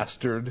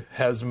remastered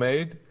has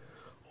made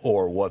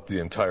or what the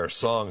entire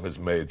song has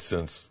made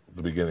since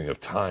the beginning of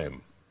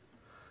time.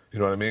 You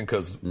know what I mean?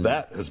 Because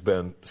that has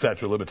been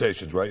statute of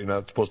limitations, right? You're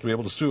not supposed to be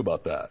able to sue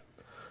about that.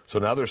 So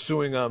now they're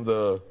suing on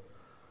the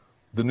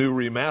new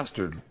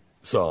remastered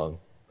song.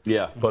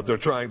 Yeah. But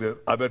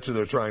I bet you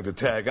they're trying to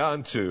tag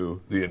on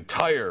to the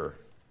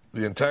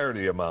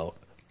entirety amount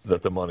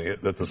that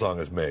the song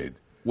has made.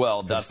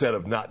 Well, instead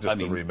of not just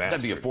the remaster.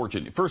 That'd be a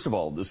fortune. First of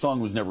all, the song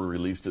was never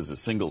released as a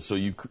single, so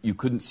you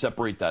couldn't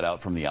separate that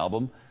out from the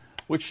album,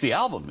 which the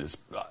album is.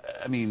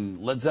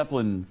 Led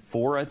Zeppelin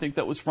 4, I think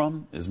that was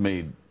from, is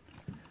made.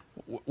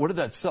 What did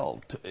that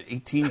sell?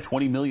 18,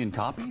 20 million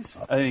copies?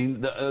 I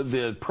mean,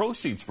 the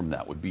proceeds from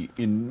that would be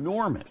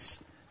enormous.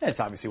 It's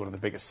obviously one of the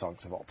biggest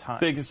songs of all time.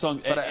 Biggest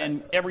song,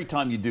 and every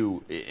time you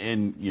do,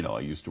 and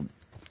I used to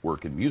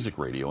work in music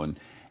radio, and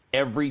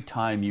every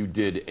time we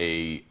did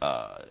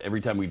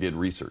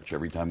research,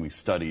 every time we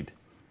studied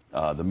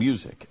the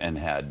music and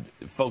had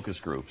focus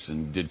groups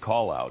and did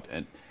call out,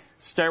 and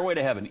Stairway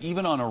to Heaven,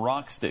 even on a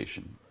rock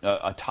station,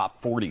 a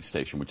top 40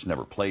 station, which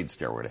never played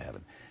Stairway to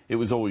Heaven, it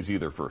was always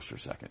either first or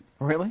second.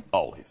 Really?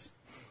 Always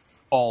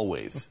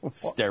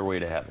Stairway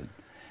to Heaven.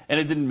 And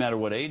it didn't matter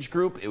what age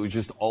group, it was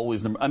just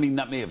always number. I mean,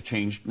 that may have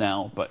changed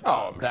now, but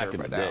back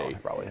in the day,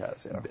 it probably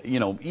has.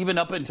 Yeah. Even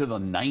up into the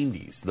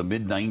 90s, the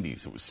mid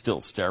 90s, it was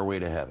still Stairway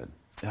to Heaven.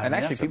 And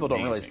actually, people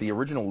don't realize the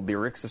original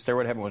lyrics of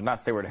Stairway to Heaven was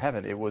not Stairway to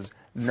Heaven. It was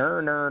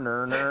ner, ner,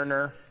 ner, ner,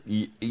 ner.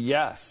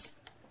 Yes.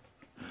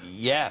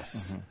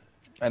 Yes.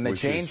 And they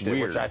changed it,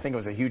 which I think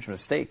was a huge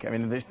mistake. I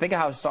mean, think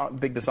of how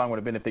big the song would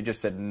have been if they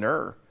just said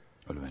ner.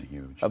 Would have been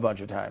huge. A bunch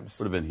of times.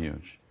 Would have been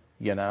huge.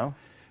 You know?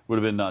 Would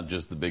have been not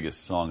just the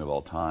biggest song of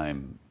all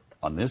time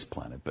on this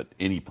planet, but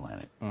any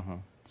planet.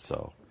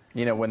 So,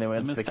 you know, when they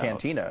went to the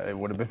Cantina, it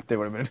would have been. They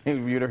would have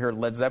been. You'd have heard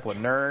Led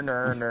Zeppelin, ner,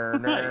 ner, ner,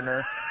 ner,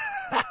 ner.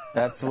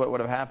 That's what would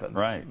have happened.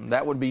 Right.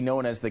 That would be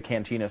known as the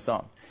Cantina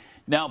song.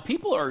 Now,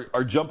 people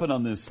are jumping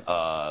on this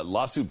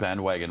lawsuit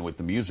bandwagon with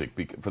the music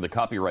for the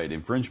copyright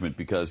infringement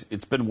because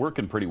it's been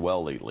working pretty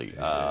well lately.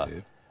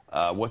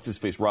 What's his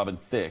face? Robin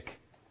Thicke,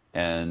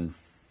 and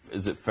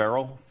is it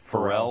Pharrell?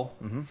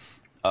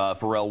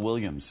 Pharrell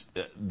Williams.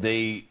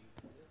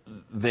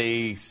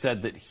 They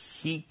said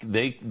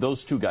that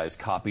those two guys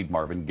copied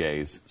Marvin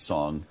Gaye's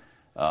song.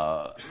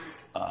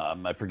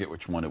 I forget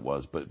which one it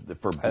was, but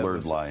for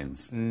Blurred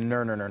Lines.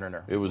 No.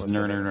 It was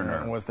no.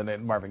 It was the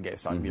Marvin Gaye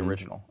song, the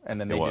original, and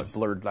then they did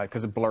Blurred Lines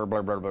because blur.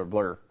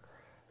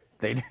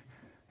 It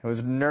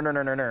was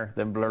no.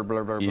 Then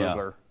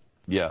blur.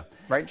 Yeah.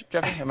 Right,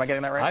 Jeffy? Am I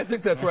getting that right? I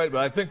think that's right, but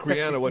I think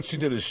Rihanna, what she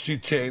did is she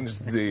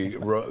changed the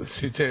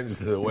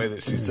way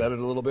that she said it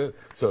a little bit,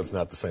 so it's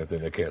not the same thing.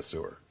 They can't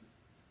sue her.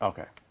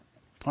 Okay.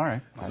 All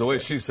right. The way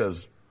she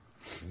says,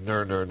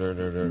 ner,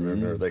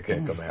 they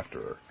can't come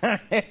after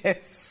her.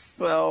 It's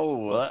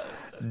so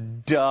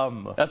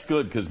dumb. That's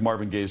good because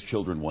Marvin Gaye's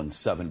children won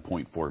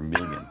 $7.4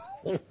 million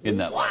in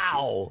that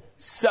lawsuit.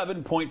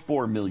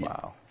 7.4 million.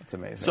 Wow, that's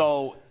amazing.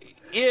 So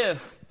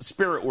if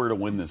Spirit were to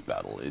win this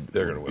battle,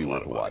 they're going to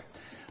win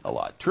a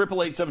lot.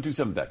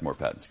 888-727 back. More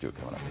Pat and Stu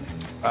coming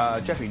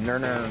up. Jeffy,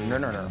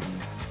 ner.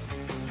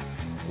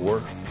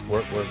 Work.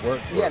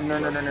 Yeah, ner.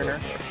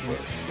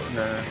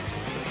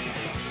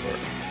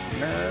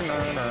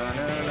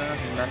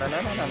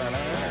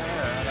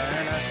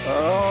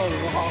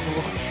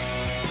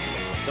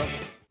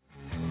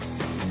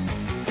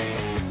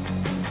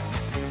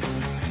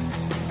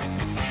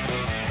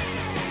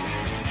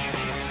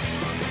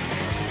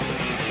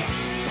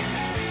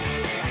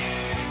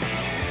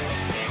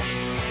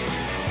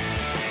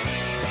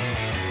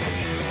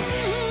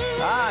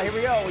 Here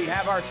we go. We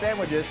have our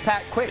sandwiches.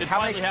 Pat, quick. It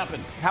finally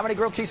happened. How many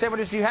grilled cheese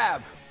sandwiches do you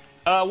have?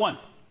 One.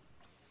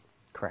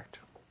 Correct.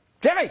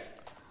 Jimmy!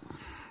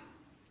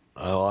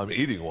 Oh, I'm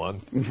eating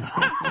one.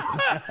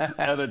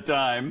 At a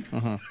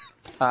time.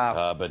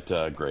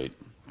 But great.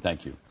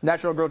 Thank you.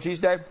 National Grilled Cheese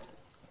Day.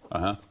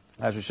 Uh-huh.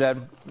 As we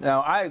said.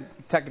 Now, I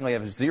technically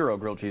have 0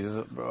 grilled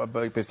cheeses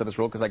based on this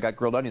rule because I got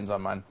grilled onions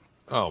on mine.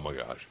 Oh, my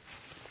gosh.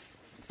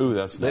 Ooh,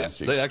 that's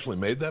nasty. They actually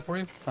made that for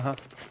you? Uh-huh.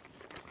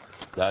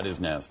 That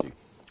is nasty.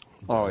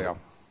 Oh, yeah.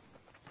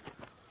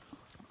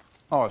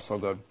 Oh, it's so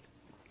good.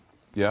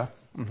 Yeah?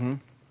 Mm-hmm.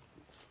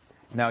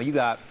 Now, you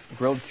got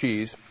grilled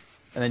cheese,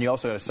 and then you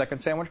also got a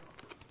second sandwich?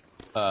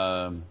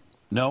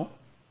 No.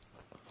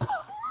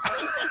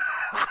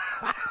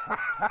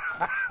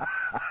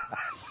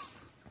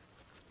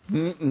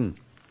 Mm-mm.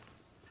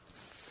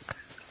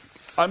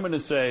 I'm going to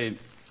say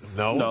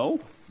no. No.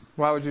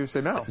 Why would you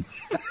say no?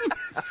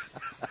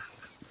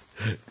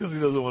 Because he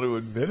doesn't want to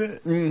admit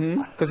it.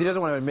 Because he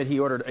doesn't want to admit he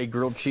ordered a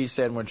grilled cheese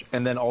sandwich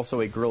and then also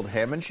a grilled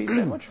ham and cheese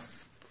sandwich?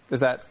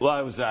 Is that... Well,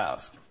 I was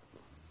asked,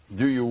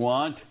 do you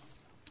want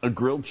a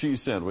grilled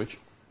cheese sandwich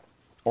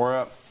or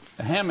a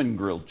ham and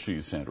grilled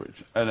cheese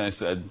sandwich? And I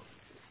said,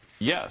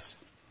 yes.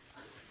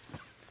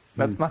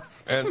 That's not...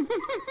 And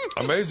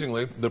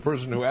amazingly, the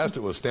person who asked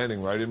it was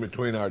standing right in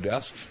between our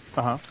desks.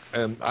 Uh-huh.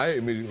 And I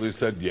immediately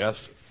said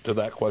yes to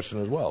that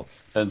question as well.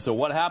 And so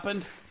what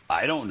happened?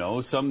 I don't know,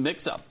 some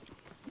mix-up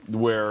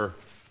where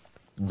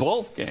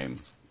both came.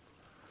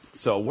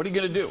 So what are you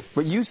going to do?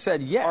 But you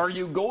said yes. Are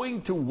you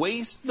going to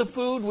waste the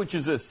food, which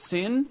is a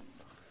sin?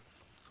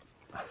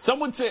 Some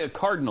would say a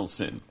cardinal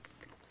sin,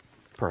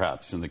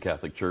 perhaps, in the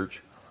Catholic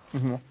Church.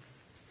 Mm-hmm.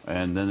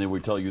 And then they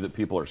would tell you that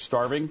people are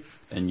starving,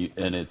 and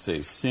it's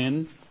a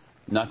sin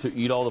not to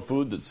eat all the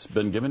food that's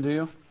been given to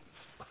you.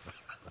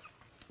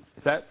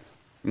 Is that?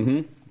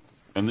 Mm-hmm.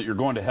 And that you're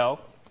going to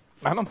hell.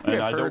 I don't think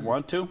and I've I heard... don't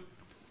want to.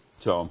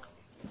 So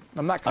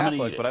I'm not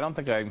Catholic, but I don't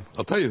think I...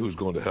 I'll tell you who's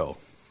going to hell.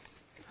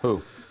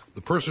 Who?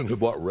 The person who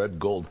bought Red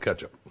Gold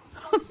ketchup.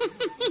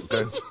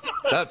 Okay?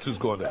 That's who's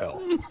going to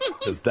hell,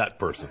 is that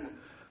person.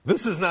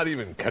 This is not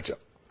even ketchup.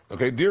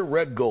 Okay? Dear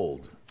Red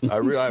Gold,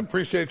 I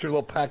appreciate your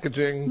little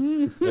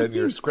packaging and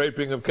your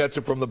scraping of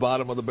ketchup from the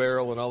bottom of the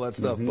barrel and all that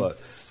stuff, but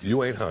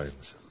you ain't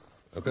Heinz.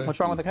 Okay? What's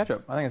wrong with the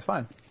ketchup? I think it's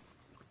fine.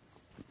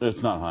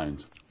 It's not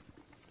Heinz.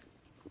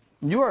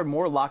 You are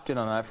more locked in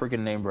on that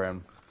freaking name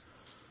brand.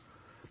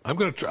 I'm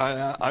going to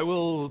try. I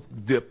will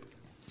dip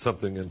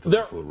something into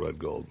this little Red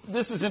Gold.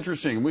 This is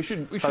interesting. We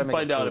should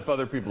find out if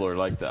other people are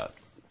like that.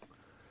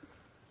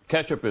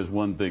 Ketchup is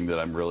one thing that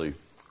I'm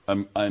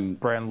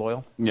brand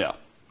loyal. Yeah,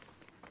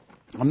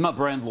 I'm not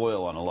brand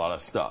loyal on a lot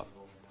of stuff.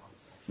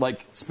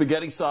 Like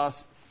spaghetti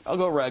sauce, I'll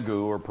go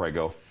Ragu or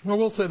Prego. Well,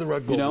 we'll say the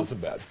Red Gold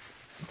isn't bad.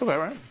 It's okay,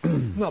 right?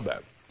 Not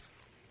bad.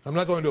 I'm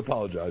not going to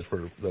apologize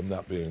for them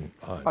not being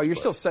Heinz. Oh, you're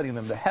still sending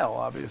them to hell,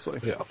 obviously.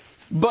 Yeah.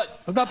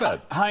 But not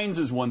bad. Heinz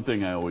is one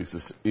thing I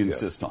always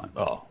insist on.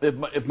 Oh.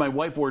 If my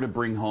wife were to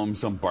bring home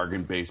some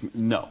bargain basement,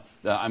 no.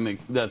 I mean,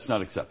 that's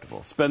not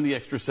acceptable. Spend the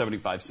extra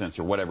 75 cents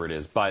or whatever it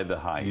is. Buy the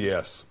Heinz.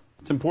 Yes.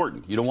 It's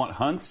important. You don't want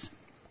Hunt's.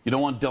 You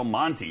don't want Del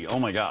Monte. Oh,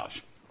 my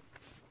gosh.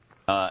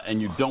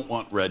 And you don't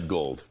want Red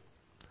Gold.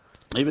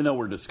 Even though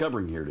we're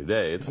discovering here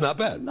today, it's not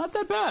bad. Not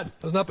that bad.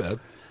 It's not bad.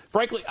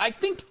 Frankly, I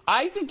think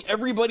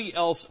everybody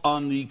else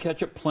on the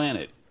ketchup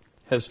planet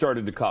has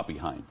started to copy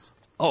Heinz.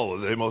 Oh,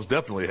 they most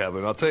definitely have.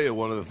 And I'll tell you,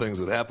 one of the things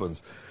that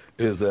happens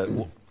is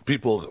that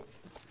people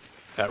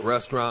at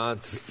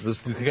restaurants,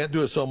 you can't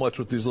do it so much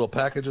with these little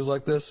packages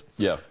like this.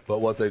 Yeah. But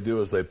what they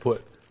do is they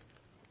put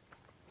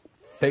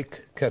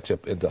fake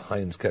ketchup into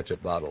Heinz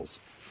ketchup bottles.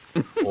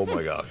 Oh,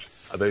 my gosh.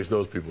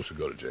 Those people should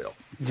go to jail.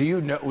 Do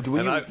you know? Do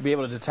we be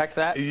able to detect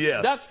that?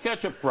 Yes. That's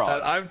ketchup fraud.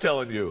 And I'm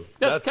telling you.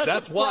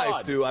 That's why,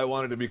 fraud. Stu, I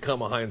wanted to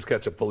become a Heinz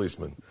ketchup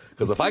policeman.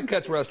 Because if I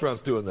catch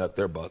restaurants doing that,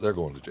 they're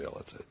going to jail.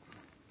 That's it.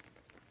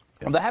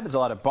 Well, that happens a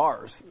lot at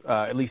bars.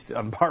 At least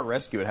on Bar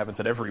Rescue, it happens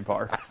at every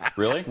bar.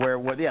 Really? Where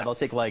they'll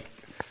take like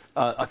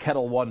a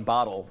Kettle One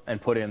bottle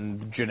and put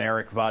in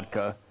generic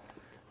vodka,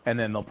 and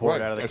then they'll pour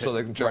it out of the so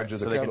they can charge you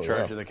the so Kettle, they can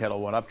charge you the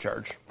Kettle One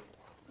upcharge.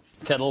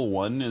 Kettle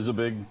One is a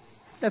big...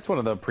 That's one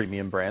of the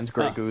premium brands.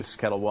 Grey Goose,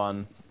 Kettle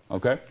One.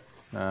 Okay.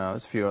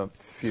 There's a few.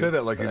 Say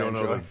that like you don't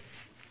know the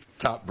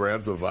top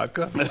brands of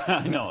vodka.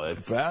 I know,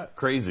 it's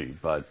crazy,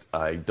 but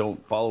I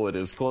don't follow it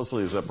as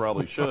closely as I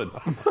probably should.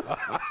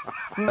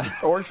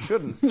 Or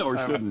shouldn't. Or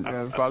shouldn't.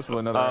 Yeah, that's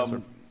possibly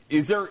another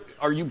answer.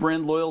 Are you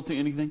brand loyal to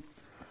anything?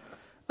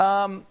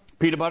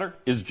 Peanut butter?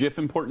 Is Jif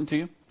important to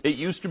you? It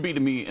used to be to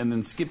me, and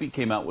then Skippy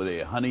came out with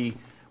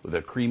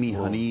a creamy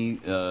honey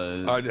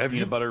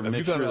peanut butter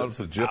mixture. Have you gone off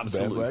the Jif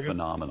Absolutely bandwagon?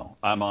 Phenomenal.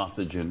 I'm off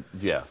the Jif.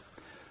 Yeah.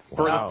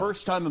 For the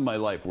first time in my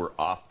life, we're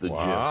off the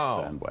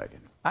Jif bandwagon.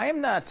 I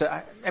am not.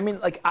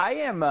 I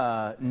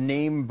am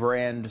name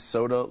brand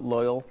soda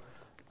loyal.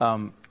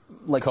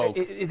 Coke.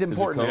 It's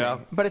important,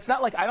 Coke? but it's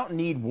not like I don't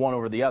need one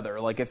over the other.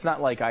 Like it's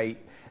not like I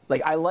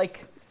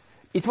like.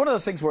 It's one of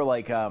those things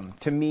where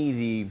to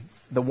me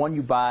the one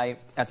you buy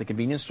at the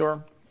convenience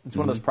store, it's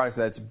one of those products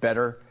that's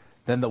better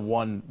than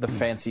the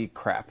fancy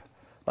crap.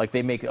 Like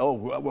they make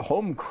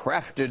home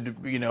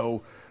crafted,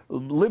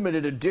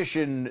 limited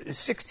edition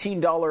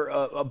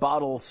 $16 a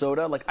bottle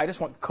soda. Like I just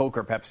want Coke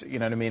or Pepsi. You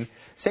know what I mean?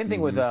 Same thing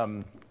with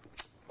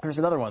there's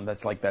another one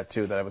that's like that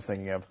too that I was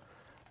thinking of.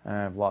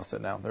 I've lost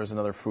it now. There's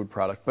another food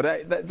product,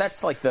 but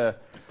that's like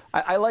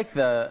I like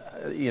the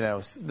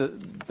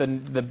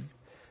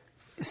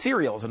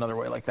cereals another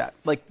way like that.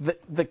 Like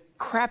the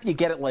crap you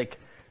get at like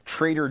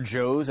Trader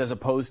Joe's as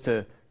opposed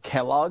to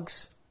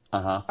Kellogg's.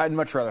 I'd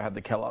much rather have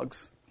the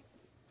Kellogg's.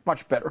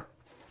 Much better.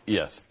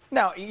 Yes.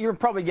 Now, you're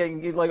probably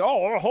getting like,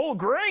 whole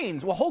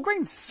grains. Well, whole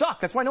grains suck.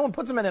 That's why no one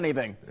puts them in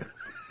anything.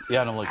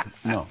 Yeah, I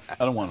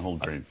don't want whole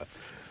grain.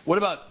 What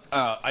about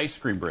ice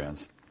cream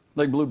brands?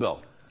 Like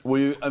Bluebell.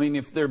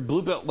 If they're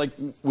Bluebell, like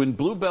when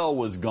Bluebell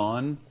was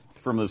gone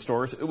from the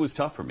stores, it was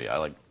tough for me.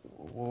 I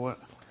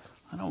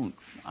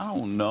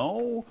don't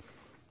know.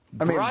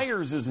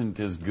 Breyers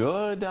isn't as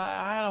good.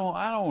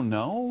 I don't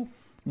know.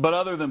 But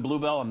other than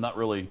Bluebell, I'm not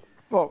really.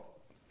 Well,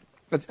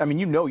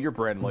 you're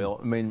brand loyal.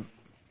 I mean,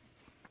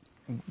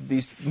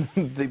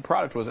 the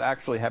product was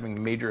actually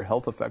having major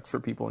health effects for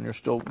people, and you're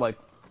still like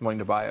wanting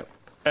to buy it.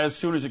 As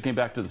soon as it came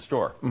back to the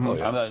store,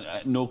 I'm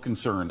no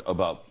concern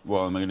about.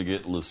 Well, am I going to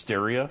get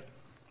Listeria?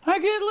 I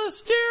get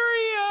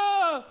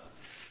Listeria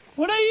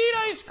when I eat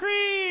ice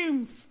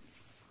cream.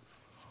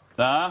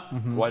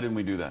 Why didn't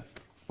we do that?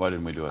 Why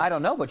didn't we do it? I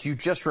don't know, but you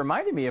just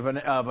reminded me of an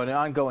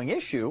ongoing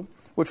issue.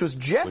 Which was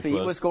Jeffy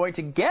was going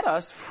to get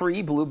us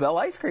free Bluebell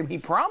ice cream. He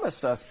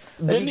promised us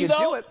that he could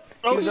do it.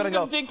 He was going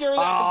to take care of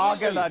that. I'll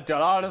get that done.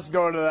 I'll just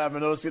go to them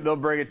and they'll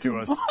bring it to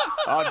us.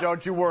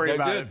 Don't you worry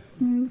about it.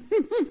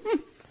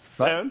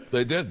 And?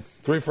 They did.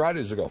 3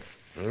 Fridays ago.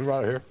 They were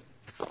out of here.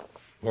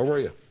 Where were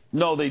you?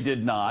 No, they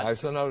did not. I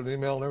sent out an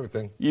email and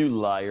everything. You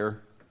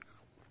liar.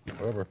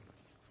 Whatever.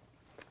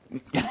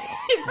 You're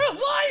a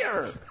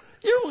liar.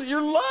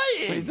 You're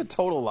lying. He's a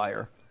total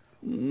liar.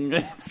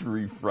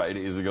 3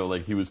 Fridays ago,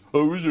 like he was, I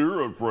was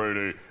here on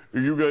Friday.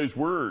 You guys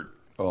weren't.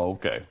 Oh,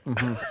 okay.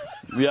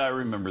 Yeah, I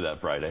remember that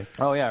Friday.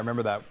 Oh, yeah, I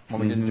remember that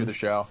when we didn't do the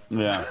show.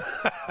 Yeah.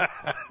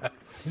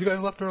 You guys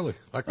left early.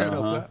 I can't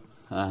help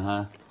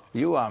that.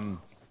 You are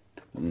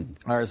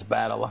as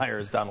bad a liar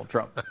as Donald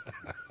Trump,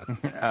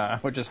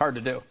 which is hard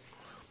to do.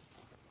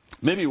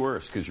 Maybe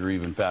worse because you're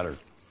even fatter.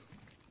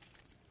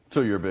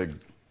 So you're a big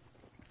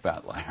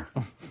fat liar.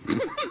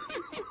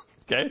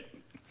 Okay?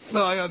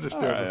 No, I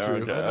understand.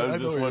 Okay. I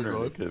was just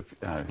wondering if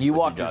you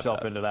walked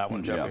yourself into that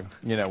one, Jeffy.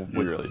 Yeah. You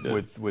really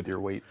did. With your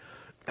weight.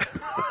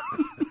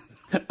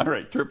 All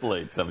right,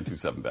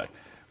 888-727-BECK.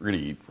 We're going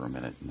to eat for a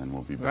minute, and then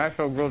we'll be back.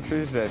 Nashville Grilled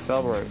Cheese Day.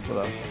 Celebrate with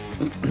us.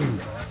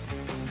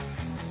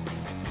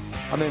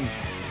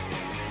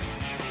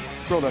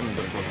 Grilled onion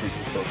grilled cheese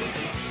is still good.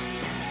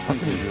 How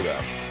can you do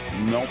that?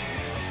 Nope.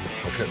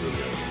 I can't do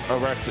that.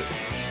 Arrest it.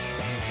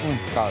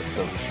 God, it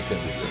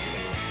can't be good.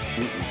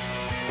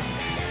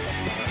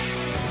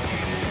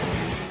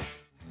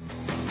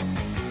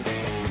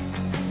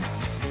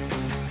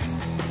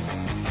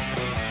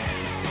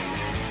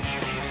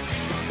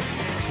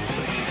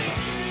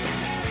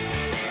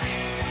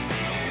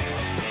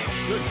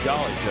 Good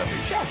golly,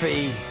 Jeffy.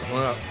 Sheffy.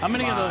 How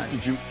many of those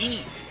did you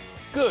eat?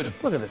 Good.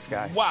 Look at this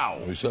guy. Wow.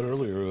 We said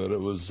earlier that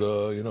it was,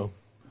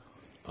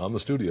 on the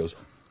studios.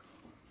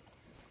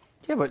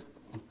 Yeah, but,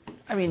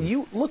 I mean,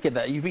 you look at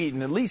that. You've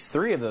eaten at least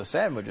 3 of those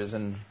sandwiches,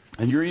 and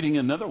you're eating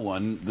another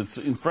one that's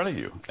in front of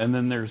you. And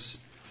then there's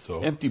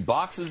empty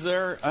boxes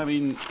there. I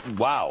mean,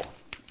 wow.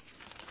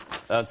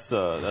 That's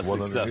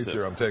one excessive.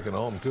 Here I'm taking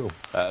home, too.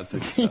 That's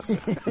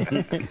excessive.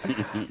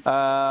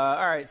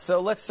 all right,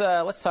 so let's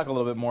talk a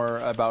little bit more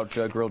about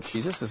grilled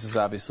cheeses. This is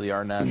obviously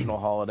our national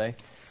holiday.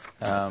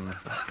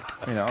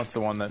 It's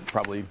the one that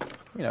probably,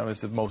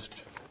 is the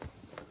most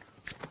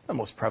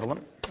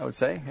prevalent, I would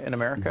say, in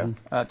America.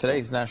 Today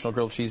is National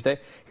Grilled Cheese Day.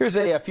 Here's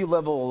a few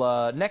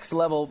next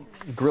level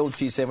grilled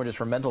cheese sandwiches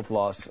from Mental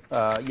Floss.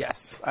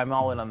 Yes, I'm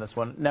all in on this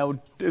one. Now,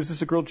 is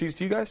this a grilled cheese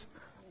to you guys?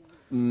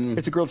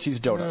 It's a grilled cheese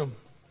donut.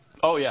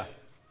 Oh, yeah.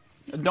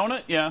 A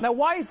donut, yeah. Now,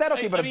 why is that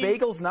okay, but a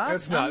bagel's not?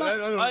 It's not.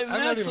 I'm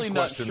actually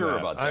not sure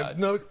about that.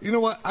 No, you know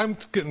what? I'm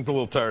getting a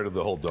little tired of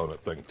the whole donut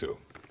thing, too.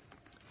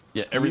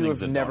 Yeah,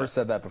 everything's You have never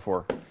said that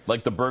before.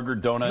 Like the burger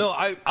donut? No,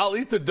 I'll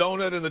eat the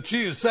donut and the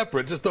cheese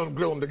separate. Just don't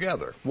grill them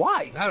together.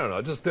 Why? I don't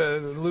know. Just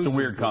loses. It's a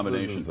weird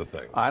combination. Loses the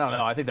thing. I don't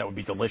know. I think that would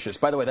be delicious.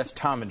 By the way, that's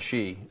Tom and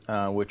She,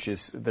 which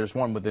is there's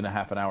one within a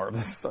half an hour of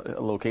this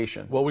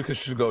location. Well, we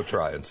should go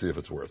try and see if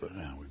it's worth it.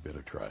 Yeah, we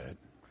better try it.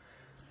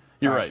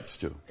 You're right,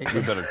 Stu. We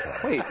better try.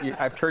 Wait,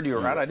 I've turned you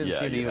around. I didn't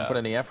seem to even put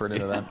any effort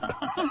into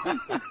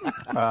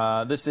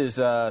that. This is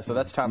so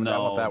that's Tom and I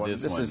want that one.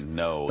 This is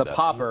the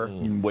Popper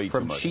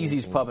from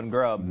Cheesy's Pub and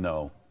Grub.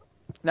 No.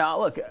 Now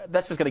look,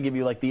 that's just going to give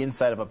you like the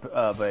inside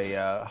of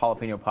a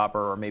jalapeno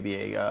popper or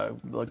maybe a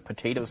like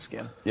potato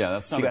skin. Yeah,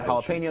 that's so not. You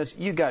got jalapenos,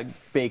 you got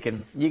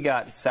bacon, you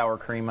got sour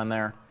cream on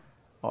there.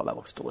 Oh, that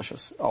looks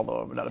delicious. Although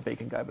I'm not a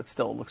bacon guy, but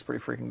still, it looks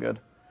pretty freaking good.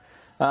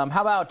 How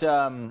about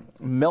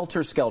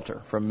Melter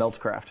Skelter from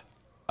Meltcraft?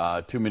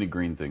 Too many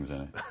green things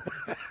in it.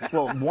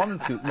 Well, one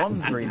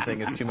green thing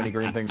is too many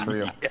green things for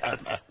you.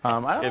 Yes.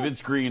 If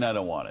it's green, I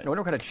don't want it. I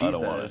wonder what kind of cheese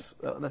that is.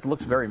 That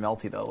looks very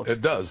melty, though. It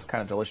does.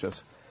 Kind of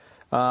delicious.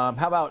 How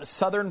about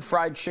Southern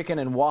Fried Chicken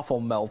and Waffle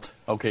Melt?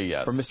 Okay,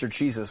 yes. From Mr.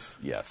 Cheese's.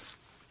 Yes.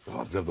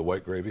 Oh, does it have the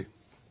white gravy?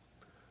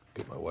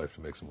 Get my wife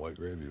to make some white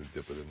gravy and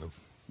dip it in them.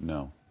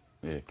 No.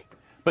 Ick.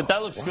 But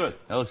that looks good.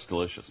 That looks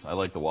delicious. I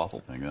like the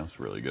waffle thing. That's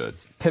really good.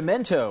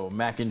 Pimento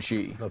mac and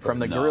cheese from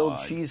the Grilled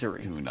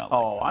Cheesery. I do not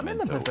like I'm in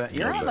the pimento.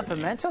 You're on the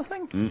pimento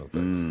thing?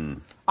 No,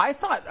 I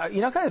thought,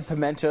 kind of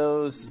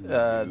pimentos,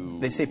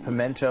 they say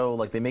pimento,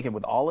 like they make it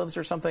with olives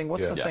or something.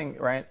 What's the thing,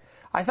 right?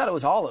 I thought it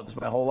was olives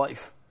my whole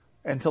life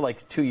until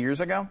like 2 years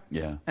ago.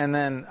 Yeah. And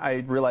then I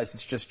realized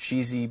it's just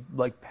cheesy,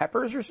 like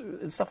peppers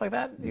and stuff like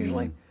that,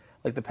 usually.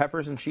 Like the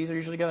peppers and cheese are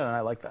usually good, and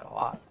I like that a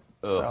lot.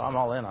 So I'm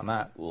all in on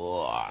that.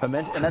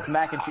 Pimento, and that's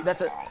mac and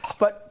cheese.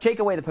 But take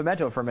away the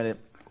pimento for a minute.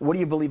 What do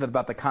you believe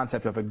about the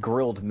concept of a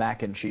grilled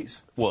mac and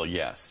cheese? Well,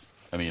 yes.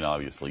 I mean,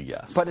 obviously,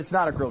 yes. But it's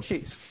not a grilled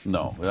cheese.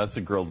 No, that's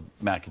a grilled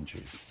mac and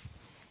cheese.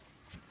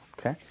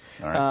 Okay.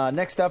 All right.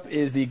 Next up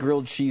is the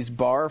grilled cheese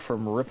bar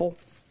from Ripple.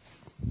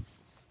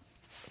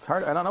 It's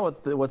hard. I don't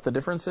know what the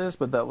difference is,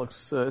 but that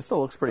looks it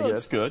still looks pretty good.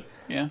 Looks good.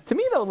 Yeah. To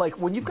me though, like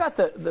when you've got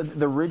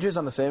the ridges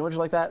on the sandwich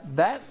like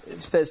that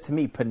says to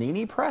me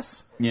panini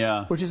press.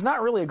 Yeah. Which is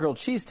not really a grilled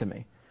cheese to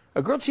me.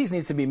 A grilled cheese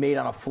needs to be made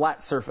on a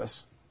flat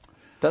surface,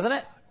 doesn't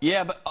it?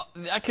 Yeah, but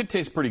that could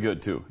taste pretty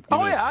good too.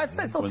 Oh yeah, it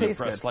still tastes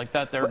pressed good. Like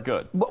that, they're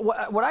good. But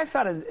what I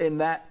found in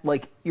that,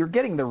 like you're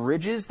getting the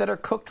ridges that are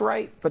cooked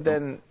right, but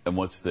then. And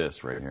what's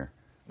this right here?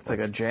 It's like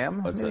a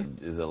jam. Is it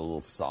a little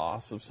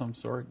sauce of some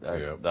sort?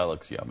 That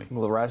looks yummy. A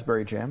little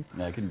raspberry jam.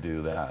 I can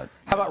do that.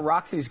 How about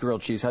Roxy's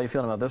grilled cheese? How are you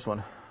feeling about this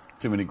one?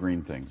 Too many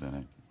green things in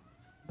it.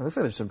 It looks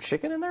like there's some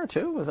chicken in there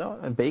too.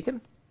 And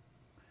bacon?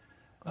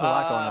 There's a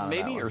lot going on.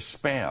 Maybe or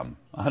spam.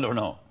 I don't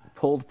know.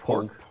 Pulled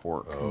pork.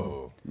 Pulled pork.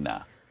 Oh.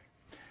 Nah.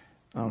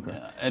 Okay.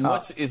 And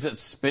is it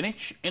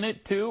spinach in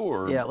it too,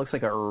 or? Yeah, it looks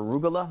like a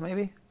arugula,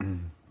 maybe.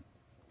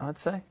 I'd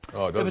say.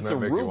 Oh, doesn't that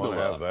make you want to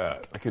have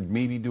that? I could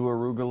maybe do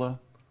arugula.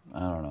 I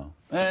don't know.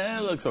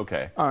 It looks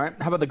okay. All right.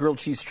 How about the grilled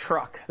cheese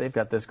truck? They've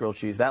got this grilled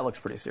cheese. That looks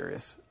pretty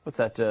serious. What's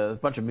that? A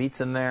bunch of meats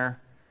in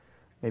there.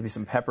 Maybe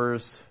some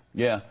peppers.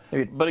 Yeah.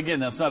 But again,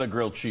 that's not a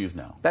grilled cheese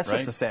now. That's right?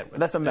 just a sandwich.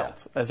 That's a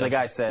melt, as the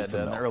guy said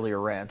in an earlier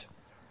rant.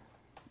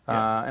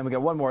 Yeah. And we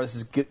got one more. This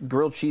is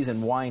grilled cheese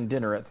and wine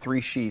dinner at 3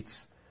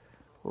 sheets.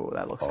 Oh,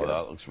 that looks good. Oh,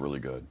 that looks really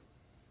good.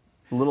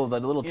 The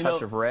little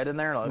touch of red in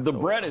there. The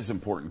bread is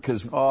important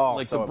because,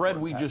 the bread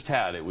we just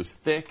had, it was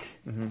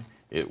thick,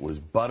 it was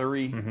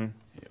buttery,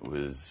 it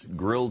was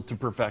grilled to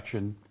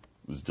perfection.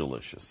 It was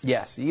delicious.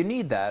 Yes, you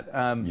need that.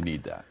 You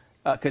need that.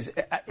 Because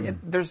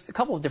there's a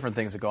couple of different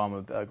things that go on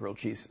with grilled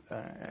cheese.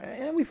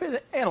 And we've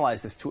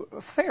analyzed this to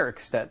a fair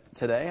extent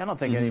today. I don't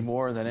think any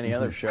more than any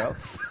other show.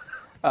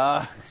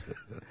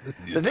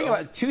 The thing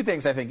about two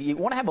things, I think you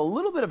want to have a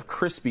little bit of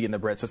crispy in the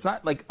bread, so it's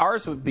not like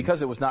ours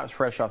because it was not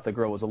fresh off the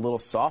grill was a little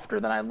softer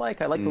than I'd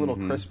like. I like the little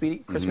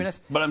crispiness.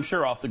 But I'm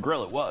sure off the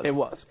grill it was. It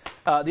was.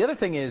 The other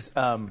thing is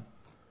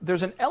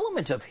there's an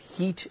element of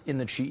heat in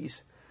the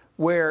cheese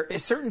where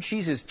certain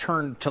cheeses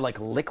turn to like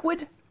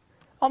liquid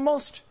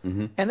almost,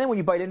 and then when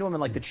you bite into them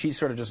and like the cheese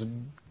sort of just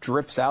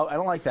drips out. I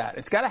don't like that.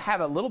 It's got to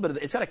have a little bit of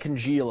it's got to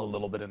congeal a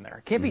little bit in there.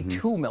 It can't be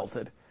too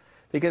melted.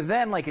 Because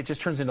then, like, it just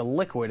turns into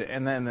liquid,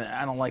 and then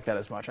I don't like that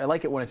as much. I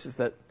like it when it's just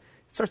that it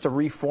starts to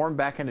reform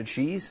back into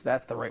cheese.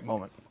 That's the right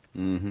moment.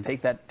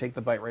 Take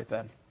the bite right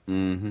then.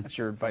 That's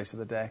your advice of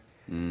the day.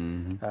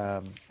 From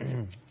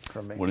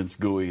me. When it's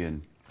gooey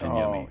and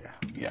yummy.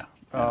 Yeah.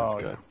 And it's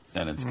good.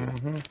 And it's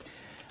good.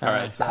 All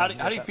right.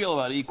 How do you feel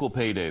about Equal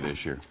Pay Day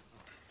this year?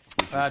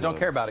 Don't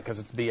care about it because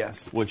it's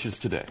BS. Which is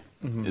today.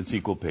 It's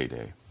Equal Pay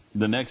Day.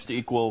 The next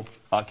Equal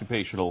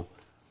Occupational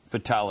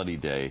Fatality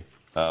Day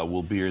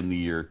will be in the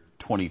year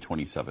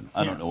 2027.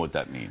 I don't know what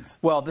that means.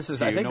 Well, this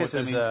is. I think this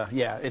is.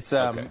 It's.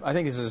 Okay. I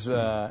think this is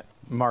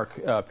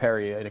Mark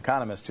Perry, an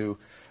economist who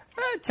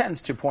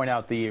tends to point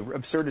out the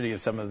absurdity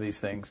of some of these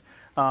things.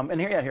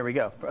 And here we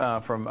go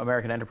from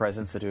American Enterprise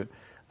Institute.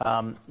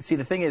 See,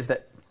 the thing is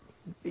that.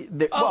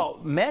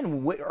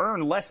 Men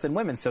earn less than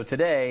women. So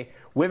today,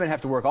 women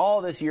have to work all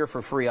this year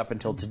for free up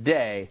until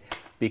today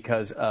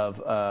because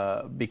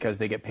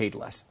they get paid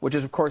less, which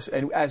is, of course,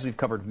 and as we've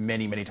covered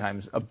many, many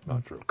times, a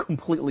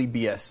completely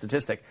BS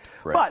statistic.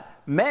 Right. But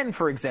men,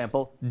 for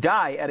example,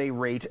 die at a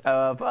rate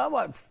of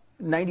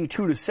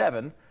 92 to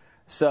 7.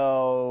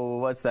 So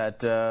what's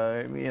that?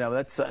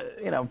 That's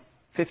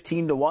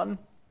 15 to 1,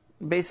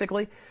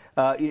 basically.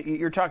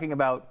 You're talking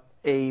about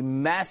a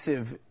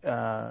massive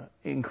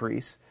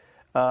increase.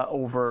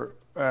 Over,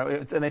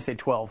 and they say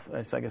 12,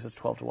 so I guess it's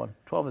 12 to 1.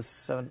 12 is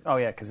 7. Oh,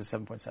 yeah, because it's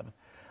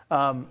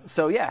 7.7.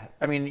 So, yeah,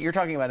 I mean, you're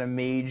talking about a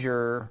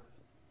major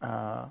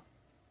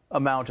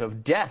amount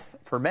of death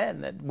for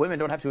men that women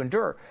don't have to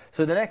endure.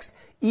 So the next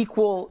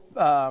equal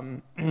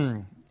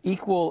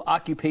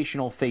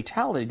occupational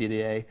fatality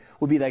day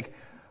would be like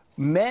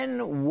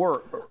men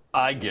work.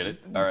 I get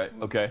it. All right.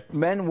 Okay.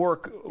 Men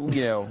work, would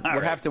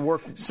have to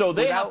work. So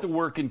they have to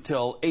work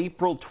until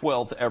April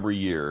 12th every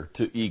year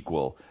to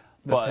equal.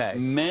 But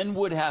men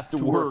would have to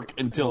work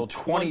until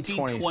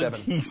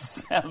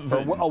 2027.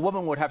 Or a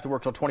woman would have to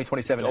work until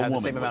 2027 to have the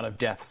same amount of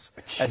deaths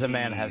as a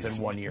man has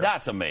in 1 year.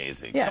 That's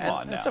amazing. Yeah, Come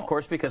on now. It's, of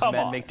course, because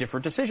men make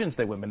different decisions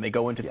than women. They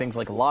go into things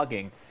like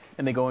logging,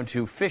 and they go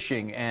into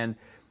fishing, and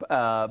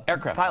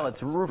aircraft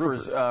pilots,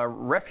 roofers,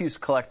 refuse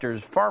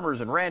collectors,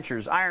 farmers and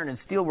ranchers, iron and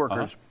steel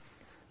workers.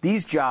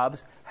 These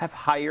jobs have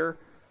higher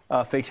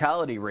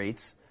fatality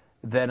rates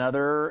than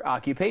other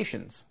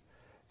occupations.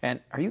 And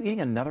are you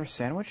eating another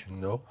sandwich?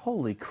 No.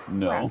 Holy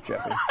crap,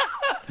 Jeffy.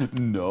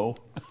 No.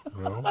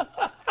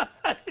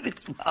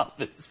 His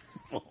mouth is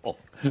full.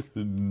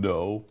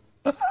 No.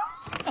 I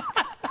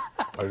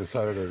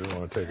decided I didn't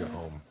want to take it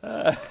home.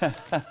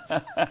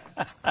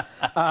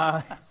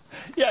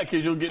 Yeah,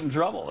 because you'll get in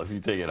trouble if you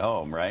take it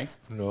home, right?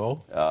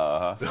 No.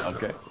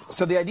 Okay.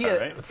 So the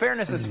idea,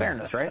 fairness is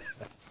fairness, right?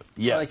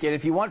 Yes. Like,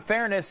 if you want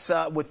fairness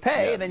with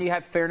pay, then you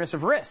have fairness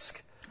of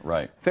risk.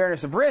 Right.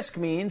 Fairness of risk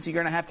means you're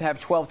going to have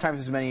 12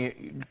 times as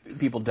many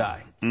people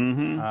die.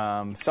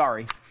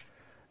 Sorry.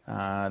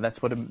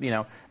 That's what, I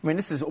mean,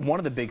 this is one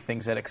of the big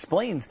things that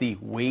explains the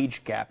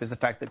wage gap is the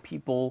fact that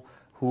people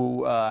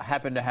who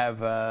happen to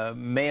have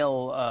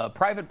male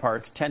private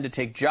parts tend to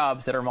take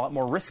jobs that are a lot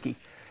more risky,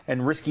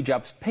 and risky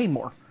jobs pay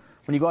more.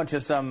 When you go into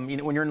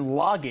when you're in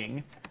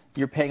logging,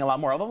 you're paying a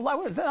lot more. Although I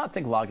would not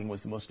think logging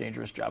was the most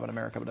dangerous job in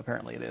America, but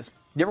apparently it is.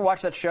 You ever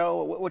watch that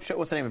show? What's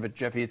the name of it,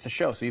 Jeffy? It's a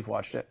show, so you've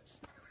watched it.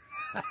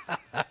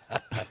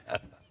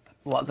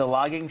 The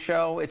logging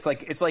show. It's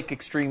like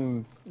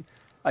extreme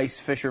ice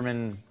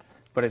fishermen,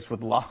 but it's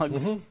with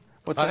logs.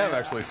 I have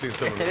actually seen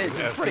some of it.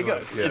 It's pretty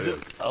good. Yeah, is it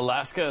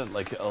Alaska,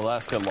 like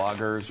Alaska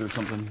Loggers or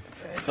something?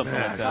 Something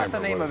like that. It's not the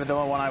name of it, the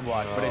one I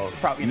watched, but it's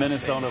probably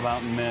Minnesota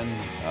Mountain Men.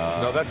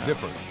 No, that's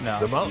different. No.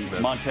 The Mountain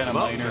Men. Montana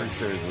Mountain Miners. Men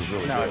series was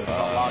really No, good. it's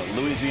about logging.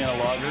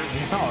 Louisiana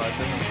Loggers. No, that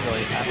doesn't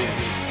really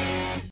happen.